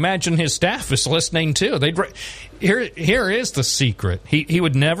 No, I imagine his staff is listening too. Here is the secret. He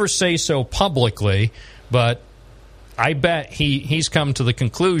would never say so publicly, but I bet he's come to the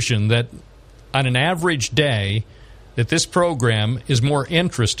conclusion that on an average day that this program is more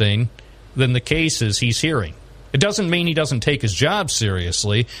interesting than the cases he's hearing. It doesn't mean he doesn't take his job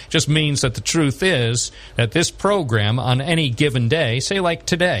seriously. It just means that the truth is that this program on any given day, say like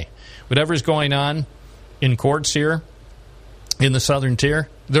today, whatever's going on in courts here in the Southern Tier,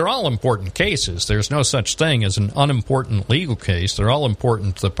 they're all important cases. There's no such thing as an unimportant legal case. They're all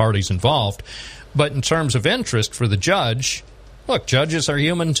important to the parties involved. But in terms of interest for the judge, look, judges are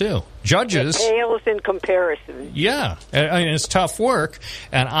human too. Judges... It pales in comparison. Yeah, I mean, it's tough work.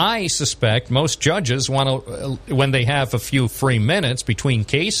 And I suspect most judges want to, when they have a few free minutes between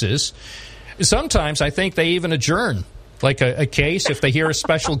cases, sometimes I think they even adjourn. Like a case, if they hear a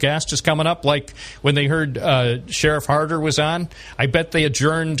special guest is coming up, like when they heard Sheriff Harder was on, I bet they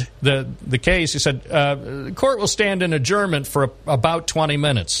adjourned the case. He said, the court will stand in adjournment for about 20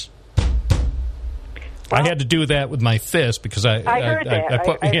 minutes. I had to do that with my fist because I heard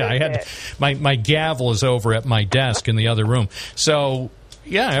that. My gavel is over at my desk in the other room. So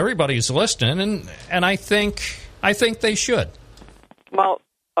yeah, everybody's listening, and I think they should. Well,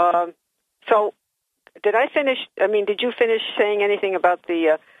 so did I finish? I mean, did you finish saying anything about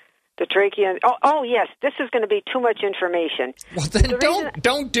the trachea? Oh yes, this is going to be too much information. Well, then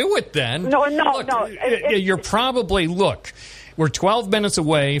don't do it then. No. You're probably We're 12 minutes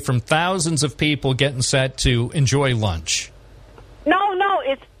away from thousands of people getting set to enjoy lunch. No,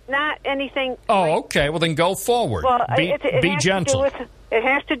 it's not anything. Oh, okay. Well, then go forward. Well, be gentle. It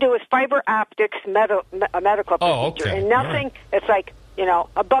has to do with fiber optics medical procedure. Oh, okay. And nothing, it's like,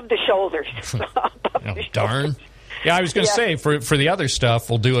 above the shoulders. Darn. Yeah, I was going to say, for the other stuff,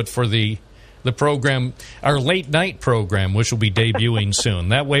 we'll do it for the program, our late night program, which will be debuting soon.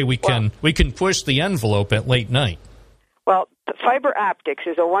 That way we can push the envelope at late night. Well, fiber optics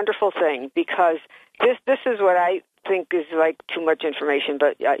is a wonderful thing because this is what I think is like too much information.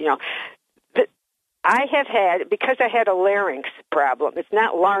 But I have had, because I had a larynx problem. It's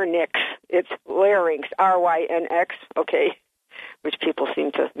not larynx, it's larynx, RYNX. Okay, which people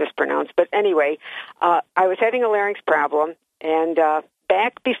seem to mispronounce. But anyway, I was having a larynx problem, and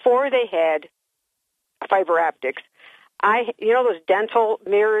back before they had fiber optics, those dental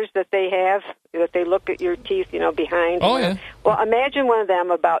mirrors that they have, that they look at your teeth, behind. Oh, yeah. Well, imagine one of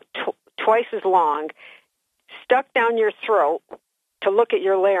them about twice as long, stuck down your throat to look at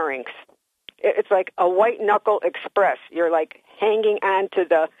your larynx. It's like a white knuckle express. You're like hanging on to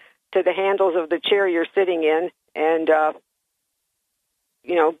the handles of the chair you're sitting in, and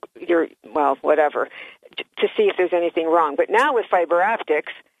whatever, to see if there's anything wrong. But now with fiber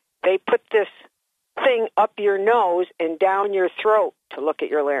optics, they put this thing up your nose and down your throat to look at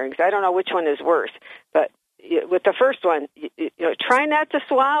your larynx. I don't know which one is worse, but with the first one, try not to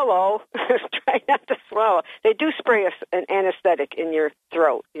swallow. Try not to swallow. They do spray an anesthetic in your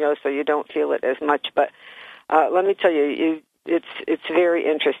throat, so you don't feel it as much. But let me tell you, it's very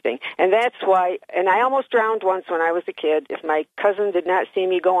interesting, and that's why. And I almost drowned once when I was a kid. If my cousin did not see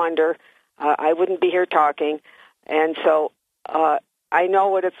me go under, I wouldn't be here talking. And so I know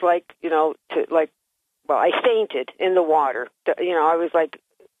what it's like, I fainted in the water. I was like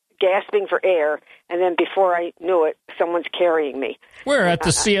gasping for air, and then before I knew it, someone's carrying me. Where, at the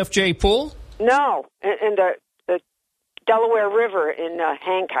CFJ pool? No, in the Delaware River in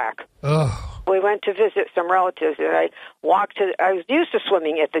Hancock. Oh. We went to visit some relatives, and I was used to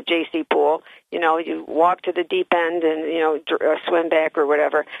swimming at the JC pool. You walk to the deep end and, swim back or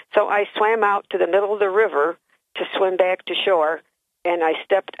whatever. So I swam out to the middle of the river to swim back to shore, and I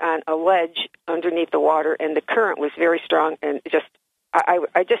stepped on a ledge underneath the water, and the current was very strong, and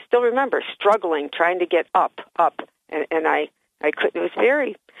I just still remember struggling, trying to get up, and I couldn't. It was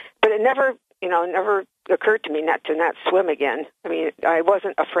very, but it never occurred to me not swim again. I mean, I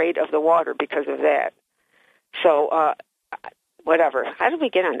wasn't afraid of the water because of that. So, whatever. How did we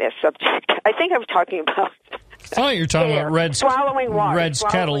get on this subject? I think I was talking about. Oh, you're talking about swallowing water. Red's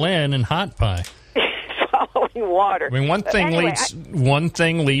Kettle Inn and hot pie. Swallowing water. I mean, one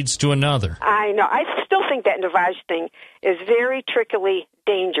thing leads to another. I know. I still think that Navage thing is very trickily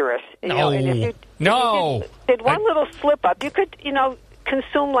dangerous. No. And if you did one little slip up, you could,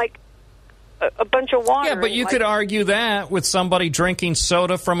 consume like a bunch of water. Yeah, but you could argue that with somebody drinking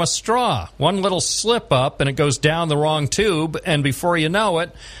soda from a straw. One little slip up and it goes down the wrong tube, and before you know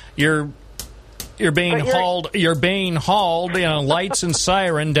it, you're being hauled, lights and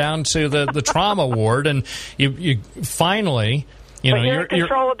siren down to the trauma ward, and you finally, You know, you're in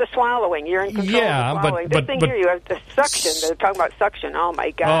control of the swallowing. You're in control of the swallowing. This thing here, you have the suction. They're talking about suction. Oh,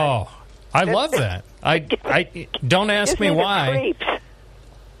 my God. Oh, I love that. I don't ask me why.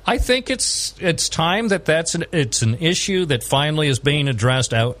 I think it's time it's an issue that finally is being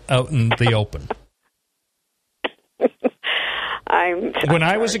addressed out in the open. When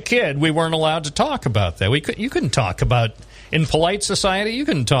I was a kid, we weren't allowed to talk about that. You couldn't talk about, in polite society, you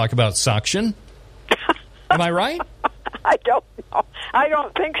couldn't talk about suction. Am I right? I don't know. I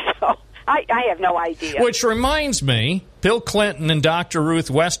don't think so. I have no idea. Which reminds me, Bill Clinton and Dr. Ruth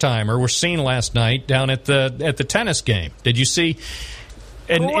Westheimer were seen last night down at the tennis game. Did you see?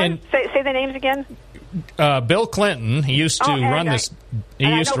 And say the names again. Bill Clinton. He used to run this. He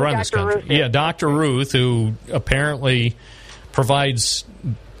used to run this country. Yeah, Dr. Ruth, who apparently provides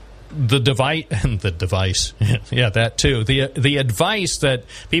the device. Yeah, that too. The advice that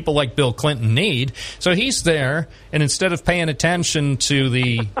people like Bill Clinton need. So he's there, and instead of paying attention to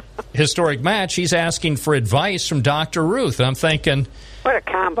the historic match, he's asking for advice from Dr. Ruth. I'm thinking, what a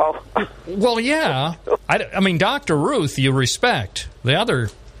combo. Well, yeah. I mean, Dr. Ruth, you respect. The other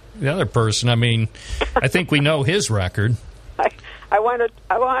person, I mean, I think we know his record. I want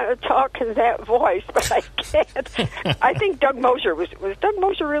to talk in that voice, but I can't. I think Doug Mosher was Doug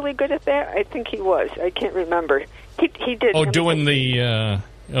Mosher really good at that? I think he was. I can't remember. He did. Oh, doing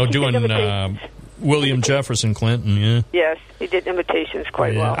William Jefferson Clinton. Yeah. Yes, he did imitations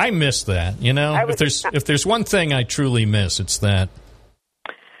quite well. I miss that. You know, if there's one thing I truly miss, it's that.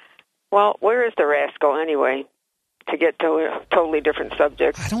 Well, where is the rascal anyway? To get to a totally different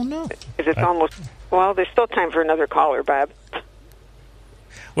subject. I don't know. Because it's almost. Well, there's still time for another caller, Bob.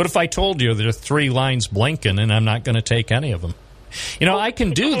 What if I told you there are 3 lines blinking and I'm not going to take any of them? You know, I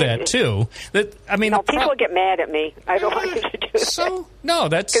can do that too. People get mad at me. I don't want you to do that. No,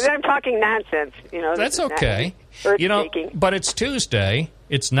 that's because I'm talking nonsense. You know, that's okay. You know, but it's Tuesday.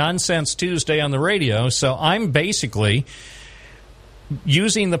 It's Nonsense Tuesday on the radio, so I'm basically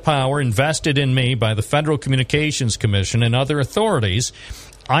using the power invested in me by the Federal Communications Commission and other authorities.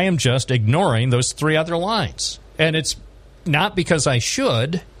 I am just ignoring those 3 other lines, and it's not because I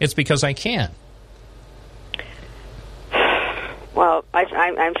should, it's because I can. Well,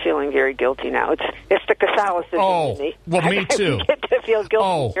 I'm feeling very guilty now. It's the Catholicism in me. Well, me too. I get to feel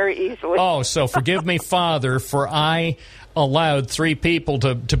guilty very easily. Oh, so forgive me, Father, for I allowed 3 people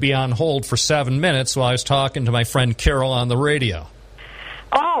to be on hold for 7 minutes while I was talking to my friend Carol on the radio.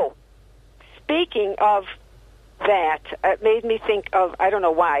 Oh, speaking of that, it made me think of, I don't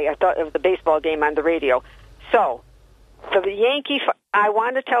know why, I thought of the baseball game on the radio. So I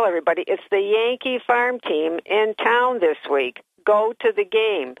want to tell everybody, it's the Yankee farm team in town this week. Go to the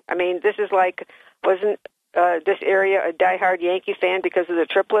game. I mean, this is like, wasn't this area a diehard Yankee fan because of the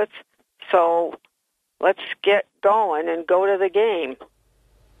triplets? So let's get going and go to the game.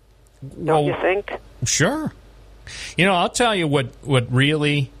 Don't you think? Sure. You know, I'll tell you what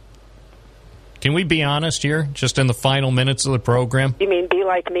really... Can we be honest here, just in the final minutes of the program? You mean be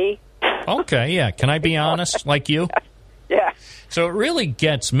like me? Okay, yeah. Can I be honest, like you? Yeah. So it really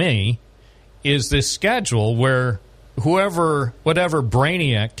gets me is this schedule where whatever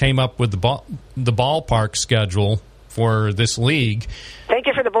brainiac came up with the ballpark schedule for this league. Thank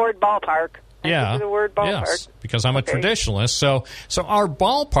you for the word ballpark. Thank you for the word ballpark. Yes, because I'm a traditionalist. So our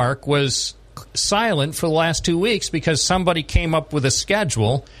ballpark was silent for the last 2 weeks because somebody came up with a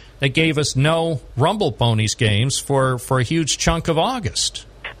schedule that gave us no Rumble Ponies games for a huge chunk of August.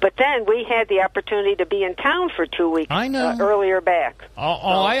 But then we had the opportunity to be in town for 2 weeks. I know. Earlier back.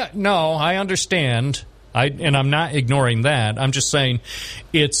 I understand. And I'm not ignoring that. I'm just saying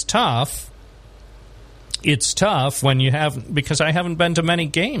it's tough. It's tough when you because I haven't been to many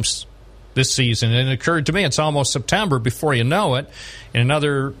games this season. And it occurred to me it's almost September before you know it. In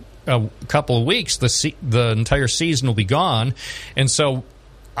another couple of weeks, the entire season will be gone. And so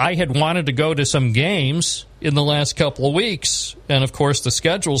I had wanted to go to some games in the last couple of weeks, and of course the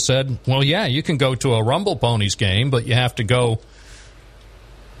schedule said, well, yeah, you can go to a Rumble Ponies game, but you have to go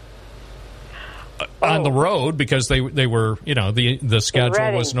on the road because they were, you know, the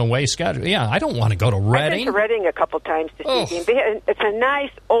schedule was an away schedule. Yeah, I don't want to go to Reading. I've been to Reading a couple times to see games. It's a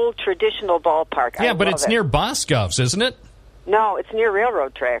nice old traditional ballpark. Yeah, but it's near Boscov's, isn't it? No, it's near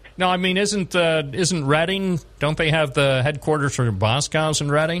railroad tracks. No, I mean, isn't Reading? Don't they have the headquarters for Boscov's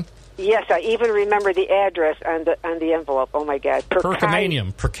in Reading? Yes, I even remember the address on the envelope. Oh my God,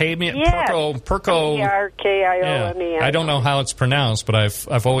 Perkamenium, yes. Perko. P-R-K-I-O-M-E-N. Yeah. I don't know how it's pronounced, but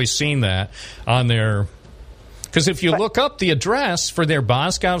I've always seen that on their. Because if you look up the address for their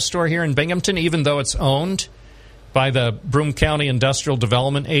Boscov store here in Binghamton, even though it's owned by the Broome County Industrial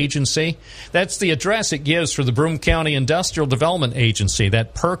Development Agency. That's the address it gives for the Broome County Industrial Development Agency,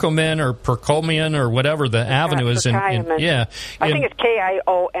 that Perkomen or whatever the avenue is in. I think it's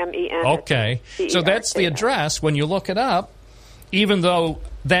Kiomen. Okay. So that's the address. When you look it up, even though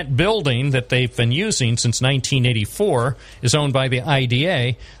that building that they've been using since 1984 is owned by the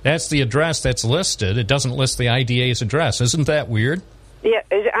IDA, that's the address that's listed. It doesn't list the IDA's address. Isn't that weird? Yeah.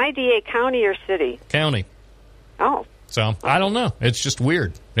 Is it IDA county or city? County. Oh. So, I don't know. It's just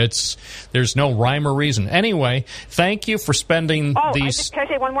weird. There's no rhyme or reason. Anyway, thank you for spending these... Can I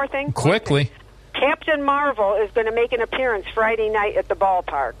say one more thing? Quickly. Captain Marvel is going to make an appearance Friday night at the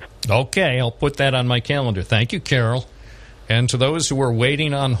ballpark. Okay, I'll put that on my calendar. Thank you, Carol. And to those who are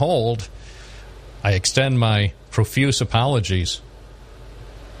waiting on hold, I extend my profuse apologies.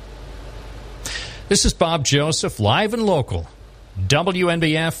 This is Bob Joseph, live and local.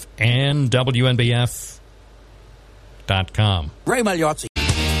 WNBF and WNBF.com. Ray Magliozzi.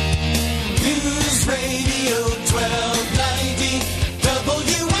 News Radio 1290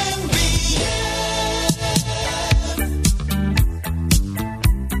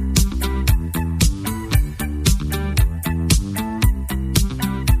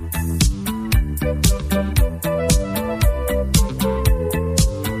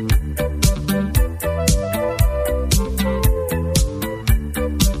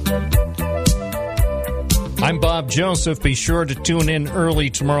 I'm Bob Joseph. Be sure to tune in early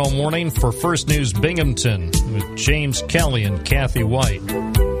tomorrow morning for First News Binghamton with James Kelly and Kathy White.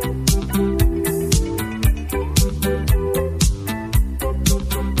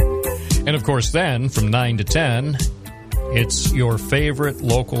 And, of course, then, from 9 to 10, it's your favorite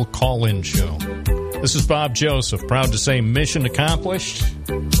local call-in show. This is Bob Joseph, proud to say mission accomplished.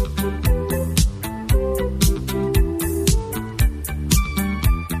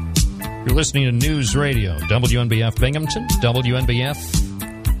 You're listening to News Radio, WNBF Binghamton, WNBF.com.